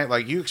 rainy night.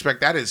 Like, you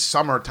expect that is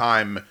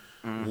summertime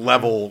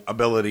level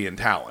ability and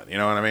talent. You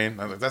know what I mean?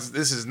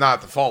 This is not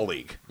the fall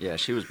league. Yeah,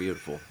 she was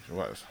beautiful. She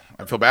was.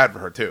 I feel bad for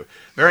her, too.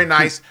 Very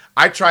nice.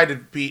 I try to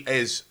be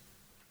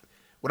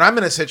when I'm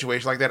in a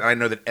situation like that, and I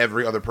know that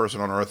every other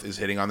person on earth is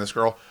hitting on this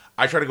girl,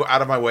 I try to go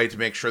out of my way to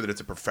make sure that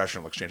it's a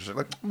professional exchange.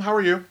 Like, how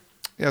are you?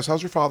 Yes,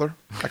 how's your father?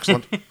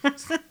 Excellent.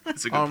 It's a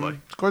good play.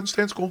 Go ahead and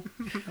stay in school.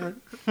 All right.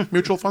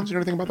 Mutual funds, you know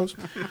anything about those?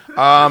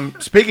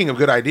 Speaking of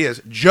good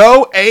ideas,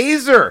 Joe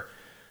Azer.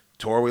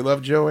 Tor, we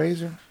love Joe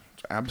Azer.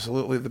 It's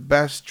absolutely the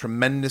best.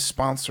 Tremendous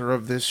sponsor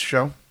of this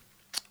show.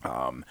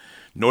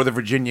 Northern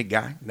Virginia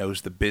guy, knows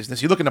the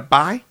business. You looking to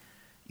buy?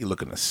 You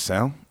looking to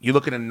sell? You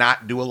looking to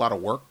not do a lot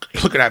of work?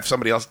 You looking to have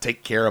somebody else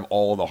take care of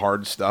all the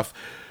hard stuff?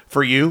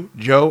 For you,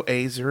 Joe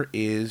Azer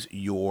is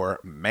your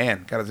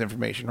man. Got his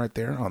information right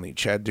there on the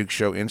Chad Duke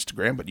Show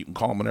Instagram, but you can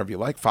call him whenever you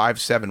like.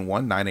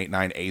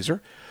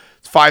 571-989-AZER.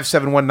 It's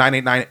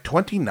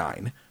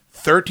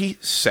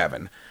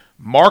 571-989-2937.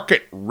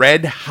 Market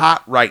red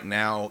hot right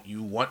now.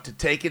 You want to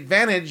take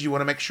advantage. You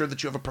want to make sure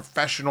that you have a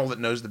professional that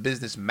knows the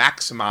business.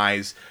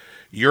 Maximize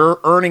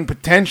your earning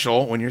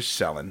potential when you're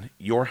selling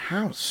your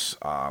house.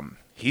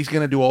 He's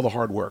going to do all the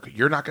hard work.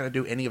 You're not going to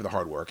do any of the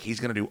hard work. He's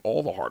going to do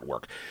all the hard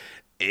work.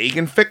 He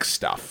can fix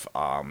stuff.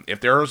 If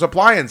there's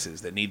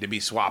appliances that need to be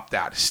swapped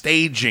out,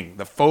 staging,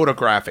 the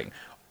photographing,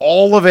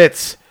 all of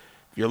it.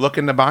 If you're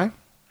looking to buy,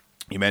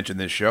 you mentioned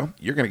this show,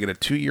 you're going to get a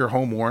 2-year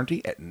home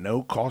warranty at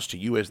no cost to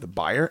you as the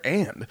buyer.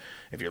 And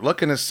if you're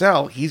looking to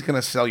sell, he's going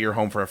to sell your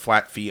home for a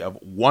flat fee of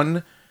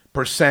 1%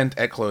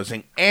 at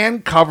closing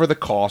and cover the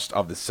cost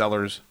of the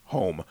seller's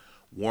home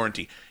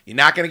warranty. You're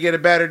not going to get a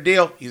better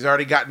deal. He's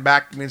already gotten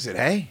back to me and said,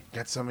 hey,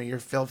 got some of your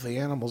filthy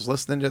animals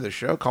listening to the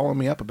show, calling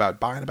me up about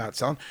buying, about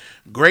selling.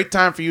 Great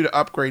time for you to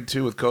upgrade,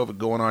 too, with COVID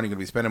going on. You're going to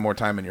be spending more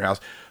time in your house.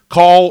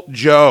 Call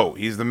Joe.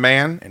 He's the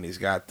man, and he's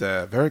got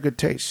very good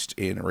taste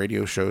in a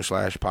radio show /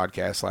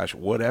 podcast /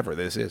 whatever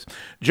this is.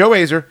 Joe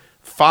Azer,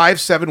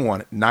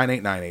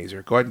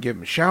 571-989-AZER. Go ahead and give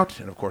him a shout.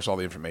 And, of course, all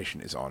the information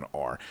is on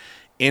our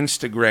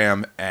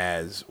Instagram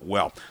as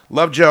well.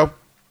 Love Joe.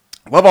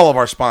 Love all of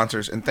our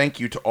sponsors, and thank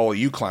you to all of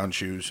you Clown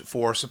Shoes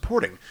for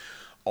supporting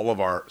all of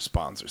our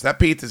sponsors. That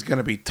pizza is going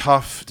to be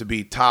tough to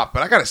be top,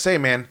 but I got to say,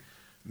 man,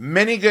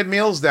 Many good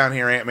meals down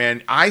here,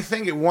 Ant-Man. I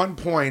think at one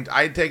point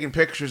I had taken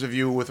pictures of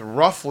you with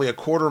roughly a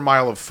quarter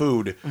mile of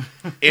food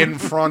in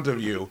front of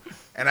you.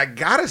 And I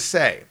gotta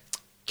say,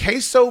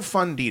 queso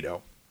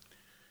fundido,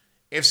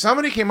 if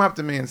somebody came up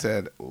to me and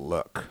said,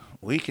 look,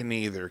 we can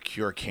either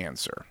cure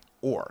cancer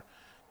or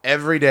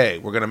every day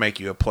we're going to make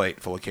you a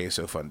plate full of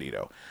queso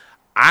fundido,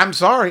 I'm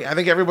sorry. I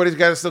think everybody's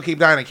got to still keep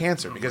dying of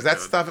cancer because that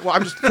stuff, well,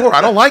 I'm just poor.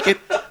 I don't like it.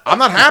 I'm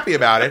not happy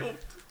about it.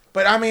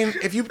 But, I mean,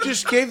 if you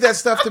just gave that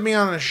stuff to me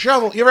on a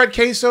shovel, you ever had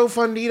queso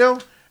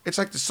fundido? It's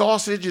like the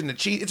sausage and the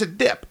cheese. It's a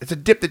dip. It's a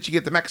dip that you get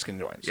at the Mexican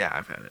joints. Yeah,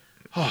 I've had it.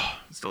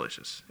 It's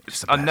delicious.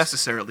 It's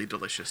unnecessarily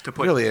delicious to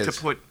put really to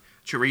put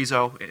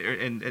chorizo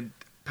and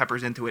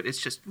peppers into it.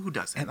 It's just, who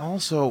does it? And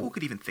also, who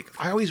could even think of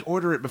it? I always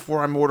order it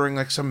before I'm ordering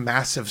like some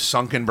massive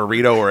sunken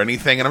burrito or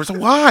anything. And I'm just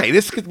like, why?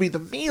 This could be the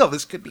meal.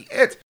 This could be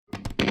it.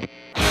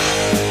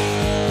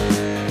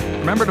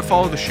 Remember to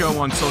follow the show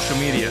on social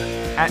media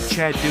at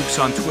Chad Dukes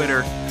on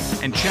Twitter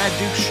and Chad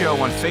Dukes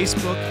Show on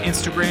Facebook,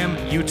 Instagram,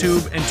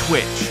 YouTube, and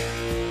Twitch.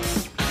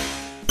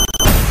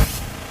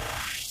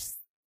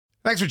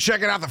 Thanks for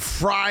checking out the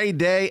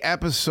Friday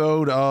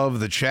episode of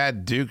the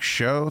Chad Dukes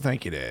Show.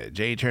 Thank you to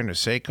Jay Turner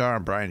Sekar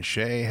and Brian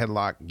Shea,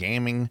 Headlock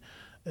Gaming,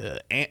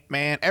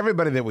 Ant-Man.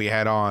 Everybody that we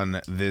had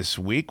on this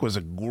week was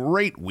a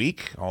great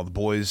week. All the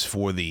boys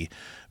for the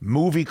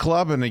movie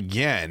club. And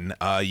again,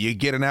 you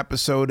get an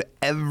episode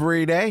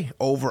every day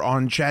over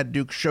on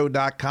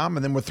ChadDukesShow.com.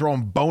 And then we're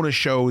throwing bonus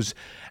shows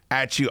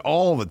at you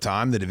all the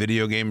time. Did a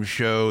video game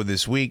show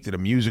this week, did a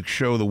music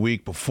show the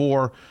week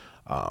before.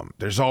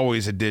 There's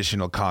always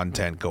additional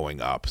content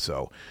going up,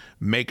 so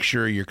make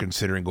sure you're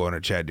considering going to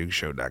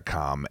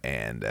ChadDukesShow.com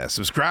and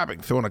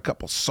subscribing, throwing a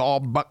couple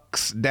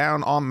Sawbucks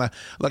down on the...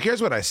 Look,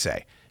 here's what I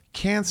say.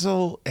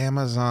 Cancel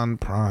Amazon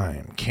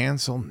Prime.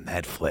 Cancel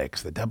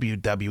Netflix, the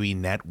WWE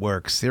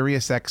Network,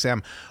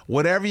 SiriusXM.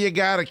 Whatever you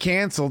got to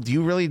cancel, do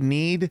you really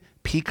need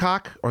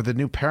Peacock or the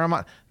new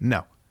Paramount?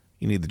 No,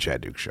 you need the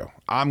Chad Dukes Show.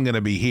 I'm going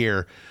to be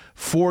here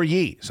for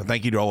ye. So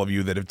thank you to all of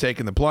you that have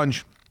taken the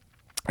plunge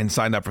and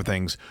signed up for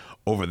things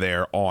over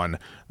there on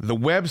the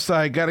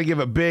website. Got to give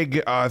a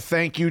big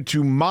thank you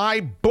to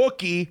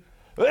MyBookie.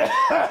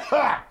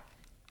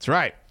 That's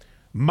right.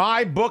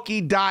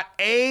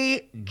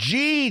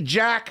 MyBookie.ag,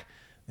 Jack.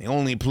 The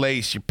only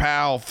place your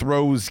pal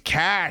throws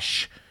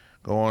cash.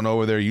 Go on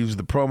over there. Use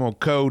the promo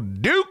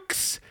code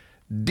DUKES,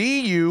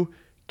 DUKES.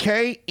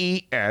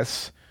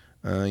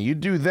 You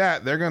do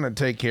that, they're going to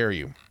take care of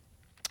you.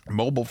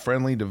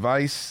 Mobile-friendly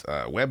device,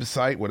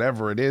 website,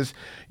 whatever it is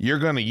you're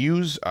going to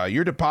use.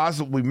 Your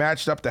deposit will be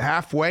matched up to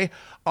halfway,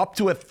 up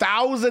to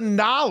 $1,000.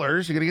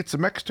 You're going to get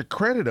some extra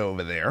credit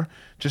over there.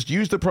 Just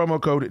use the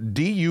promo code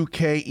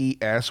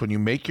DUKES when you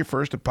make your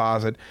first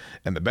deposit.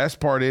 And the best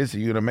part is,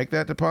 you're going to make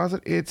that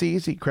deposit, it's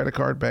easy. Credit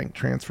card, bank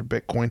transfer,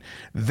 Bitcoin.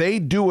 They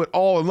do it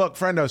all. And look,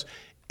 friendos,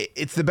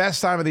 it's the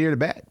best time of the year to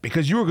bet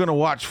because you were going to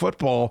watch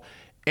football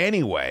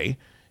anyway.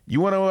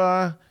 You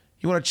want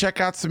to check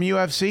out some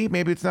UFC?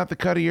 Maybe it's not the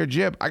cut of your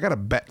jib. I got a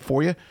bet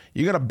for you.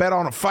 You're going to bet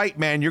on a fight,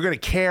 man. You're going to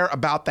care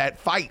about that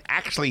fight.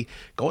 Actually,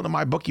 going to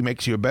MyBookie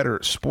makes you a better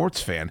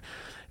sports fan.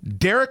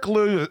 Derek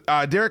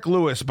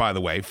Lewis, by the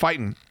way,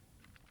 fighting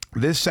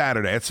this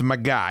Saturday. That's my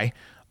guy.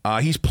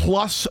 He's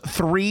plus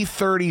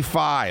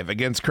 335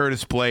 against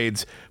Curtis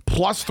Blades.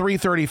 Plus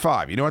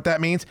 335. You know what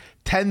that means?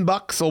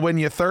 $10 will win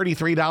you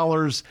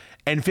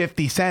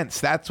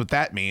 $33.50. That's what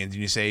that means.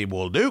 And you say,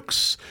 well,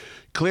 Dukes,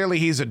 clearly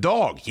he's a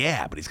dog.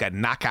 Yeah, but he's got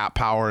knockout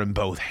power in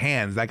both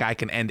hands. That guy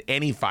can end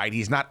any fight.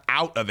 He's not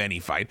out of any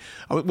fight.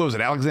 What was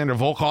it, Alexander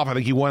Volkov? I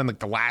think he won in like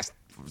the last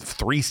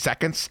 3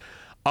 seconds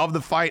of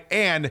the fight.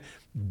 And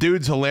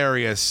dude's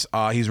hilarious.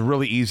 He's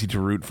really easy to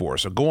root for.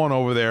 So go on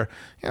over there.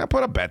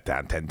 Put a bet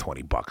down,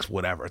 $10-20,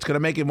 whatever. It's going to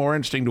make it more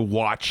interesting to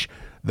watch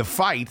the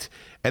fight.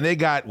 And they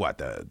got,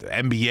 the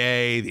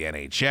NBA, the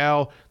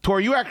NHL. Tor,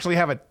 you actually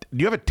do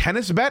you have a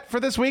tennis bet for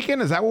this weekend?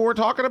 Is that what we're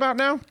talking about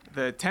now?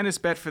 The tennis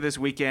bet for this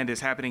weekend is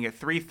happening at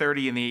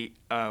 3:30 in the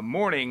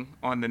morning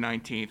on the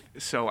 19th.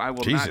 So I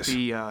will not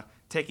be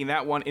taking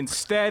that one.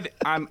 Instead,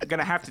 I'm going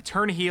to have to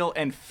turn heel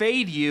and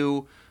fade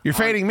you. You're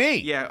fading me?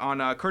 Yeah,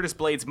 on Curtis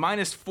Blades,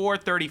 minus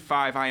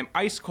 435. I am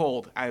ice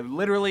cold. I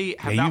literally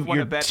have not won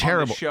a bet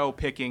on the show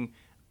picking.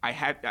 I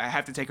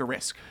have to take a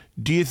risk.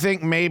 Do you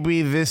think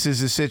maybe this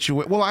is a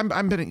situation? Well,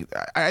 I'm betting.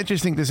 I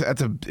just think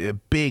that's a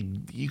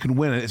big. You can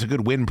win it. It's a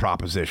good win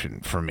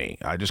proposition for me,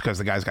 just because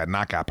the guy's got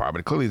knockout power.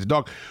 But clearly he's a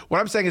dog. What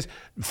I'm saying is,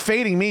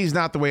 fading me is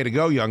not the way to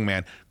go, young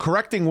man.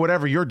 Correcting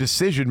whatever your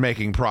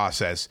decision-making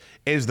process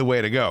is the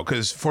way to go.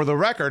 Because for the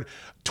record,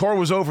 Tor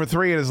was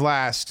 0-3 in his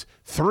last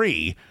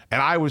 3,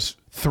 and I was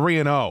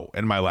 3-0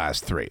 in my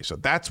last 3. So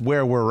that's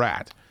where we're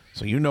at.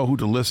 So you know who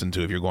to listen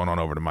to if you're going on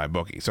over to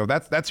MyBookie. So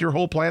that's your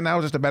whole plan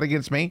now, just to bet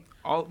against me?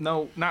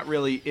 No, not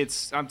really.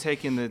 I'm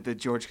taking the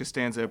George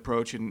Costanza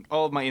approach, and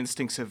all of my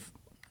instincts have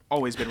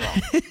always been wrong.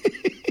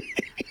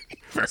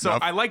 So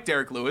enough. I like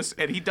Derek Lewis,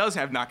 and he does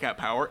have knockout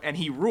power, and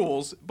he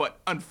rules. But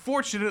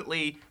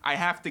unfortunately, I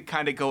have to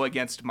kind of go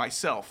against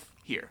myself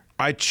here.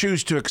 I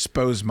choose to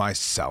expose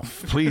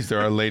myself. Please, there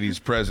are ladies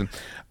present.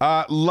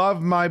 Love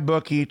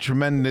MyBookie,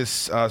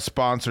 tremendous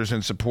sponsors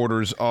and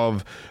supporters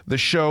of the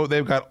show.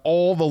 They've got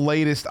all the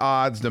latest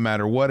odds, no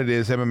matter what it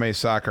is, MMA,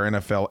 soccer,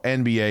 NFL,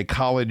 NBA,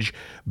 college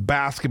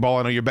basketball.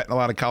 I know you're betting a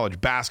lot of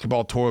college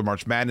basketball. Tour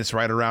March Madness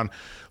right around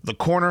the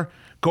corner.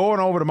 Go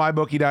on over to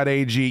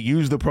mybookie.ag,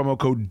 use the promo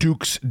code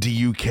Dukes,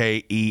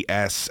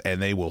 D-U-K-E-S,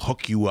 and they will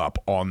hook you up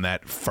on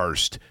that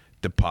first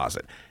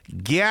deposit.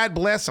 God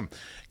bless them.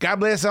 God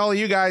bless all of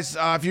you guys.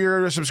 If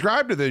you're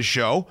subscribed to this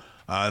show,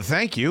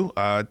 thank you.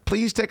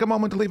 Please take a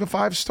moment to leave a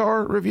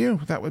 5-star review.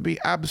 That would be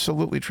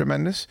absolutely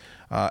tremendous.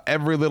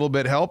 Every little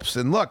bit helps.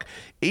 And look,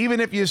 even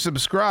if you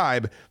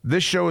subscribe,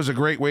 this show is a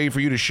great way for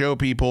you to show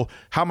people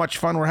how much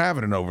fun we're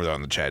having over there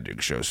on the Chad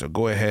Dukes Show. So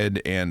go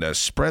ahead and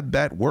spread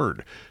that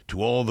word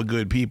to all the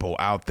good people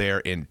out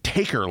there in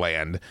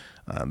Takerland.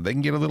 They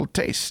can get a little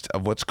taste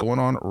of what's going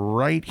on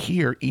right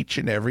here each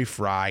and every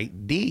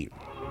Friday.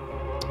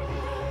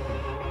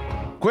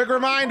 Quick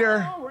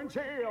reminder,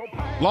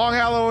 Long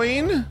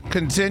Halloween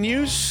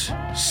continues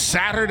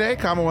Saturday,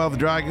 Commonwealth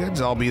Dry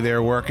Goods. I'll be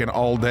there working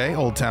all day,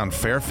 Old Town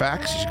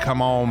Fairfax. You should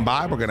come on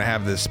by. We're going to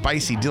have the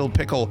spicy dill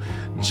pickle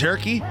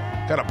jerky.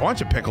 Got a bunch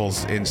of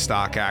pickles in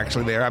stock,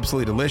 actually. They're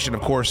absolutely delicious. And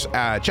of course,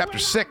 Chapter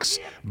 6,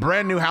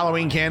 brand new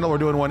Halloween candle. We're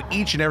doing one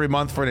each and every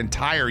month for an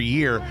entire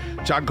year.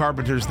 John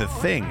Carpenter's The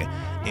Thing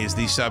is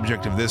the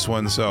subject of this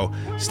one. So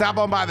stop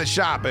on by the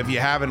shop if you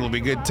haven't. It'll be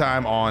a good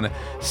time on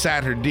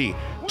Saturday.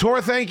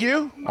 Tor, thank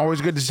you. Always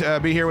good to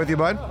be here with you,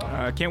 bud.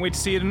 Can't wait to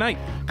see you tonight.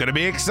 Going to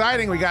be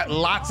exciting. We got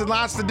lots and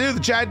lots to do.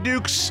 The Chad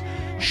Dukes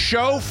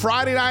Show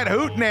Friday Night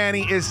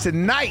Hootenanny is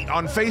tonight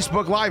on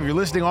Facebook Live. If you're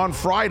listening on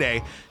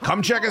Friday,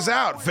 come check us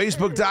out.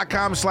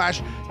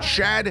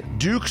 Facebook.com/Chad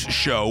Dukes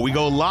Show. We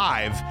go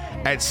live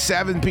at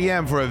 7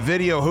 p.m. for a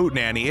video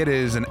hootenanny. It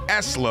is an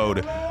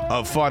S-load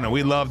of fun, and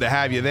we'd love to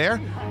have you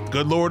there.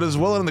 Good Lord is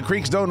willing and the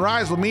creeks don't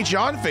rise. We'll meet you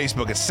on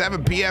Facebook at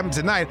 7 p.m.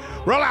 tonight.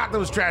 Roll out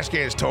those trash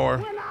cans,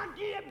 Tor.